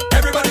road.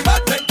 Everybody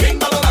back, then King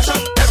Baba mash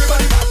up.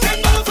 Everybody back, King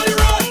Baba for the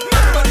road.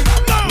 Everybody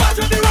back, mash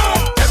up the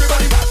road.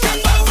 Everybody back, King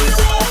Baba for the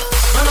road.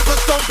 Man, I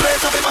touch down,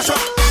 place of a mash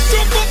up.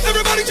 Jump up,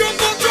 everybody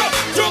jump up, drop.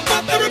 Jump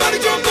up, everybody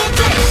jump up,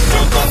 drop.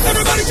 Jump up,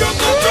 everybody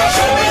jump up, drop.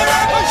 Show me your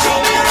right, show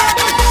me your right.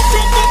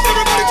 Jump up,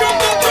 everybody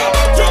jump up, drop.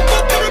 Jump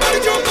up, everybody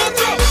jump up,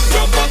 drop.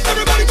 Jump up,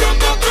 everybody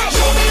jump up, drop.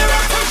 Show me your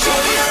right, show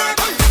me your right.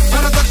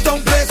 Man, I touch down,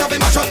 place of a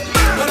mash up.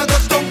 Man, I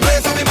touch down,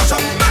 place of a mash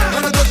up.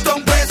 Man, I touch down,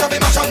 place of a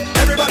mash up.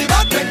 Everybody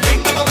back, then King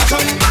Baba mash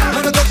up.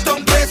 Man, I touch down,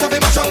 place of a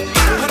mash up.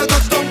 Man, I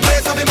touch down,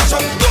 place of a mash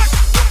up.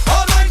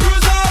 All my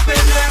crews up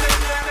in there.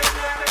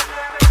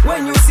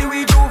 When you see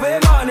we Juve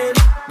morning,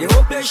 the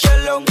whole place shell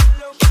long.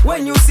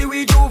 When you see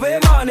we Juve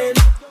morning,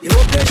 the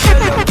whole place shell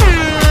long.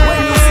 When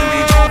you see we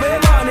Juve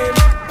morning,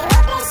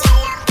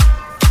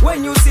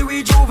 when you see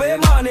we Juve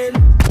morning,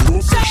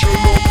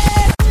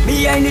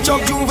 behind the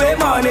truck Juve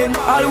morning,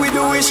 all we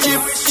do is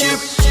chip, chip.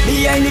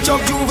 Behind the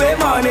truck Juve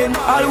morning,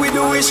 all we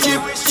do is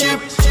chip, chip.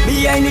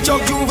 Behind the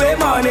truck Juve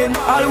morning,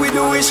 all we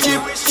do is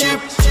chip, chip.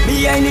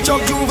 Behind the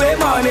truck Juve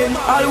morning,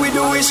 all we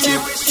do is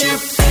chip, chip.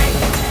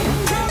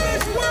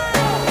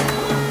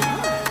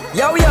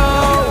 Yo, yo.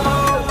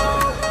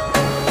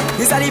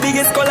 the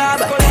biggest collab.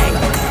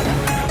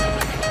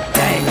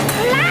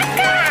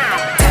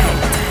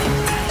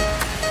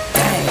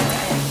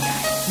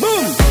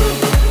 Boom!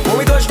 When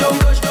we touch down,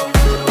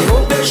 they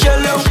won't play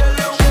shell down.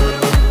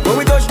 When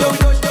we touch down,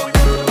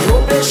 they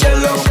won't play shell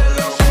down.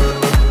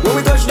 When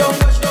we touch down,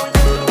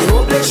 they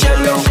won't play shell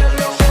down.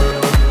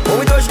 When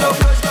we touch down,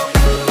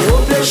 they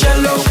won't play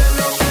shell down.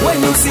 When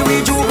you see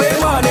we Juve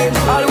morning,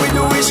 all we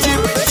do is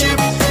chip.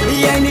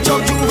 Behind the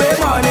truck Juve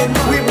morning,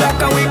 we black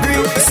and we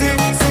green. See,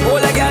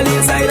 all a girl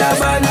inside a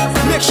van,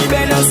 make she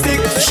bend and stick.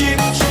 She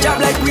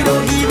job like we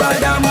don't give a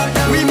damn.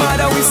 We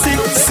mad and we sick.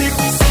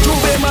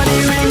 Juve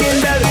money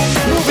ringing bell,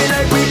 moving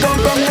like we come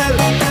from hell.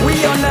 We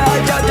on the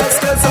hot job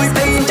spell, so we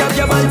playing jab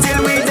until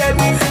we dead.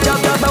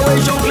 Jab away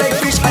jump like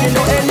fish, and you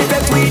know any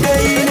bet we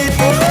dey in it.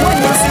 When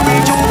you see we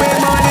Juve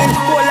morning,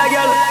 all a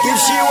girl if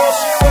she walk,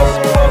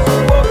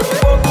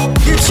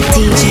 if she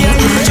walk,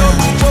 behind the truck,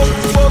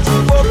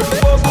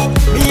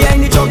 behind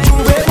the truck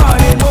Juve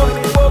morning.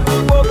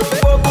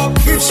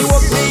 If she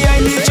walk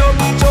behind the truck,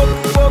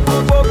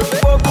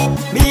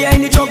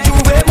 behind the truck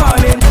Juve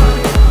morning.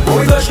 When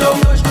we touch down,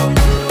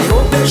 they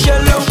won't play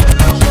shell down.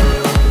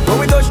 When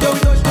we touch down,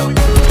 they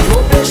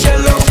won't play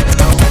shell down.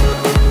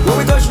 When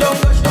we touch down,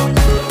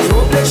 they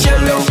won't play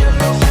shell down.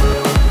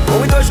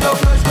 When we touch down,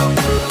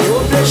 they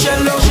won't play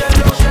shell down.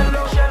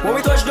 When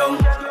we touch down,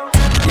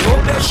 they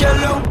won't play shell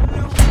down.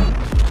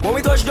 When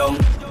we touch down,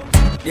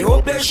 they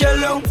won't play shell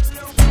down.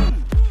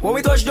 When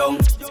we touch down,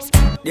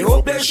 they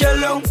won't play shell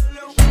down.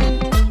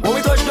 When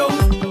we touch down,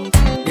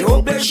 they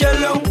won't play shell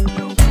down.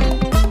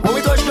 When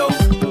we touch down,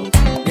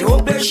 they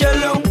won't play shell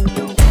down.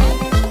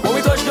 When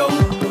we touch down,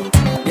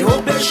 they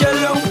won't play shell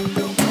down.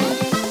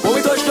 When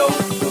we touch down.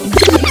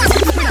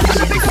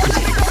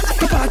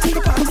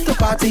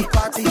 Party,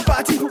 party,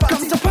 party, who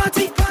comes to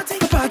party, party,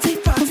 party,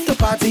 party, the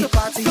party,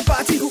 party,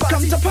 party, who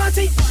comes to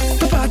party,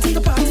 the party,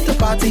 the party, the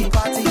party,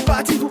 party,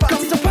 party, who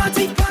comes to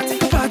party, party,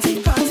 party,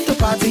 party, the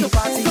party,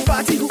 party,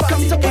 party, who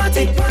comes to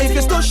party. If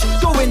it's stush,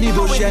 go in the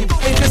bush, if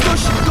it's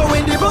stush, go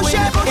in the bush,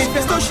 if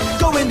it's stush,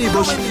 go in the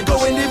bush,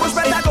 go in the bush,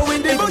 better go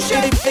in the bush,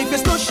 if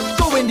it's stush,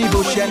 go in the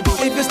bush, if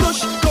it's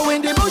stush, go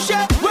in the bush,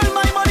 well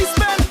my money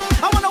spent,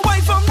 I want a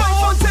wife from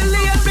now on till the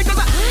end because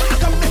I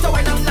come with the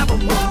wine and the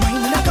boom,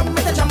 I come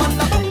with the jam on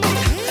the boom.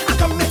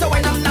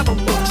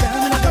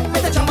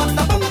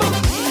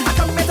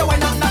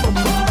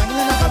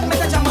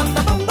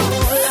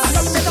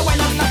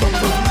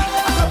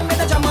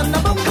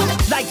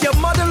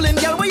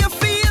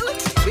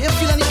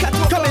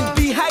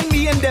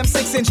 Them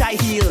 6-inch high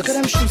heels. Look at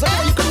them shoes.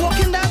 Oh, you can walk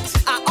in that.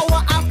 An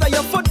hour after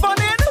your foot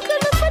bunning. Look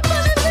at the foot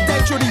bunning.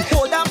 Then through the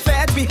whole damn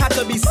fed, we had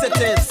to be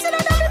sitters. Girl,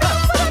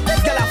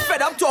 I'm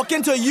fed up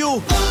talking to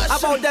you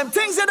about them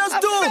things you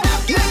just do.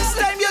 Next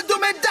time you do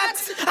me that,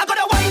 I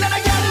gotta wine and I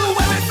get you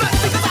when we flex.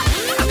 Because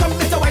I come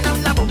with the wine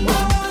and the boom boom.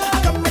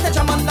 I come with the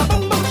jam on the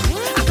boom boom.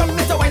 I come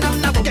with the wine and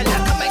the boom. Girl, I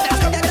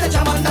come with the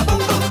jam on the boom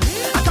boom.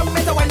 I come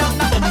with the wine and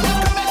the boom.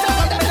 I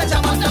come with the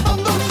jam on the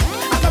boom boom.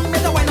 I come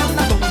with the wine and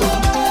the boom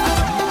boom.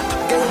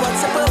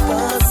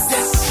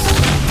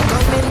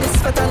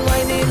 Fat and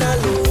whining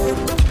alone.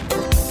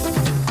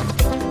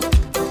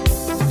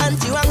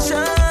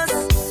 Anti-anxious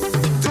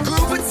to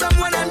groove with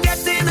someone and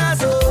get in a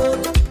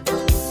zone.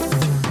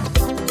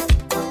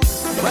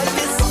 Well,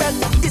 this bet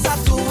is a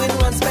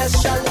 2-in-1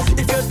 special.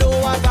 If you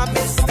don't have a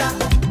mister,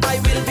 I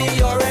will be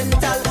your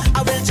rental. I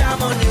will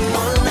jam on you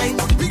all night.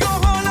 We go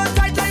hold on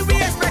tight like we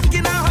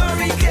expecting a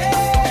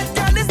hurricane.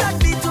 Girl, is that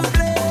beat to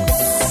play?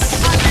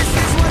 And this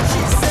is what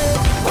she said.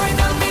 Wine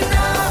on me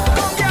now,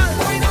 come girl,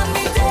 wine on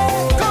me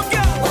there. Come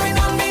girl.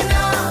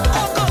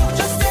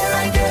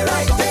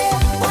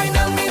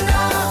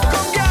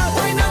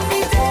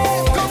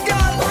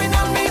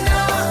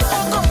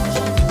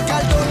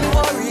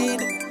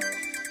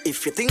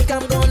 If you think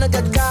I'm gonna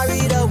get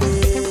carried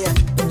away,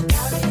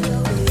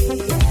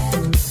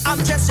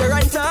 I'm just your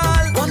rental.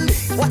 One day,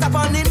 what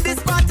happened in this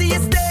party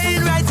is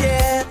staying right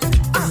here.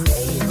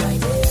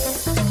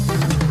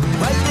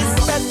 Well, this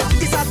bet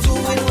is a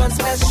 2-in-1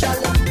 special.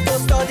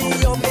 Don't study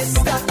your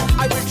mister.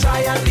 I will try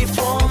and be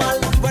formal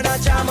when I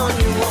jam on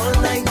you all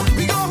night.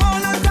 We go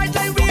hold on tight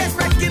like we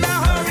expecting a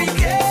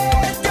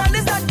hurricane. Girl,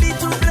 is that beat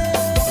to play?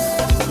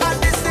 And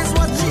this is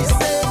what she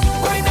said.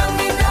 Wine on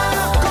me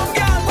now, come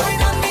girl,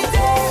 wine on me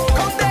there.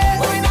 Come there,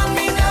 wine on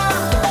me now.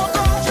 Oh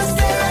God, just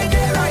stay right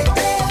there, right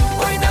there.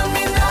 Wine on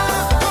me now,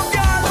 come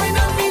girl, wine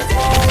on me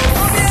there.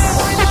 Come there,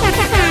 wine on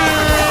me now.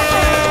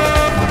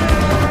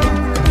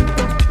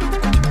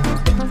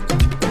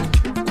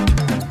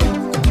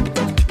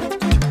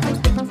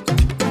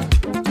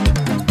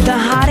 The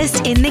hottest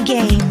in the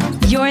game.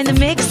 You're in the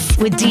mix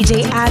with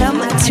DJ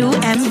Adam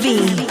 2MV.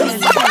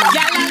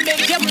 Y'all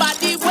make your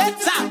body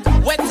wetter,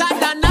 wetter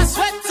than a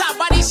sweater.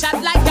 Body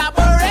shot like a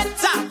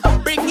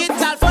Beretta. Bring it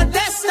all for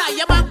Desta.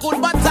 Yeah, man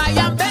good, but I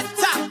am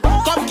better.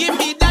 Come give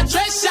me that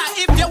treasure.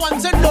 If you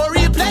want to know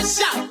real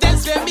pleasure, then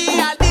spare me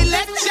all the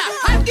lecture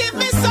and give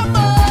me some more.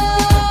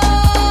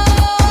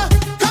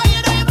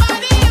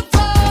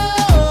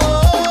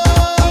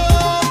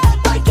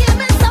 Give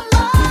me some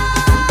more.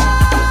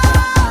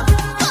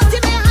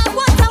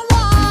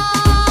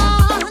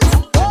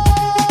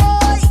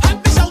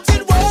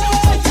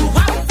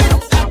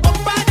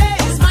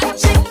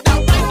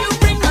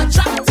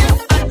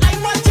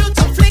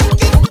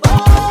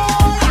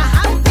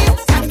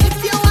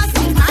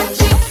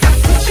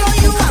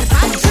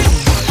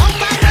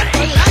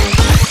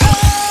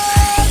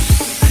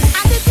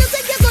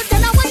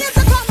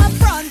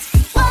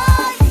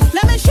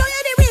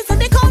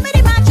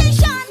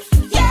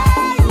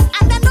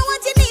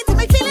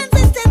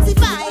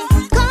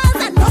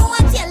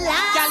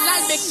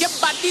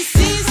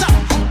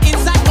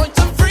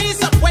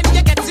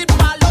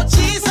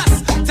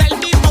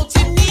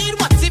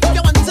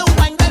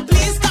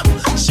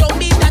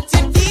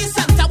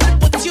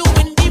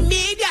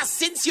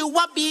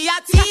 me a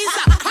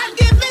teaser and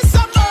give me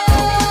some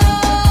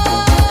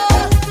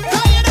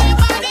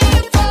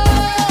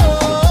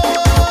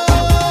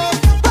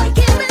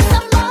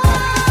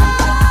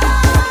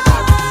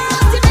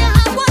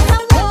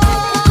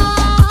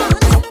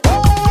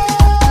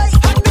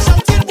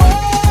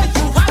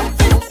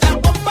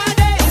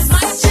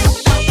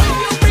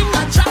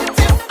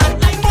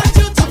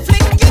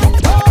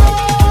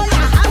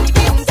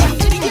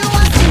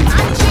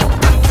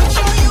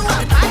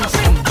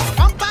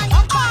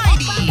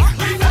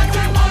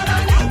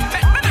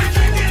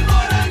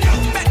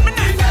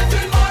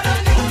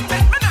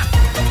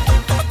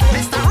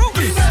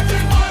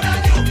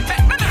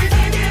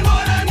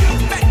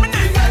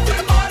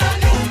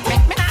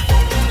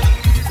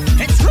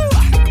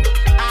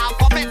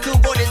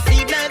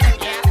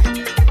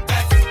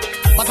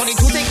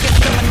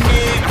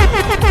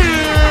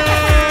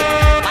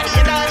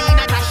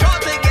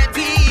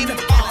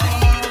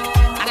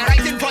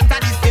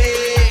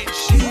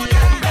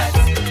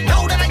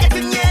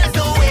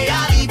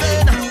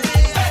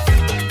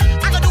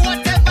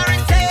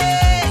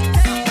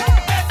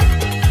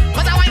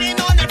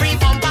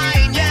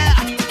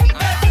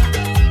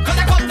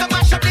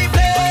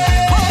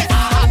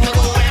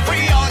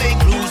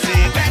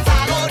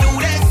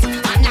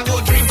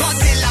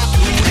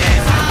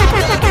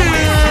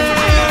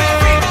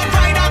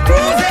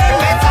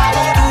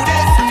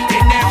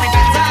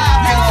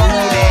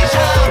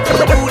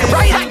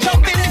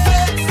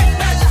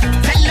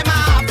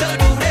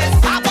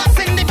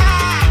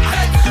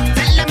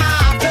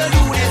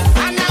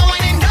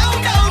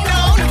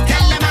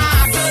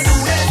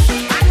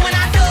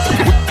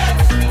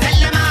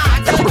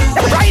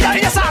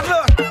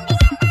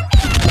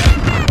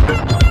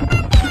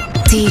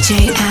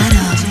DJ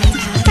Adam.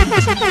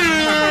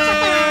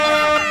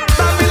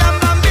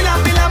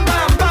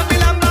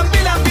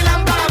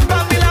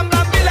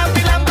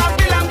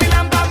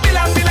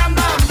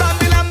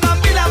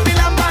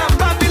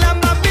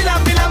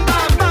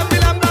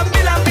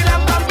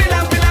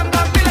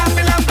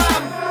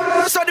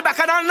 So the back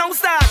and I know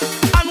start,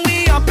 and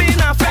we up in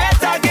a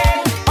fete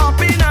again,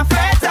 up in a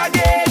fete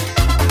again.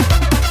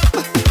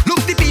 Look,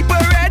 the people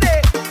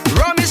ready.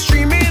 Rum is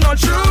streaming all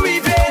through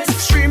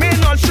events, streaming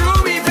all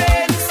through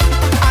events.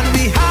 And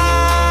the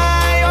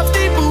high of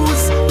the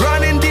booze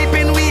running deep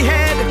in we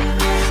head,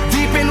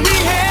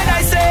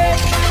 I say.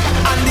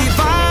 And the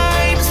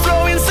vibes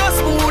flowing so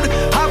smooth,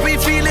 have we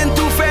feeling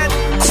too fat?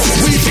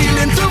 We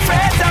feeling too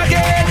fat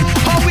again.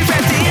 How we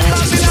fetty in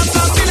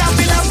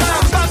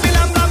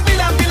Babylon,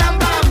 Babylon,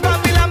 Babylon,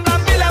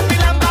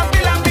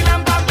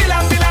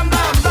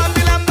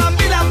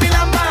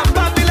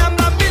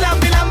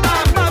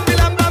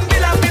 Babylon,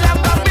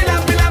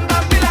 Babylon,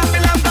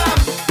 Babylon,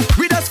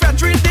 we just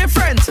factory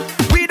different.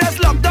 We just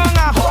lock down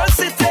a whole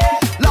city.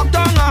 Lock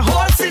down a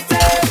whole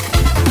city.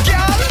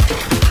 Girl,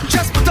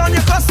 just put on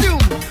your costume.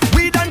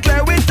 We done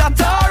clear with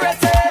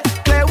authority.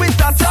 Clear with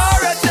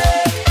authority.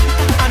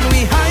 And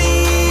we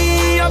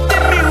high up the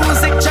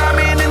music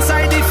jamming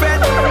inside the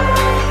fed.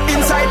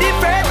 Inside the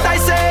fed, I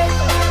say.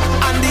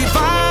 And the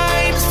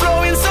vibes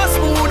flowing so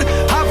smooth.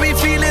 Have we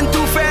feeling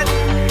too fat?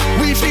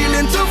 We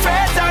feeling too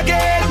fat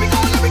again. Let me go.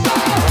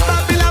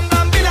 Babylon,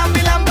 Babylon,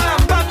 Babylon,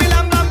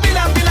 Babylon,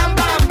 Babylon, Babylon,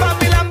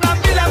 Babylon,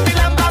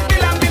 Babylon, Babylon,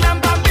 Babylon,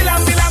 Babylon,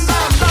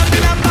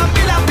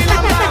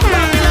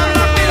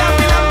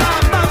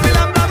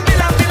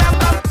 Babylon,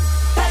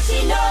 But she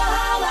know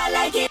how I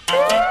like it.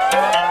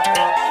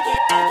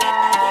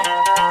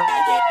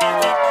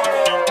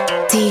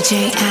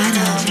 DJ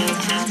Adam.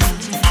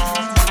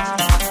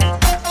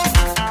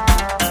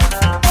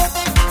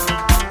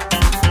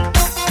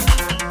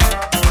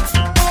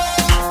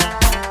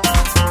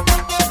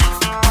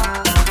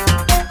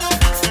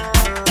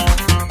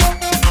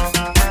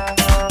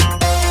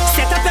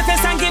 Set up the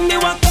face and give me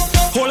work.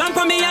 Hold on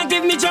for me and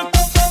give me jump.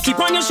 Keep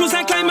on your shoes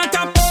and climb my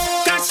top.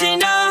 Cause she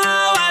know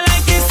how I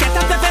like it. Set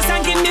up the face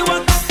and give me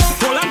work.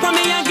 Hold on for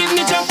me and give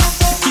me jump.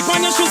 Keep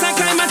on your shoes and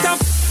climb my top.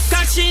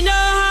 Cause she know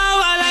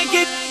how I like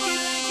it.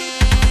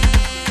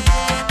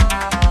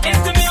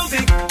 It's the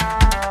music.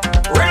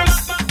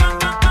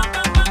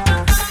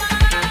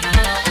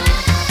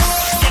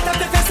 Set up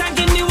the face and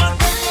give me work.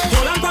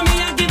 Hold on for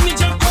me and give me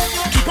jump.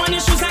 Keep on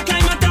your shoes and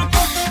climb my top.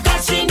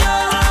 Cause she know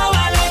how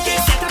I like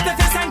it. Set up the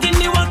face and give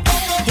me work.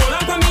 Hold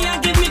on for me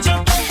and give me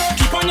jump.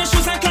 Keep on your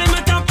shoes and climb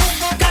my top.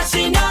 Cause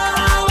she know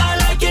how I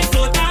like it.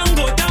 Go down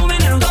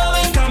when I'm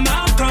going. Come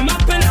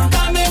up and I'm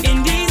coming. In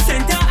the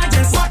center, I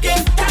just walk in.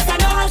 Cause I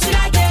know how she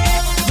like it.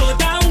 Go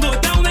down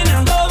when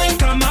I'm going.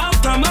 Come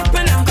up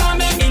and I'm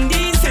coming. In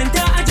the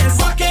center, I just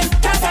walk in.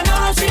 Cause I know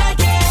how she like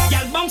it.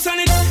 Y'all bounce on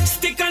it,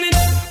 stick on it,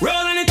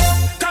 roll on it,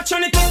 catch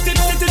on it,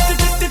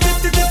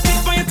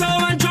 tip on your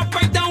toe and drop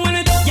right down on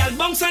it. Y'all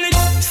bounce on it,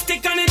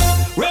 stick on it,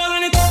 roll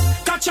on it,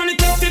 catch on it,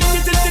 tip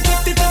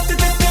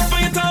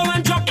on your toe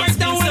and drop right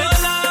down on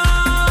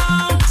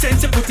it.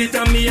 Since you put it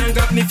on me and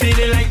got me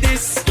feeling like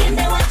this. Give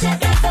me what you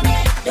got for me.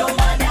 Don't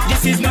bother.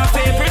 This is my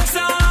favorite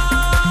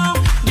song.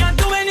 You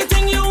do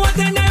anything you want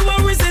and I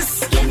won't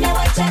resist. Give me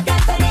what you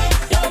got for me.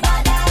 Don't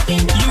bother.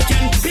 Give me You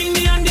can ping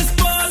me on this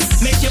ball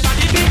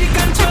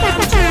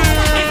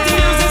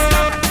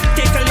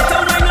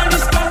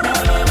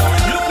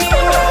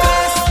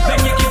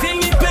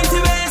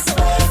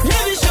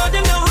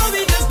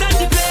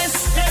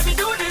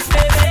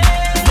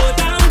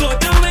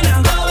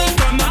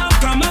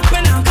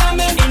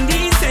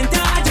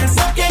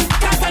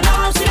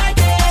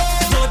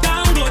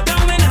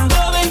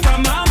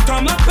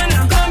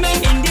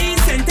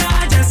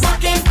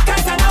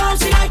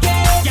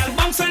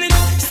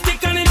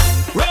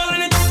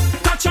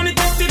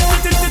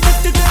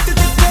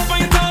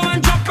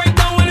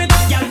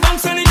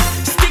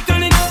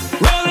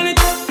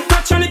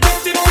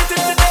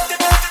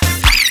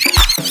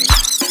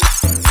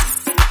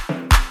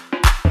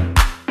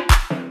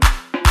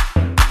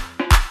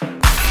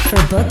For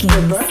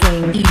bookings,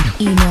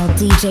 email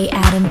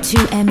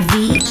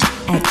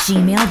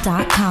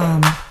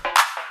DJAdam2mv@gmail.com.